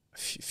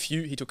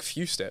few. He took a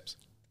few steps.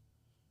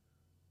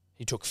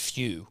 He took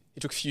few. He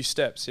took a few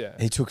steps. Yeah,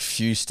 He took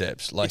few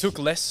steps. Like he took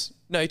less.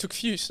 No, he took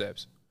few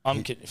steps.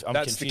 I'm That's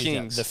confused. the now.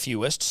 Kings. The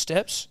fewest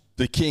steps?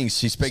 the Kings.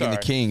 He's speaking the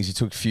Sorry. Kings. He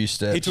took few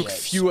steps. He took Yeah,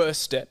 fewer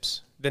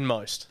steps than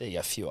most. There you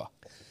go, fewer.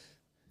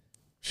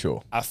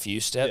 Sure. A few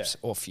steps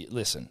or few.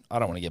 Listen, I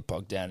don't want to get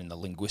bogged down in the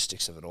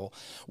linguistics of it all.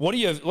 What do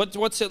you?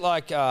 What's it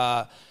like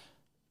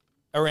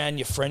around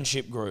your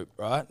friendship group,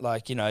 right?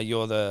 Like, you know,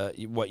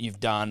 what you've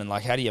done, and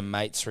like, how do your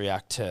mates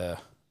react to?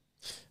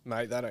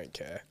 Mate, they don't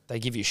care. They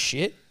give you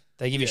shit.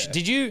 They give you. Yeah. Shit.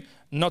 Did you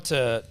not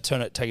to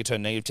take it to a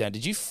negative town?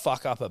 Did you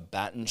fuck up a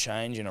baton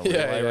change in a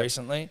relay yeah.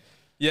 recently?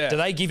 Yeah. Do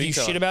they give big you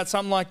time. shit about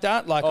something like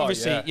that? Like, Oh,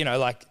 obviously, yeah. you know,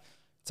 like,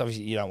 it's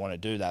obviously you don't want to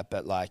do that,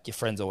 but like, your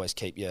friends always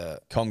keep you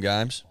Com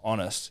games.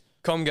 honest.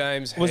 Com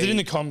games? Was it in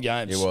the heat. com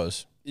games? It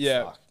was.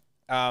 Yeah.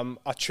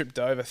 I tripped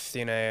over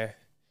thin air,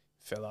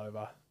 fell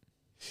over.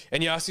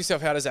 And you ask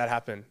yourself, how does that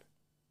happen?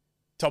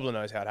 Tobler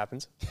knows how it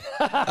happens.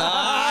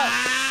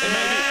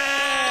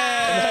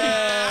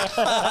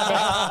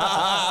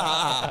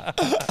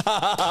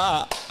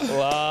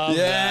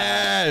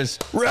 Yes.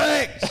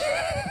 Rex.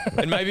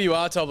 And maybe you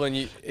are Tobler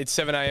and it's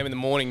 7 a.m. in the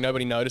morning,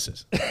 nobody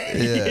notices.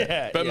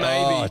 Yeah. But yeah.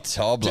 maybe, Oh,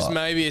 Tobler. just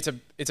maybe it's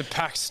a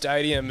packed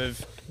stadium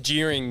of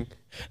jeering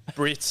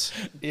Brits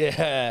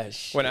Yeah.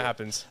 when it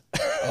happens.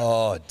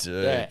 Oh,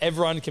 dude. Yeah,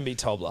 everyone can be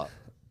Tobler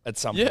at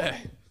some point. Yeah.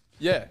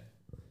 Yeah.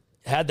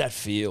 How'd that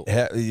feel?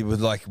 How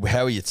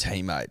are your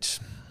teammates?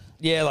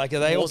 Yeah, like, are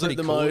they all Was it pretty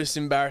the cool? most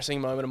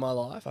embarrassing moment of my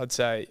life? I'd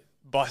say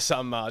by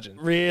some margin.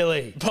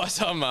 Really? By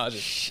some margin.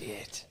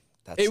 Shit.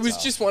 That's It was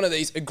tough. just one of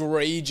these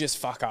egregious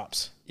fuck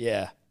ups.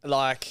 Yeah.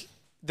 Like,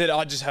 that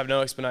I just have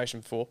no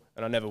explanation for,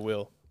 and I never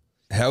will.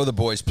 How are the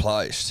boys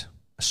placed?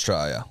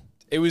 Australia.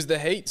 It was the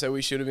heat, so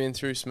we should have been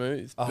through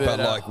smooth. But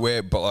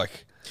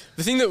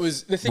The thing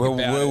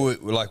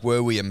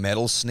were we a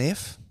medal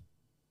sniff?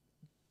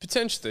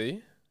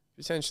 potentially,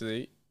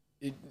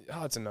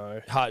 hard to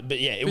know. Hard, but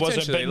yeah, it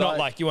wasn't. But Potentially, not like-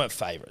 like you weren't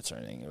favourites or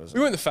anything. It was. We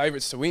weren't the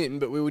favourites to win,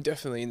 but we were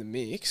definitely in the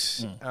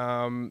mix.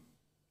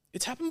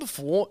 It's happened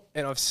before,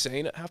 and I've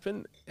seen it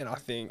happen, and I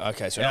think,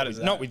 Okay, so how not does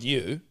with, not that- with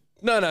you.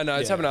 No, it's Yeah.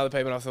 happened to other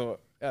people, and I thought,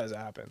 how does that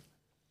happen?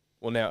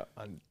 Well, now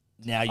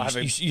Now you,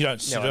 haven't- you don't now I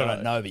still know.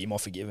 don't know, but you're more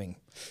forgiving.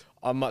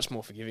 I'm much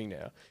more forgiving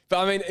now. But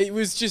I mean, it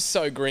was just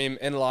so grim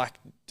and like,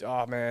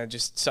 oh man,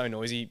 just so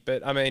noisy.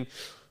 But I mean,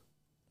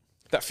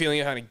 that feeling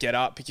of having to get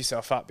up, pick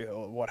yourself up, be like,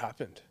 oh, what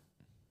happened?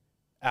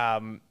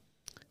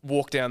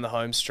 Walk down the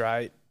home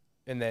straight,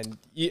 and then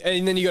you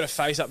got to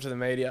face up to the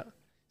media.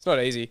 It's not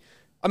easy.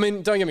 I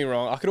mean, don't get me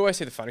wrong. I could always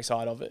see the funny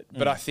side of it,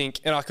 but I think,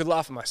 and I could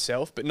laugh at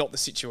myself, but not the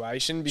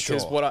situation,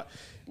 because Sure.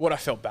 what I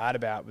felt bad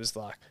about was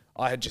like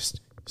I had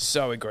just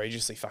so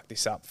egregiously fucked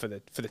this up for the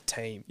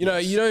team. You know,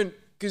 you don't,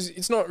 because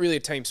it's not really a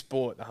team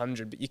sport, the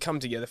 100, but you come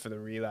together for the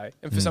relay.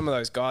 And for some of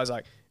those guys,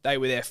 like they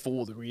were there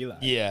for the relay,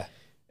 Yeah.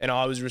 and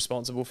I was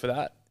responsible for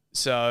that.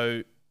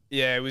 So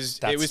yeah, it was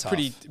That's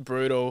pretty tough.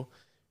 brutal,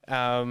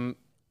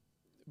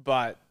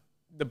 but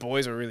the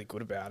boys were really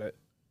good about it.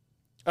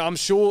 I'm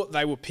sure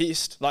they were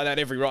pissed, like they had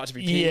every right to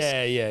be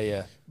pissed.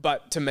 Yeah.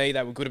 But to me,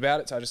 they were good about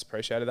it, so I just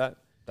appreciated that.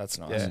 That's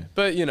nice. Yeah.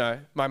 But you know,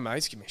 my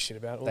mates give me shit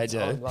about it all They the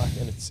time. do. Like,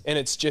 and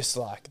it's just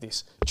like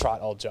this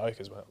trite old joke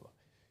as well.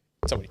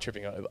 Somebody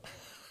tripping over.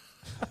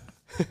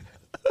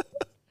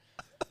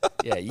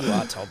 Yeah, you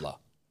are Tobler.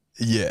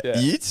 Yeah. Yeah.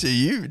 You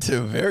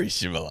two are very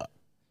similar.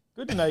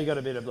 Good to know you got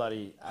a bit of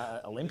bloody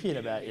Olympian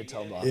about you,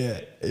 Tobler.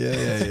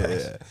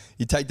 Yeah.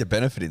 You take the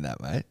benefit in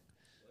that, mate.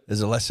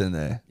 There's a lesson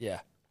there. Yeah.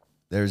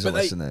 There is a But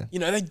they, lesson there. you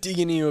know, they dig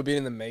into you a bit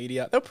in the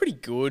media. They're pretty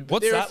good. But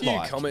What's there are that a few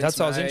like? comments That's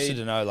what I was made. interested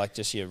to know. Like,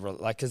 just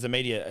because the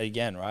media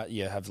again, right?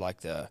 You have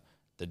like the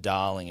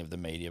darling of the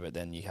media, but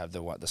then you have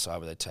the side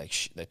where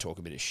they talk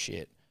a bit of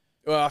shit.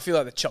 Well, I feel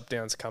like the chop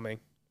down's coming.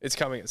 It's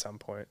coming at some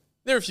point.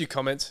 There are a few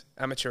comments,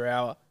 amateur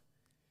hour,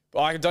 But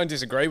I don't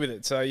disagree with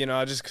it. So,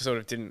 I just sort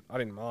of didn't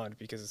mind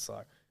because it's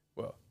like,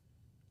 well,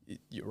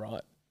 you're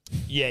right.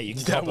 Yeah, you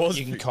can That cop it. was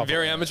You can cop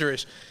very it.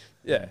 amateurish.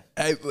 Yeah.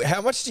 Hey,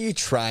 how much do you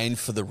train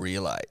for the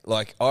relay?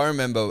 Like, I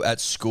remember at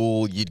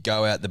school, you'd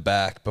go out the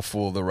back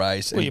before the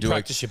race Well, and you do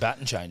practice your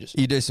baton changes.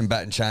 you do some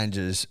baton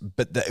changes,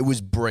 but it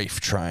was brief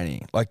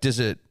training. Like,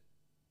 do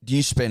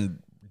you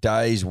spend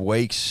days,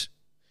 weeks,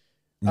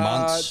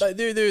 months?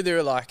 There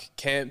are like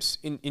camps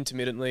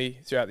intermittently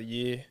throughout the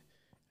year.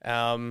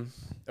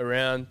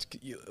 Around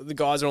the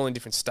guys are all in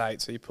different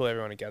states, so you pull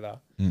everyone together.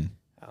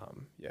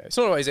 It's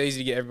not always easy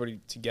to get everybody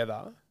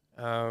together.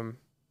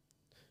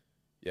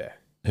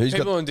 Who's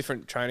People got on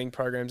different training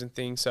programs and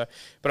things. So,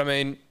 but I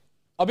mean,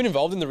 I've been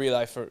involved in the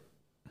relay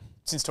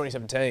since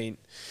 2017.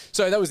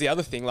 So that was the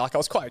other thing. Like, I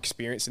was quite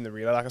experienced in the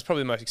relay. Like, I was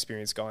probably the most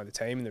experienced guy on the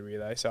team in the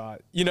relay. So,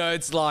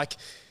 it's like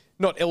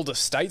not elder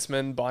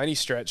statesman by any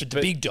stretch, But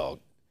the big dog.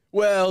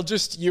 well,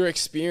 just your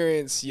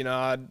experience.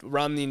 I'd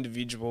run the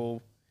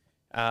individual.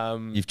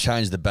 You've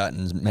changed the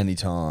batons many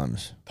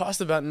times. Passed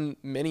the button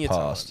many a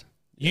Passed. time.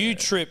 You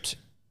tripped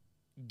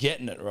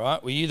getting it,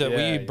 right? Were you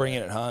bringing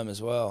it home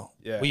as well?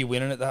 Yeah. Were you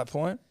winning at that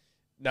point?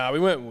 No, we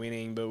weren't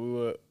winning, but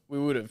we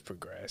would have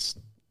progressed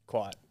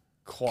quite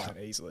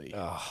easily.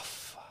 Oh,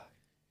 fuck.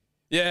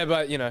 Yeah,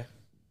 but Hey,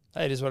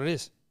 it is what it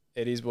is.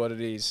 it is what it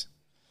is.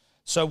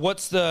 So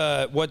what's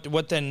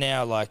what then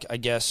now, like, I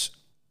guess,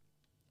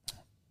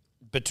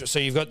 but so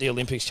you've got the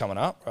Olympics coming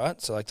up, right?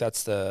 So like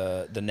that's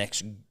the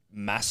next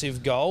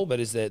massive goal,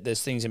 but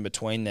there's things in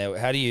between there.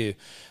 How do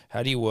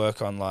you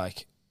work on,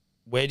 like,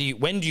 when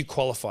do you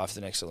qualify for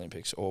the next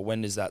Olympics, or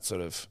when is that sort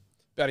of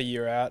About a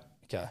year out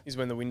okay? is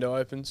when the window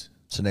opens.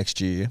 So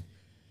next year.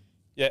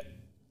 Yeah,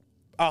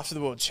 after the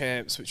World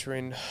Champs, which were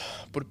in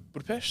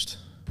Budapest.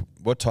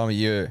 What time of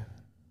year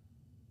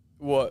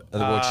What are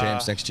the World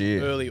Champs next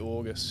year? Early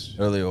August.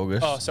 Early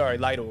August. Oh, sorry,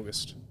 late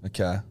August.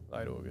 Okay.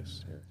 Late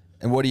August. Yeah.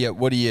 And what are your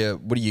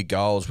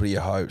goals? What are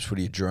your hopes? What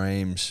are your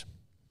dreams?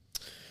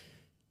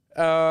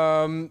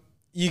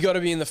 You got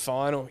to be in the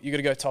final. You got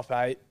to go top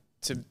 8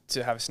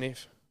 to have a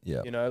sniff.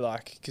 Yeah.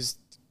 Because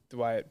the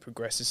way it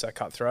progresses so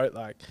cutthroat,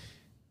 like,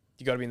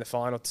 you got to be in the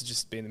final to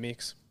just be in the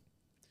mix.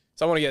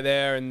 So I want to get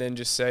there and then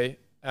just see.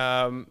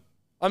 I'm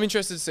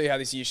interested to see how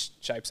this year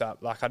shapes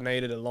up. Like, I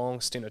needed a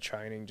long stint of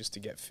training just to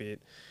get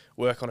fit,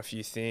 work on a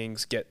few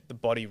things, get the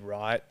body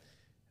right,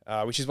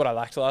 which is what I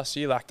lacked last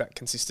year, lacked that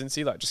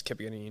consistency, like just kept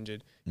getting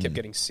injured, kept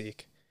getting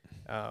sick.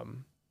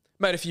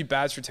 Made a few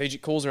bad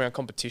strategic calls around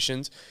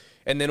competitions,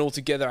 and then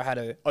altogether I had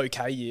an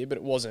okay year, but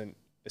it wasn't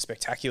a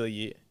spectacular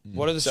year.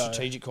 What are the So-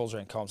 strategic calls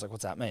around comps? Like,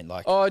 what's that mean?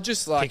 Like, Oh,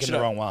 just like picking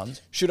the wrong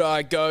ones? should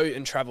I go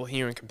and travel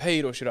here and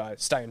compete, or should I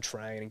stay and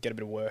train and get a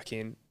bit of work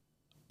in?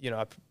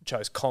 I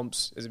chose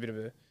comps as a bit of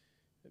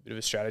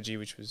a strategy,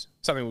 which was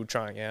something we were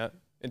trying out.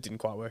 It didn't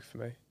quite work for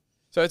me.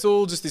 So it's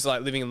all just this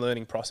like living and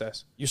learning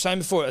process. You're saying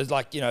before, it's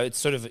like, it's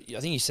sort of, I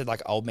think you said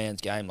like old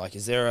man's game. Like,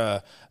 is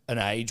there an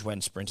age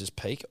when sprinters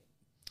peak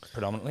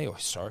predominantly or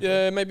historically?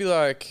 Yeah, maybe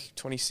like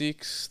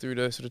 26 through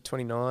to sort of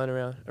 29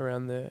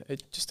 around there.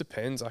 It just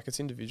depends. Like,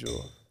 it's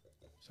individual.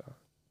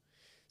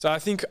 So I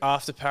think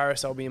after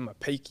Paris I'll be in my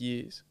peak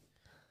years,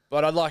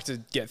 but I'd like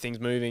to get things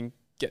moving,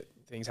 get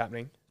things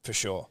happening. For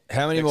sure.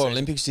 How many Next more season.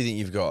 Olympics do you think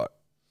you've got?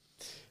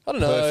 I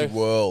don't know. Perfect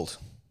world.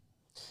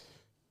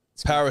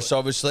 Paris,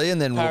 obviously,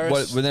 and then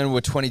Paris. then we're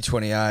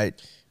 2028.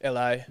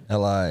 LA.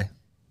 LA.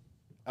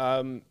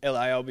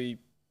 LA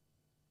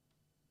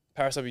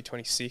Paris I'll be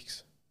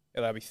 26.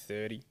 LA I'll be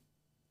 30.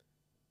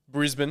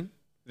 Brisbane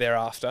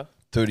thereafter.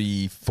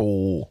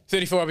 34.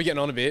 34 I'll be getting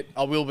on a bit.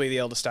 I will be the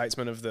elder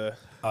statesman of the...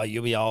 Oh,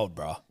 you'll be old,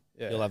 bro.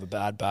 Yeah. You'll have a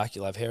bad back.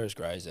 You'll have hair as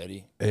grey as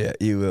Eddie. Yeah,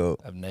 you will.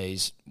 Have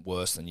knees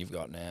worse than you've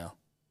got now.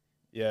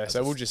 Yeah,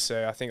 so we'll just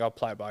see. I think I'll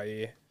play it by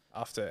ear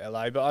after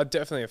LA, but I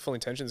definitely have full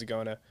intentions of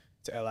going to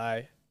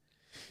LA.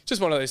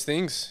 Just one of those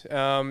things.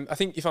 I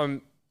think if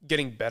I'm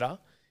getting better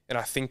and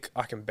I think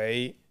I can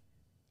be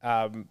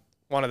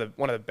one of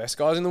the best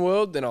guys in the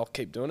world, then I'll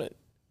keep doing it.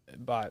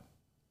 But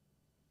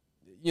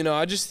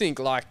I just think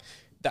like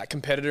that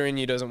competitor in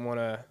you doesn't want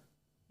to.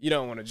 You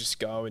don't want to just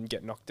go and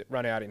get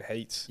run out in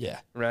heats.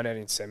 Yeah. Run out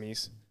in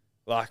semis.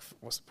 Like,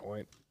 what's the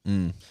point?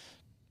 Mm.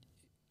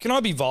 Can I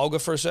be vulgar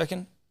for a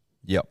second?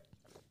 Yep.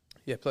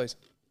 Yeah, please.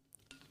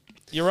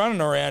 You're running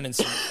around in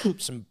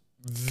some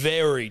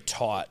very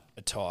tight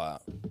attire.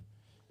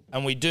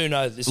 And we do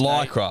know that this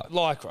Lycra.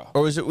 Lycra.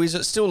 Or is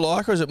it still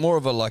Lycra, or is it more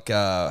of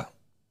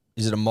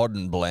is it a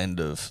modern blend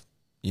of,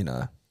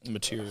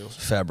 Materials.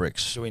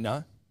 fabrics? Do we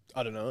know?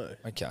 I don't know.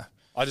 Okay.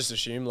 I just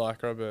assume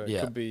Lycra, but Yeah.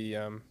 it could be...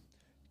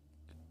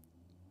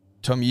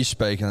 Tom, you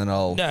speak, and then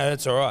I'll... No,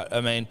 that's all right.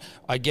 I mean,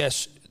 I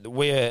guess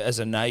we're, as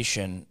a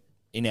nation,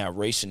 in our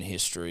recent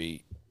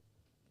history,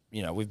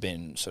 we've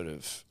been sort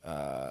of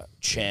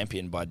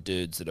championed by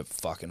dudes that have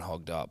fucking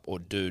hogged up, or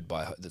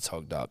that's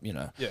hogged up,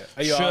 Yeah.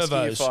 Are you asking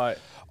if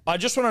I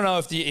just want to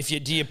know if you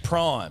do you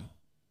prime?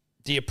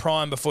 Do you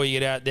prime before you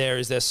get out there?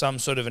 Is there some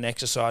sort of an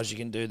exercise you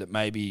can do that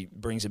maybe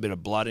brings a bit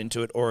of blood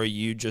into it, or are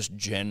you just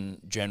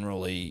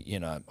generally,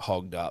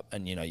 hogged up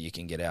and you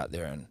can get out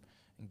there and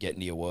get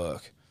into your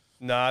work?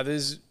 Nah,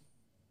 there's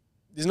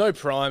no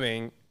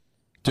priming.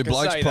 Do I can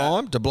blokes say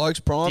prime? Do blokes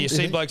prime? Do you see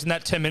think? blokes in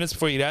that 10 minutes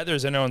before you get out there?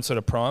 Is anyone sort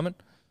of priming?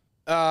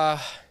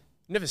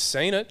 Never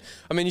seen it.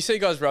 I mean, you see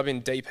guys rub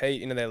in deep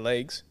heat into their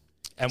legs.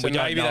 And So we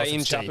don't maybe know they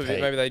if it's inch up a deep bit.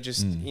 heat. Maybe they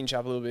just inch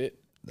up a little bit.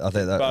 I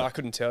think that But I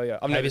couldn't tell you.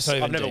 I've Maybe it's not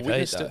even never deep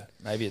witnessed heat, it.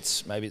 though. Maybe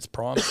it's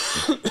priming.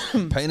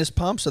 penis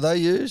pumps, are they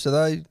used? Are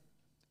they?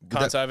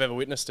 Can't say I've ever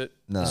witnessed it.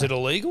 No. Is it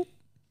illegal?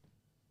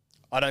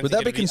 I don't. Would think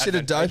that be it'd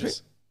considered doping?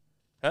 advantageous.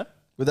 Huh?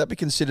 Would that be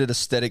considered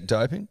aesthetic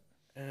doping?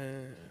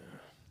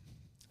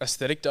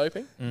 Aesthetic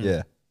doping?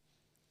 Yeah.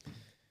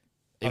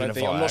 I don't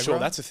think. I'm not sure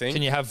that's a thing.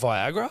 Can you have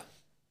Viagra?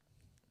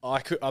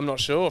 I'm not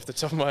sure off the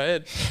top of my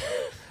head.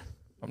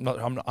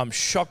 I'm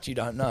shocked you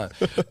don't know.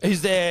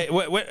 Is there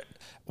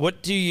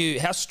what do you?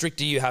 How strict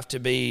do you have to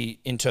be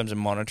in terms of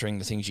monitoring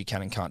the things you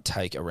can and can't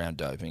take around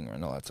doping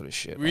and all that sort of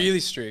shit? Really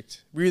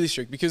strict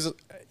because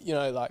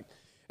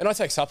and I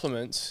take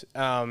supplements,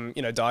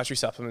 dietary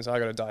supplements. I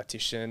got a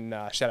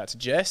dietitian. Shout out to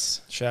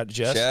Jess. Shout out to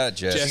Jess. Shout out,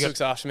 Jess. Jess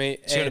looks after me.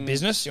 She got a and-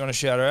 business. You want to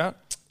shout her out?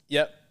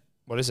 Yep.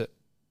 What is it?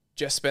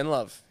 Jess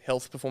Spenlove,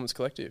 Health Performance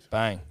Collective.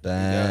 Bang.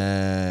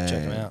 Dang.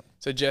 Check them out.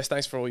 So Jess,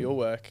 thanks for all your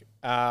work.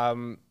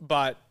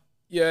 But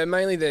yeah,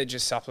 mainly they're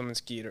just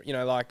supplements geared,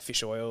 like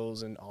fish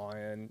oils and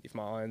iron, if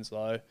my iron's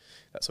low,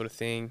 that sort of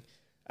thing.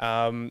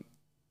 I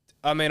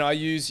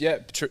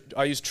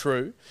use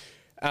True.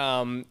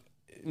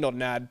 Not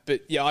an ad,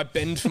 but yeah, I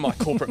bend for my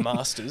corporate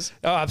masters.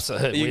 Oh,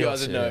 absolutely. You We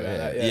guys all- would know about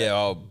that.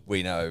 Yeah.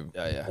 We know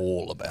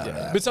all about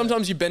that. But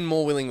sometimes you bend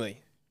more willingly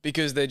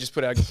because they just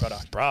put out a good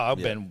product. Bro,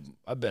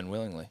 I've been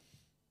willingly.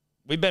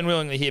 We bend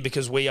willingly here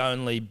because we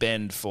only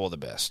bend for the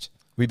best.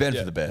 We bend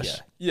for the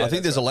best. Yeah, I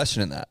think that's there's a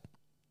lesson in that.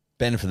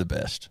 Bend for the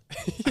best.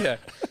 Yeah.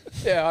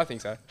 Yeah, I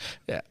think so.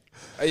 Yeah.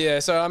 Yeah,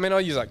 so I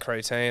use like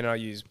creatine, I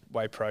use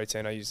whey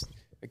protein, I use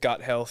a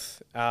gut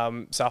health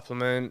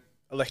supplement,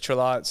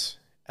 electrolytes,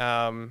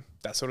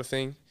 that sort of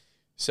thing.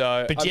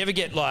 So, But do you ever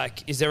get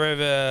is there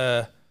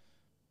ever,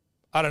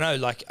 I don't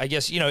know, I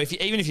guess,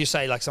 even if you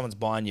say someone's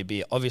buying your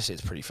beer, obviously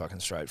it's pretty fucking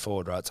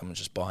straightforward, right? Someone's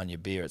just buying your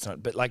beer. It's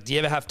not, but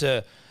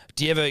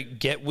do you ever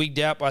get wigged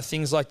out by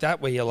things like that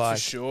where you're like,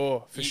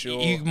 for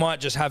sure. You might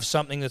just have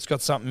something that's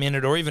got something in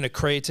it, or even a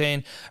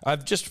creatine.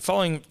 I've just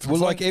following,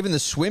 Even the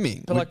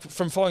swimming.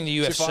 from following the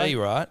UFC,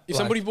 right? If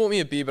somebody bought me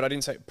a beer but I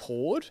didn't say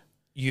poured,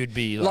 you'd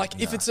be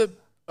if it's a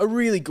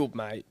really good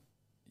mate,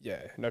 yeah,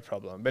 no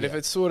problem. But if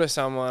it's sort of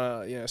someone,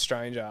 a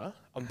stranger,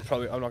 I'm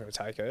not going to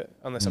take it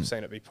unless I've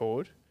seen it be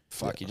poured.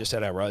 fuck, you just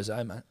had our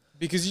rosé, mate.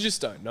 Because you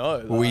just don't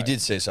know. Well, we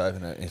did see us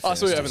open it. I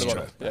saw you open the That's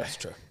bottle. true. Yeah. That's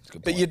true. That's a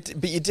good But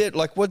point. you did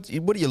what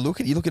are you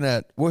looking? You're looking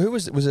at who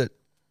was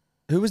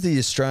the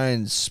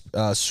Australian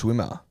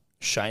swimmer?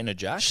 Shayna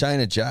Jack.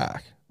 Shayna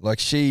Jack.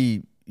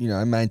 She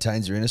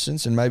maintains her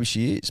innocence, and maybe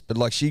she is,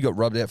 but she got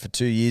rubbed out for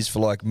 2 years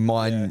for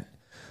minute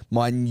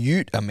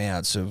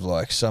amounts of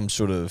some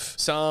sort of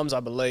SARMs,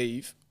 I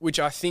believe, which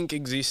I think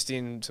exist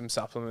in some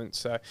supplements.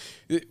 So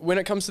when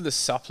it comes to the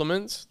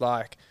supplements,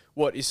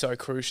 what is so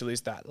crucial is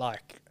that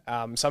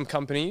some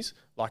companies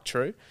like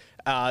True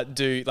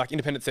do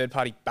independent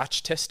third-party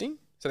batch testing.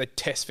 So they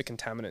test for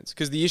contaminants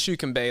because the issue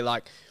can be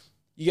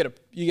you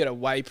get a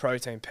whey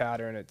protein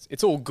powder and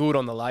it's all good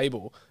on the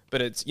label,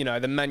 but it's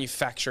the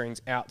manufacturing's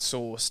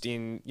outsourced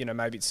in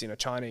maybe it's in a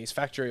Chinese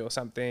factory or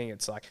something.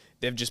 It's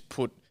they've just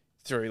put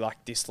through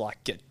this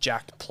get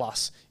jacked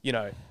plus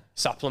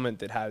supplement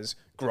that has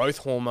growth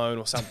hormone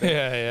or something.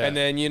 Yeah. And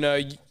then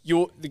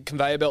the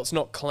conveyor belt's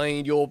not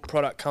cleaned, your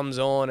product comes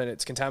on and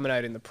it's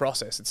contaminated in the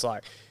process. It's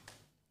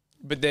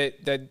but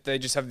they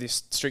just have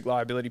this strict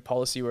liability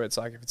policy where it's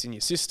if it's in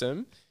your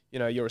system,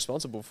 you're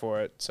responsible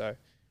for it. So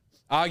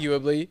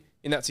arguably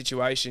in that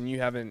situation you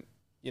haven't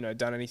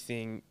done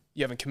anything,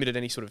 you haven't committed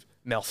any sort of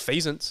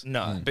malfeasance.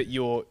 No. But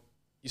you're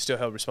still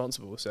held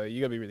responsible. So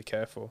you got to be really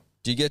careful.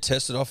 Do you get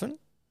tested often?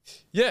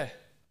 Yeah.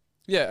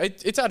 Yeah,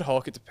 it's ad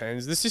hoc. It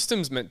depends. The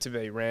system's meant to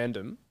be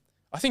random.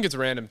 I think it's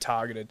random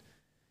targeted,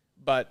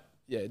 but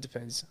yeah, it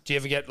depends. Do you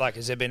ever get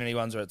has there been any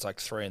ones where it's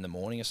 3 a.m.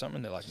 or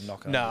something? They're knocking on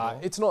the Nah, door?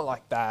 it's not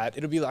like that.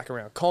 It'll be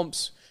around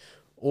comps,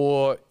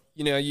 or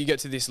you get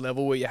to this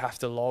level where you have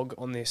to log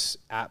on this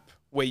app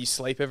where you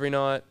sleep every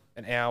night,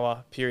 an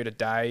hour period a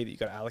day that you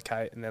got to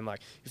allocate, and then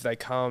if they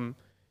come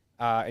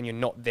and you're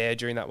not there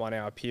during that 1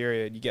 hour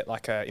period, you get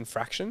a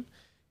infraction,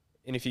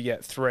 and if you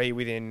get 3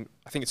 within,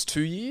 I think it's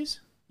 2 years,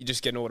 you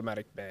just get an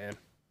automatic ban.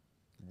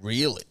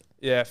 Really?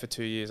 Yeah, for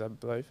 2 years, I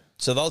believe.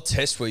 So they'll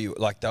test where you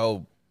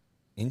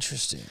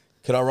interesting.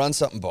 Could I run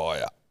something by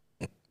you?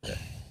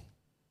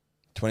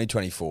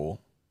 2024,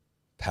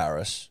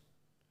 Paris.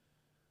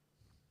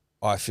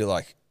 I feel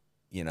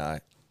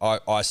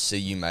I see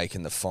you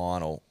making the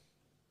final.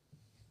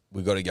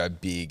 We've got to go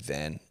big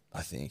then,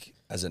 I think,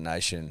 as a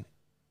nation.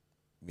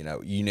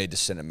 You need to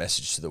send a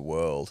message to the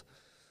world.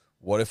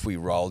 What if we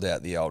rolled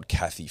out the old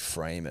Kathy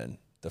Freeman,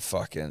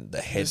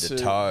 the head to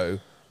toe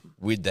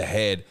with the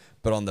head,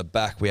 but on the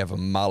back we have a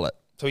mullet.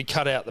 So we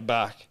cut out the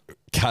back.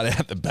 Cut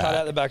out the back. Cut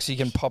out the back so you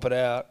can pop it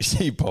out.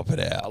 So you pop it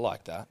I out.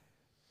 like that.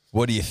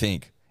 What do you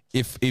think?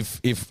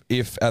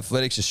 If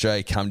Athletics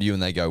Australia come to you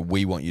and they go,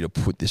 we want you to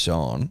put this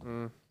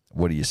on,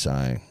 what are you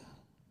saying?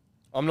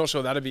 I'm not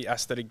sure that'd be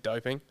aesthetic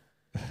doping.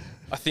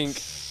 I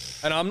think,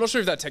 and I'm not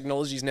sure if that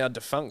technology is now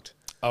defunct.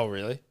 Oh,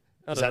 really?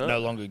 Is that no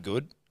longer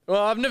good?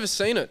 Well, I've never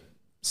seen it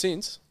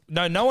since.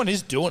 No one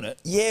is doing it.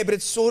 Yeah, but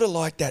it's sort of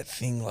like that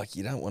thing, like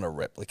you don't want to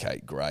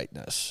replicate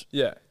greatness,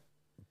 Yeah.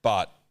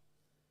 but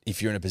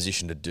if you're in a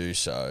position to do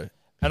so,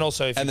 And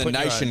also, if and you the put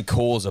nation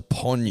calls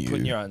upon put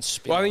you, your own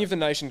spin. Well, I on think it. if the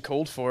nation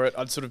called for it,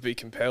 I'd sort of be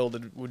compelled.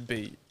 It would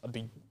be,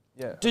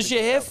 yeah. Does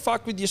your hair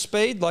fuck with your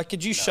speed? Like,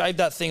 could you shave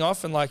that thing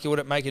off and like, would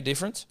it make a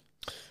difference?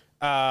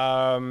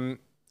 I don't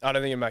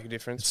think it'd make a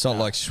difference. it's not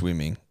like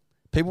swimming.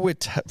 People wear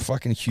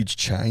fucking huge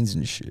chains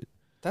and shit.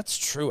 That's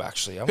true,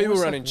 actually. I'm People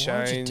almost run like, in why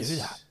would chains. you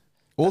do that?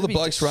 All That'd the be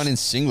blokes run in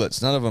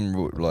singlets. None of them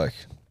would, like.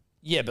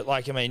 Yeah, but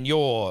like, I mean, you.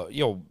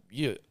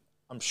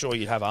 I'm sure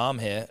you'd have arm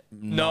hair.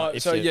 No,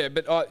 if so you- yeah,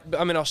 but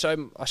I mean, I'll show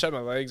my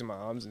legs and my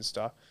arms and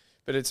stuff.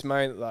 But it's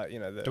mainly like, you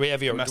know, the Do we have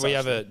the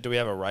massage thing. do we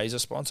have a razor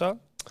sponsor,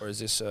 or is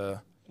this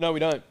No, we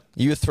don't.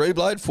 You a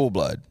 3-blade,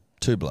 4-blade,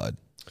 2-blade,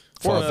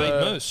 or a From,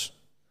 Veet Moose?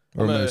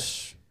 or a I'm a-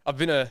 moose? I've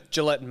been a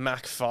Gillette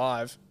Mach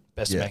 5,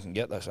 Best Yeah. man can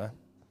get though, so.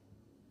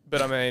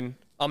 but I mean,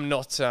 I'm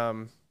not,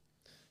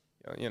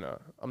 you know,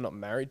 I'm not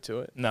married to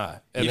it. No,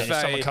 and then if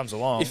someone comes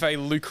along, If a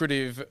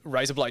lucrative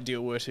razor blade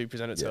deal were to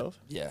present itself,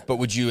 yeah, But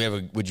would you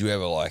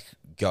ever like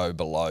go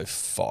below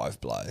 5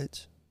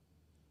 blades?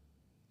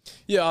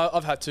 yeah,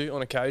 I've had to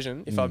on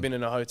occasion. If I've been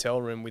in a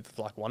hotel room with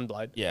like one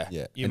blade, yeah,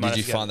 Yeah. You And might did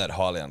you have to find that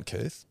highly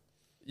uncouth?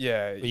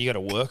 yeah, But you got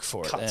to work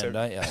for it, Cuts then,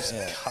 don't you? every-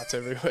 Yeah. cuts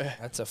everywhere.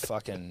 That's a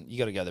fucking. You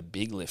got to go the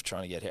big lift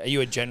trying to get hair. Are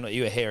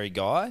you a hairy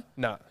guy?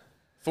 No,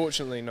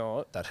 fortunately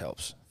not. That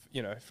helps.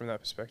 You know, from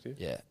that perspective.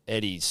 Yeah,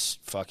 Eddie's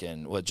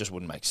fucking. Well, it just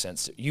wouldn't make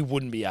sense. You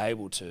wouldn't be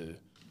able to.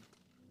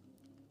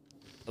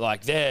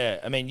 Like there,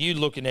 I mean, you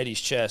look in Eddie's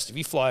chest. If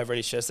you fly over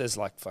Eddie's chest, there's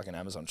like fucking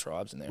Amazon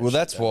tribes in there. and Well, shit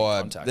that's that have been why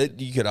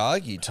contacted. you could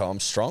argue, Tom,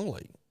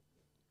 strongly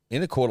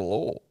in a court of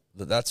law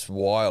that's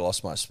why I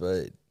lost my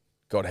speed.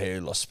 Got hair,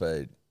 lost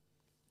speed.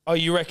 Oh,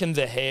 you reckon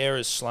the hair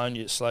has slowed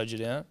you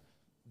down?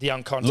 The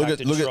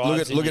uncontacted Look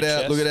tribes in your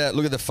chest?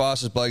 at the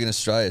fastest bloke in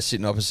Australia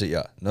sitting opposite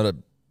you. Not a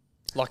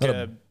Like Not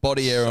a a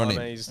body hair on him.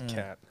 Siamese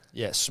cat.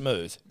 Yeah,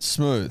 smooth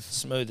smooth.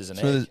 as an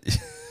Smooth egg. as,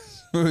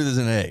 smooth as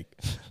an egg.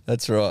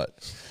 That's right.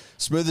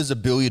 Smooth as a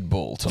billiard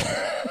ball, Tom.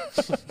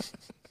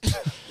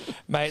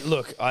 Mate,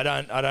 look, I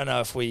don't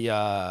know if we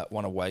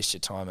want to waste your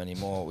time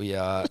anymore. We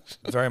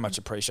very much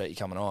appreciate you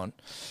coming on.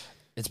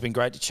 It's been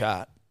great to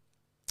chat,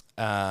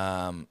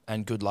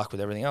 and good luck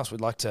with everything else.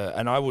 We'd like to,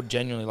 and I would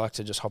genuinely like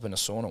to just hop in a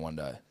sauna one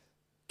day.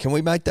 Can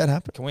we make that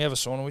happen? Can we have a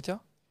sauna with you?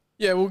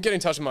 Yeah, we'll get in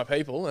touch with my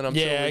people, and I'm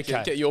sure Yeah, we can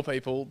okay. get your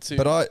people to.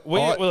 But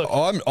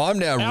I'm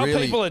now Our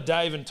really. people are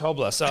Dave and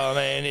Tobler, so I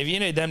mean, if you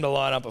need them to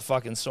line up a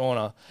fucking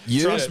sauna,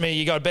 trust me,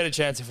 you got a better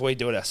chance if we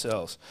do it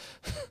ourselves.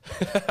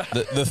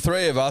 the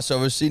three of us,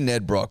 obviously,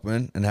 Ned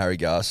Brockman and Harry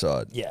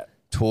Garside, Yeah,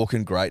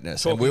 talking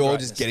greatness. Talking and we all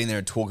greatness. just get in there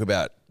and talk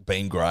about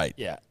being great.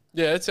 yeah,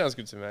 yeah, it sounds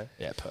good to me.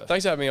 yeah, perfect.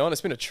 Thanks for having me on.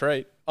 It's been a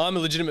treat. I'm a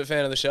legitimate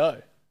fan of the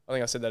show. I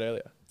think I said that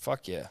earlier.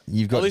 Fuck yeah.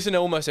 You've I got. listen to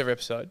almost every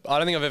episode. I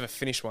don't think I've ever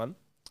finished one.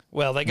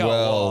 Well, they go a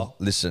Well, while.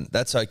 listen,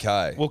 that's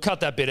okay. We'll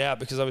cut that bit out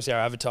because obviously our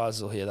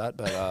advertisers will hear that.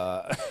 But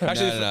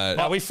Actually,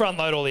 no. we front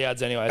load all the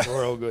ads anyway, so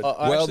we're all good.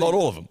 Well, not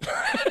all of them.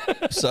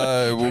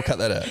 So we'll cut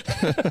that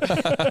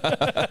out.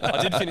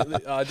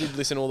 I did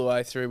listen all the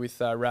way through with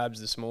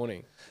Rabs this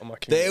morning on my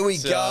commute. There we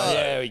So- go.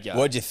 There we go.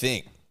 What'd you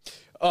think?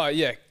 Oh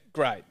yeah,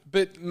 great.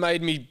 But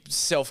made me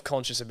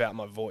self-conscious about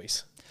my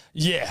voice.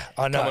 Yeah,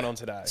 I know. Coming on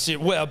today. See,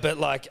 well, but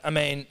like, I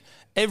mean,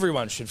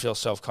 everyone should feel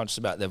self-conscious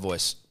about their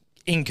voice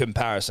in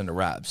comparison to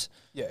Rabs.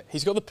 Yeah,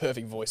 he's got the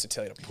perfect voice to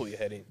tell you to pull your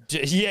head in.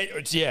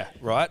 Yeah,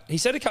 right. He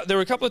said there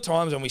were a couple of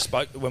times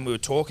when we were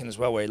talking as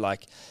well, where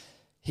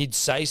he'd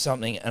say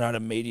something and I'd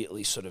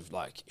immediately sort of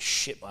like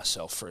shit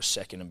myself for a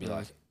second and be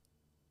like,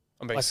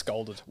 I'm being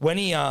scolded. when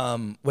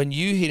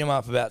you hit him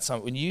up about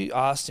something, when you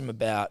asked him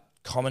about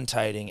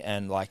commentating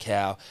and like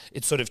how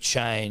it sort of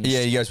changed.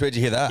 Yeah, he goes, where'd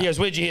you hear that? He goes,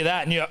 where'd you hear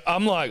that? And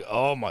I'm like,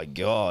 oh my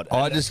God.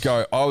 I just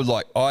go,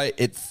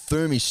 it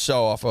threw me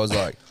so off. I was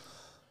like,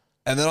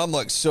 and then I'm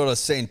like sort of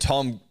seeing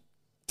Tom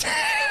look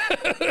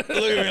at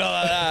me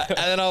like that. And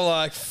then I'm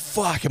like,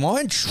 fuck, am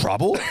I in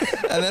trouble?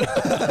 And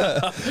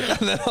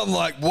then I'm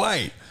like,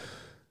 wait.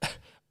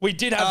 We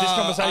did have this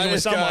conversation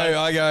with someone.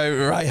 I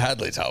go, Ray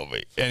Hadley told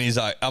me. And he's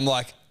like, I'm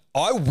like,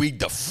 I wigged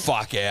the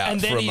fuck out And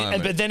for then a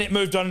moment. but then it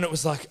moved on and it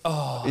was like,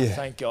 oh, Yeah.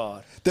 thank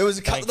God. There was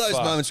a couple of Thank those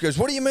fuck. moments. He goes,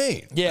 what do you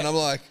mean? Yeah. And I'm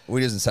like, well,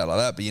 he doesn't say it like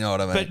that, but you know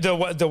what I mean.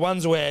 But the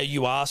ones where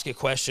you ask a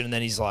question and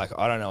then he's like,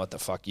 I don't know what the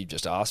fuck you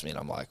just asked me. And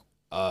I'm like,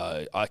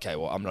 okay,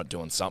 well, I'm not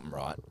doing something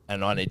right.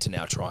 And I need to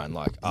now try and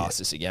like ask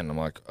this again. And I'm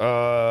like,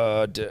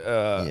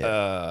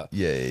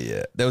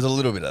 Yeah. There was a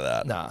little bit of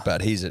that. Nah.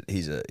 But he's a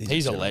He's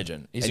a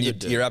legend. He's and a good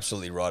dude. you're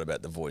absolutely right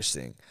about the voice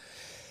thing.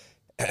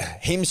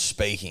 Him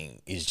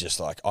speaking is just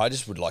like, I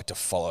just would like to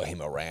follow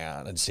him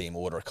around and see him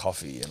order a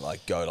coffee and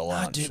like go to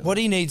lunch. Dude, what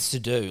he needs to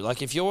do,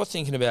 like if you're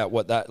thinking about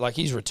what that, like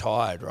he's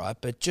retired, right?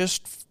 But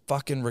just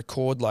fucking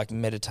record like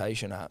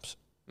meditation apps.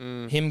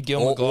 Him,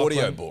 Gil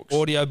McLaughlin.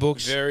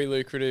 Audiobooks. Very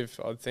lucrative,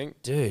 I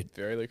think. Dude.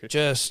 Very lucrative.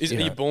 Just, Are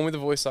you born with a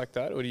voice like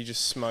that, or do you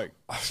just smoke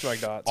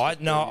darts?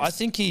 I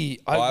think he...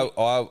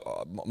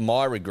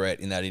 my regret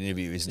in that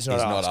interview is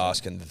not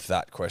asking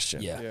that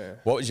question. Yeah.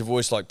 What was your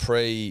voice like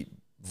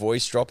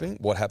pre-voice dropping?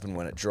 What happened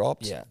when it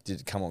dropped? Yeah.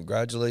 Did it come on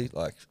gradually?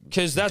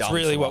 Because that's dumb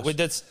really for what...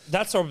 us.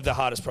 That's probably the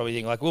hardest probably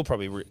thing. Like, we'll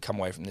probably come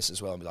away from this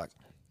as well and be like,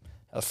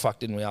 how the fuck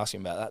didn't we ask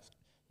him about that?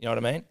 You know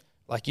what I mean?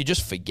 Like, you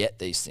just forget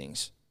these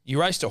things. You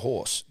raced a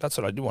horse. That's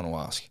what I do want to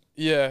ask.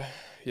 Yeah.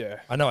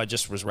 I know I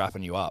just was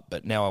wrapping you up,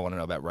 but now I want to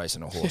know about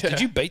racing a horse. Did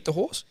you beat the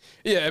horse?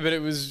 Yeah, but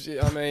it was,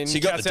 I mean, So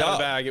you got cat's the out of dub.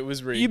 bag. It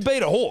was rigged. You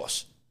beat a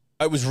horse.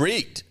 It was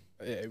rigged.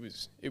 Yeah, it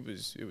was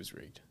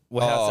rigged.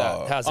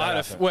 Well, how's that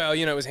happen? Well,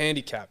 it was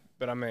handicapped,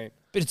 but I mean,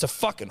 But it's a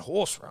fucking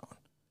horse, Rowan.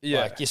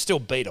 yeah. Like, you still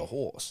beat a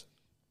horse.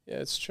 Yeah,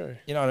 it's true.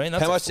 You know what I mean?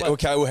 That's How much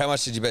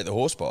did you beat the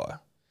horse by?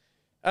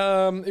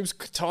 It was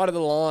tight of the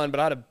line, but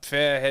I had a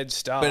fair head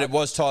start. But it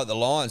was tight at the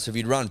line, so if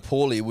you'd run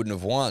poorly, you wouldn't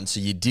have won. So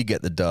you did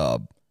get the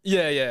dub.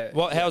 Yeah.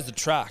 How's the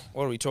track?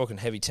 What are we talking?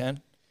 Heavy 10?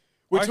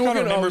 We're I talking, can't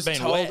remember I was it being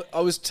told, wet.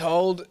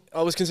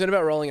 I was concerned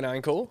about rolling an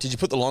ankle. Did you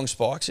put the long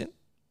spikes in?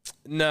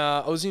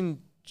 Nah, I was in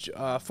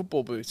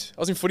football boots.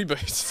 I was in footy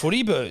boots.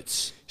 Footy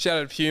boots. Shout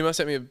out to Puma,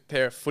 sent me a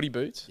pair of footy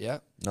boots, Yeah.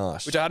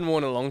 Nice. which I hadn't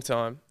worn in a long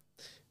time.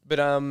 But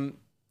I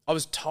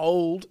was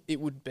told it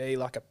would be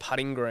like a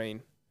putting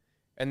green.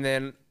 And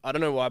then I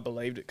don't know why I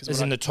believed it. As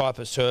in the type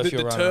of turf you're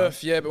the running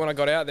turf, yeah. But when I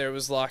got out there, it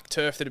was like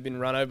turf that had been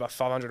run over by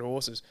 500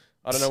 horses.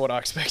 I don't know what I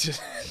expected.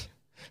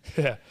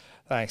 on. Yeah.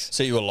 Thanks.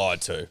 So you were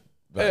lied to.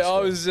 Yeah,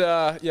 I basically.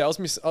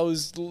 was. I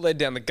was led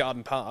down the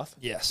garden path.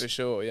 Yes. for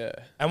sure. Yeah.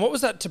 And what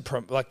was that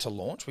to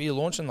launch? Were you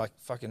launching like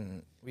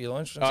fucking... Were you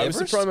launching It was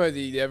to Everest? promo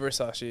the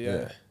Everest last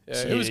year. Yeah.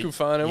 So it was good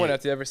fun. I went yeah.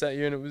 out to Everest that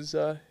year, and it was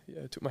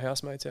took my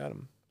housemates out, and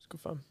it was good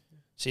fun.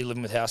 So you're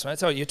living with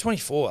housemates. Oh, you're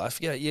 24. I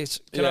forget.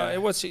 Yes.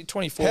 What's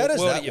 24? How does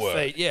world that at your work?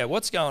 feet. Yeah.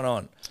 What's going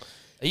on?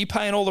 Are you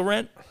paying all the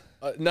rent?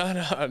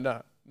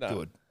 No.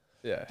 Good.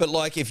 Yeah. But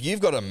like, if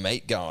you've got a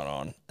meet going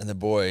on and the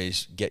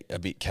boys get a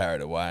bit carried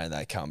away and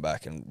they come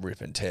back and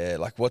rip and tear,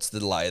 like, what's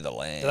the lay of the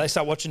land? Do they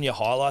start watching your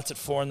highlights at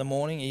 4 a.m?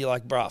 Are you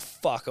like, bruh,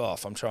 fuck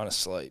off. I'm trying to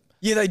sleep.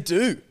 Yeah, they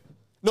do.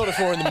 Not at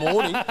 4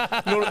 a.m.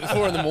 Not at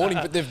 4 a.m,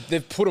 but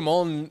they've put them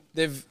on.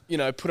 They've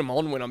put them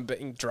on when I'm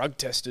being drug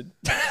tested.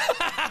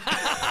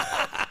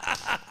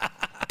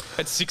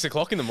 At 6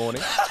 o'clock in the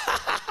morning.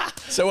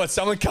 So what?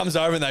 Someone comes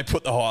over and they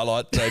put the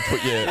highlight. They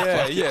put your.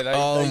 Yeah. They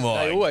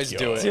always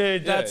do it.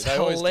 Dude, Yeah, that's they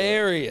always do it.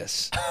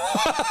 hilarious.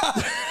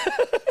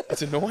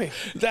 It's annoying.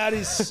 That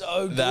is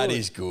so good. That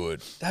is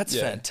good. That's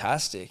Yeah.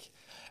 fantastic.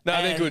 No,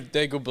 they're And- good.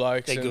 They're good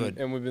blokes. They're and, good.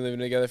 and we've been living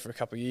together for a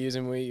couple of years,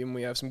 and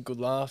we have some good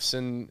laughs,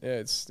 and yeah,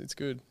 it's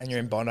good. And you're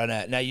in Bondi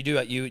now. Now you do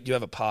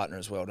have a partner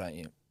as well, don't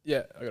you?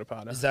 Yeah, I got a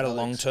partner. Is that a Alex.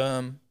 long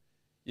term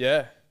Yeah,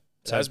 it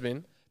So- has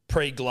been.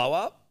 pre-glow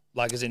up?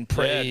 Like as in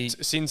pre...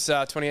 Since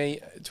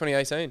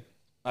 2018.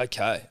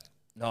 Okay,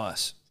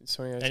 nice. Since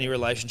 2018. Any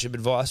relationship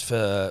advice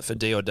for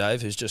D or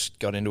Dave, who's just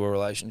got into a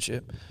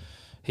relationship?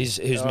 His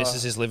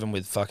missus is living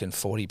with fucking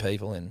 40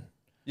 people in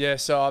Yeah,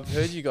 so I've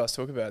heard you guys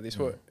talk about this.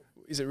 What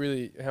is it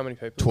really? How many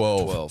people?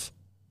 12.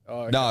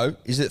 Oh, okay. No,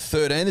 is it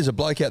 13? There's a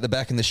bloke out the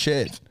back in the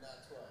shed.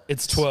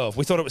 It's 12.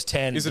 We thought it was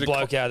 10. Is it the a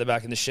bloke out of the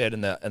back in the shed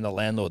and the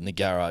landlord in the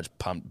garage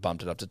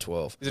bumped it up to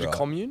 12. Is it a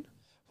commune?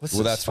 What's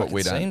Well, this that's what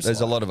we fucking don't. seems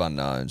There's a like? lot of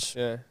unknowns.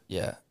 Yeah.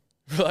 Yeah.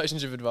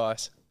 Relationship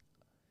advice.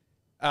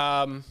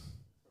 I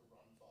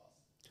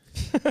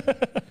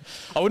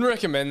wouldn't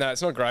recommend that.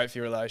 It's not great for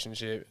your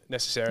relationship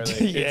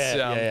necessarily.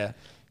 Yeah.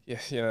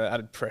 Yeah,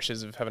 added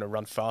pressures of having to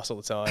run fast all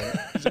the time.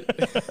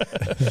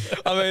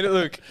 I mean,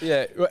 look,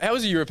 yeah. How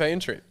was your European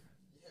trip?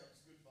 Yeah, it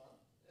was good fun.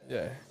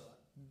 Yeah.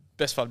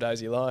 Best 5 days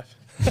of your life.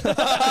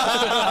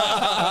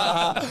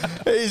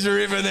 He's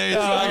ripping these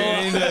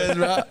fucking Indians,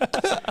 right?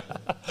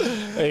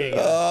 There you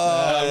go.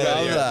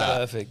 I love that.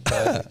 Perfect.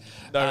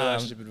 No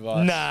relationship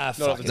advice. Nah,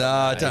 fuck it.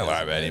 Nah, don't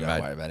worry about him, Don't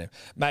mate. worry about him.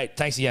 Mate,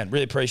 thanks again.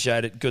 Really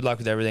appreciate it. Good luck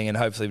with everything, and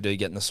hopefully we do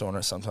get in the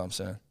sauna sometime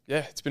soon.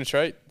 Yeah, it's been a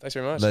treat. Thanks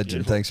very much.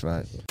 Legend. Thanks,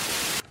 mate.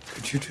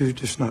 Could you two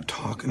just not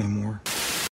talk anymore?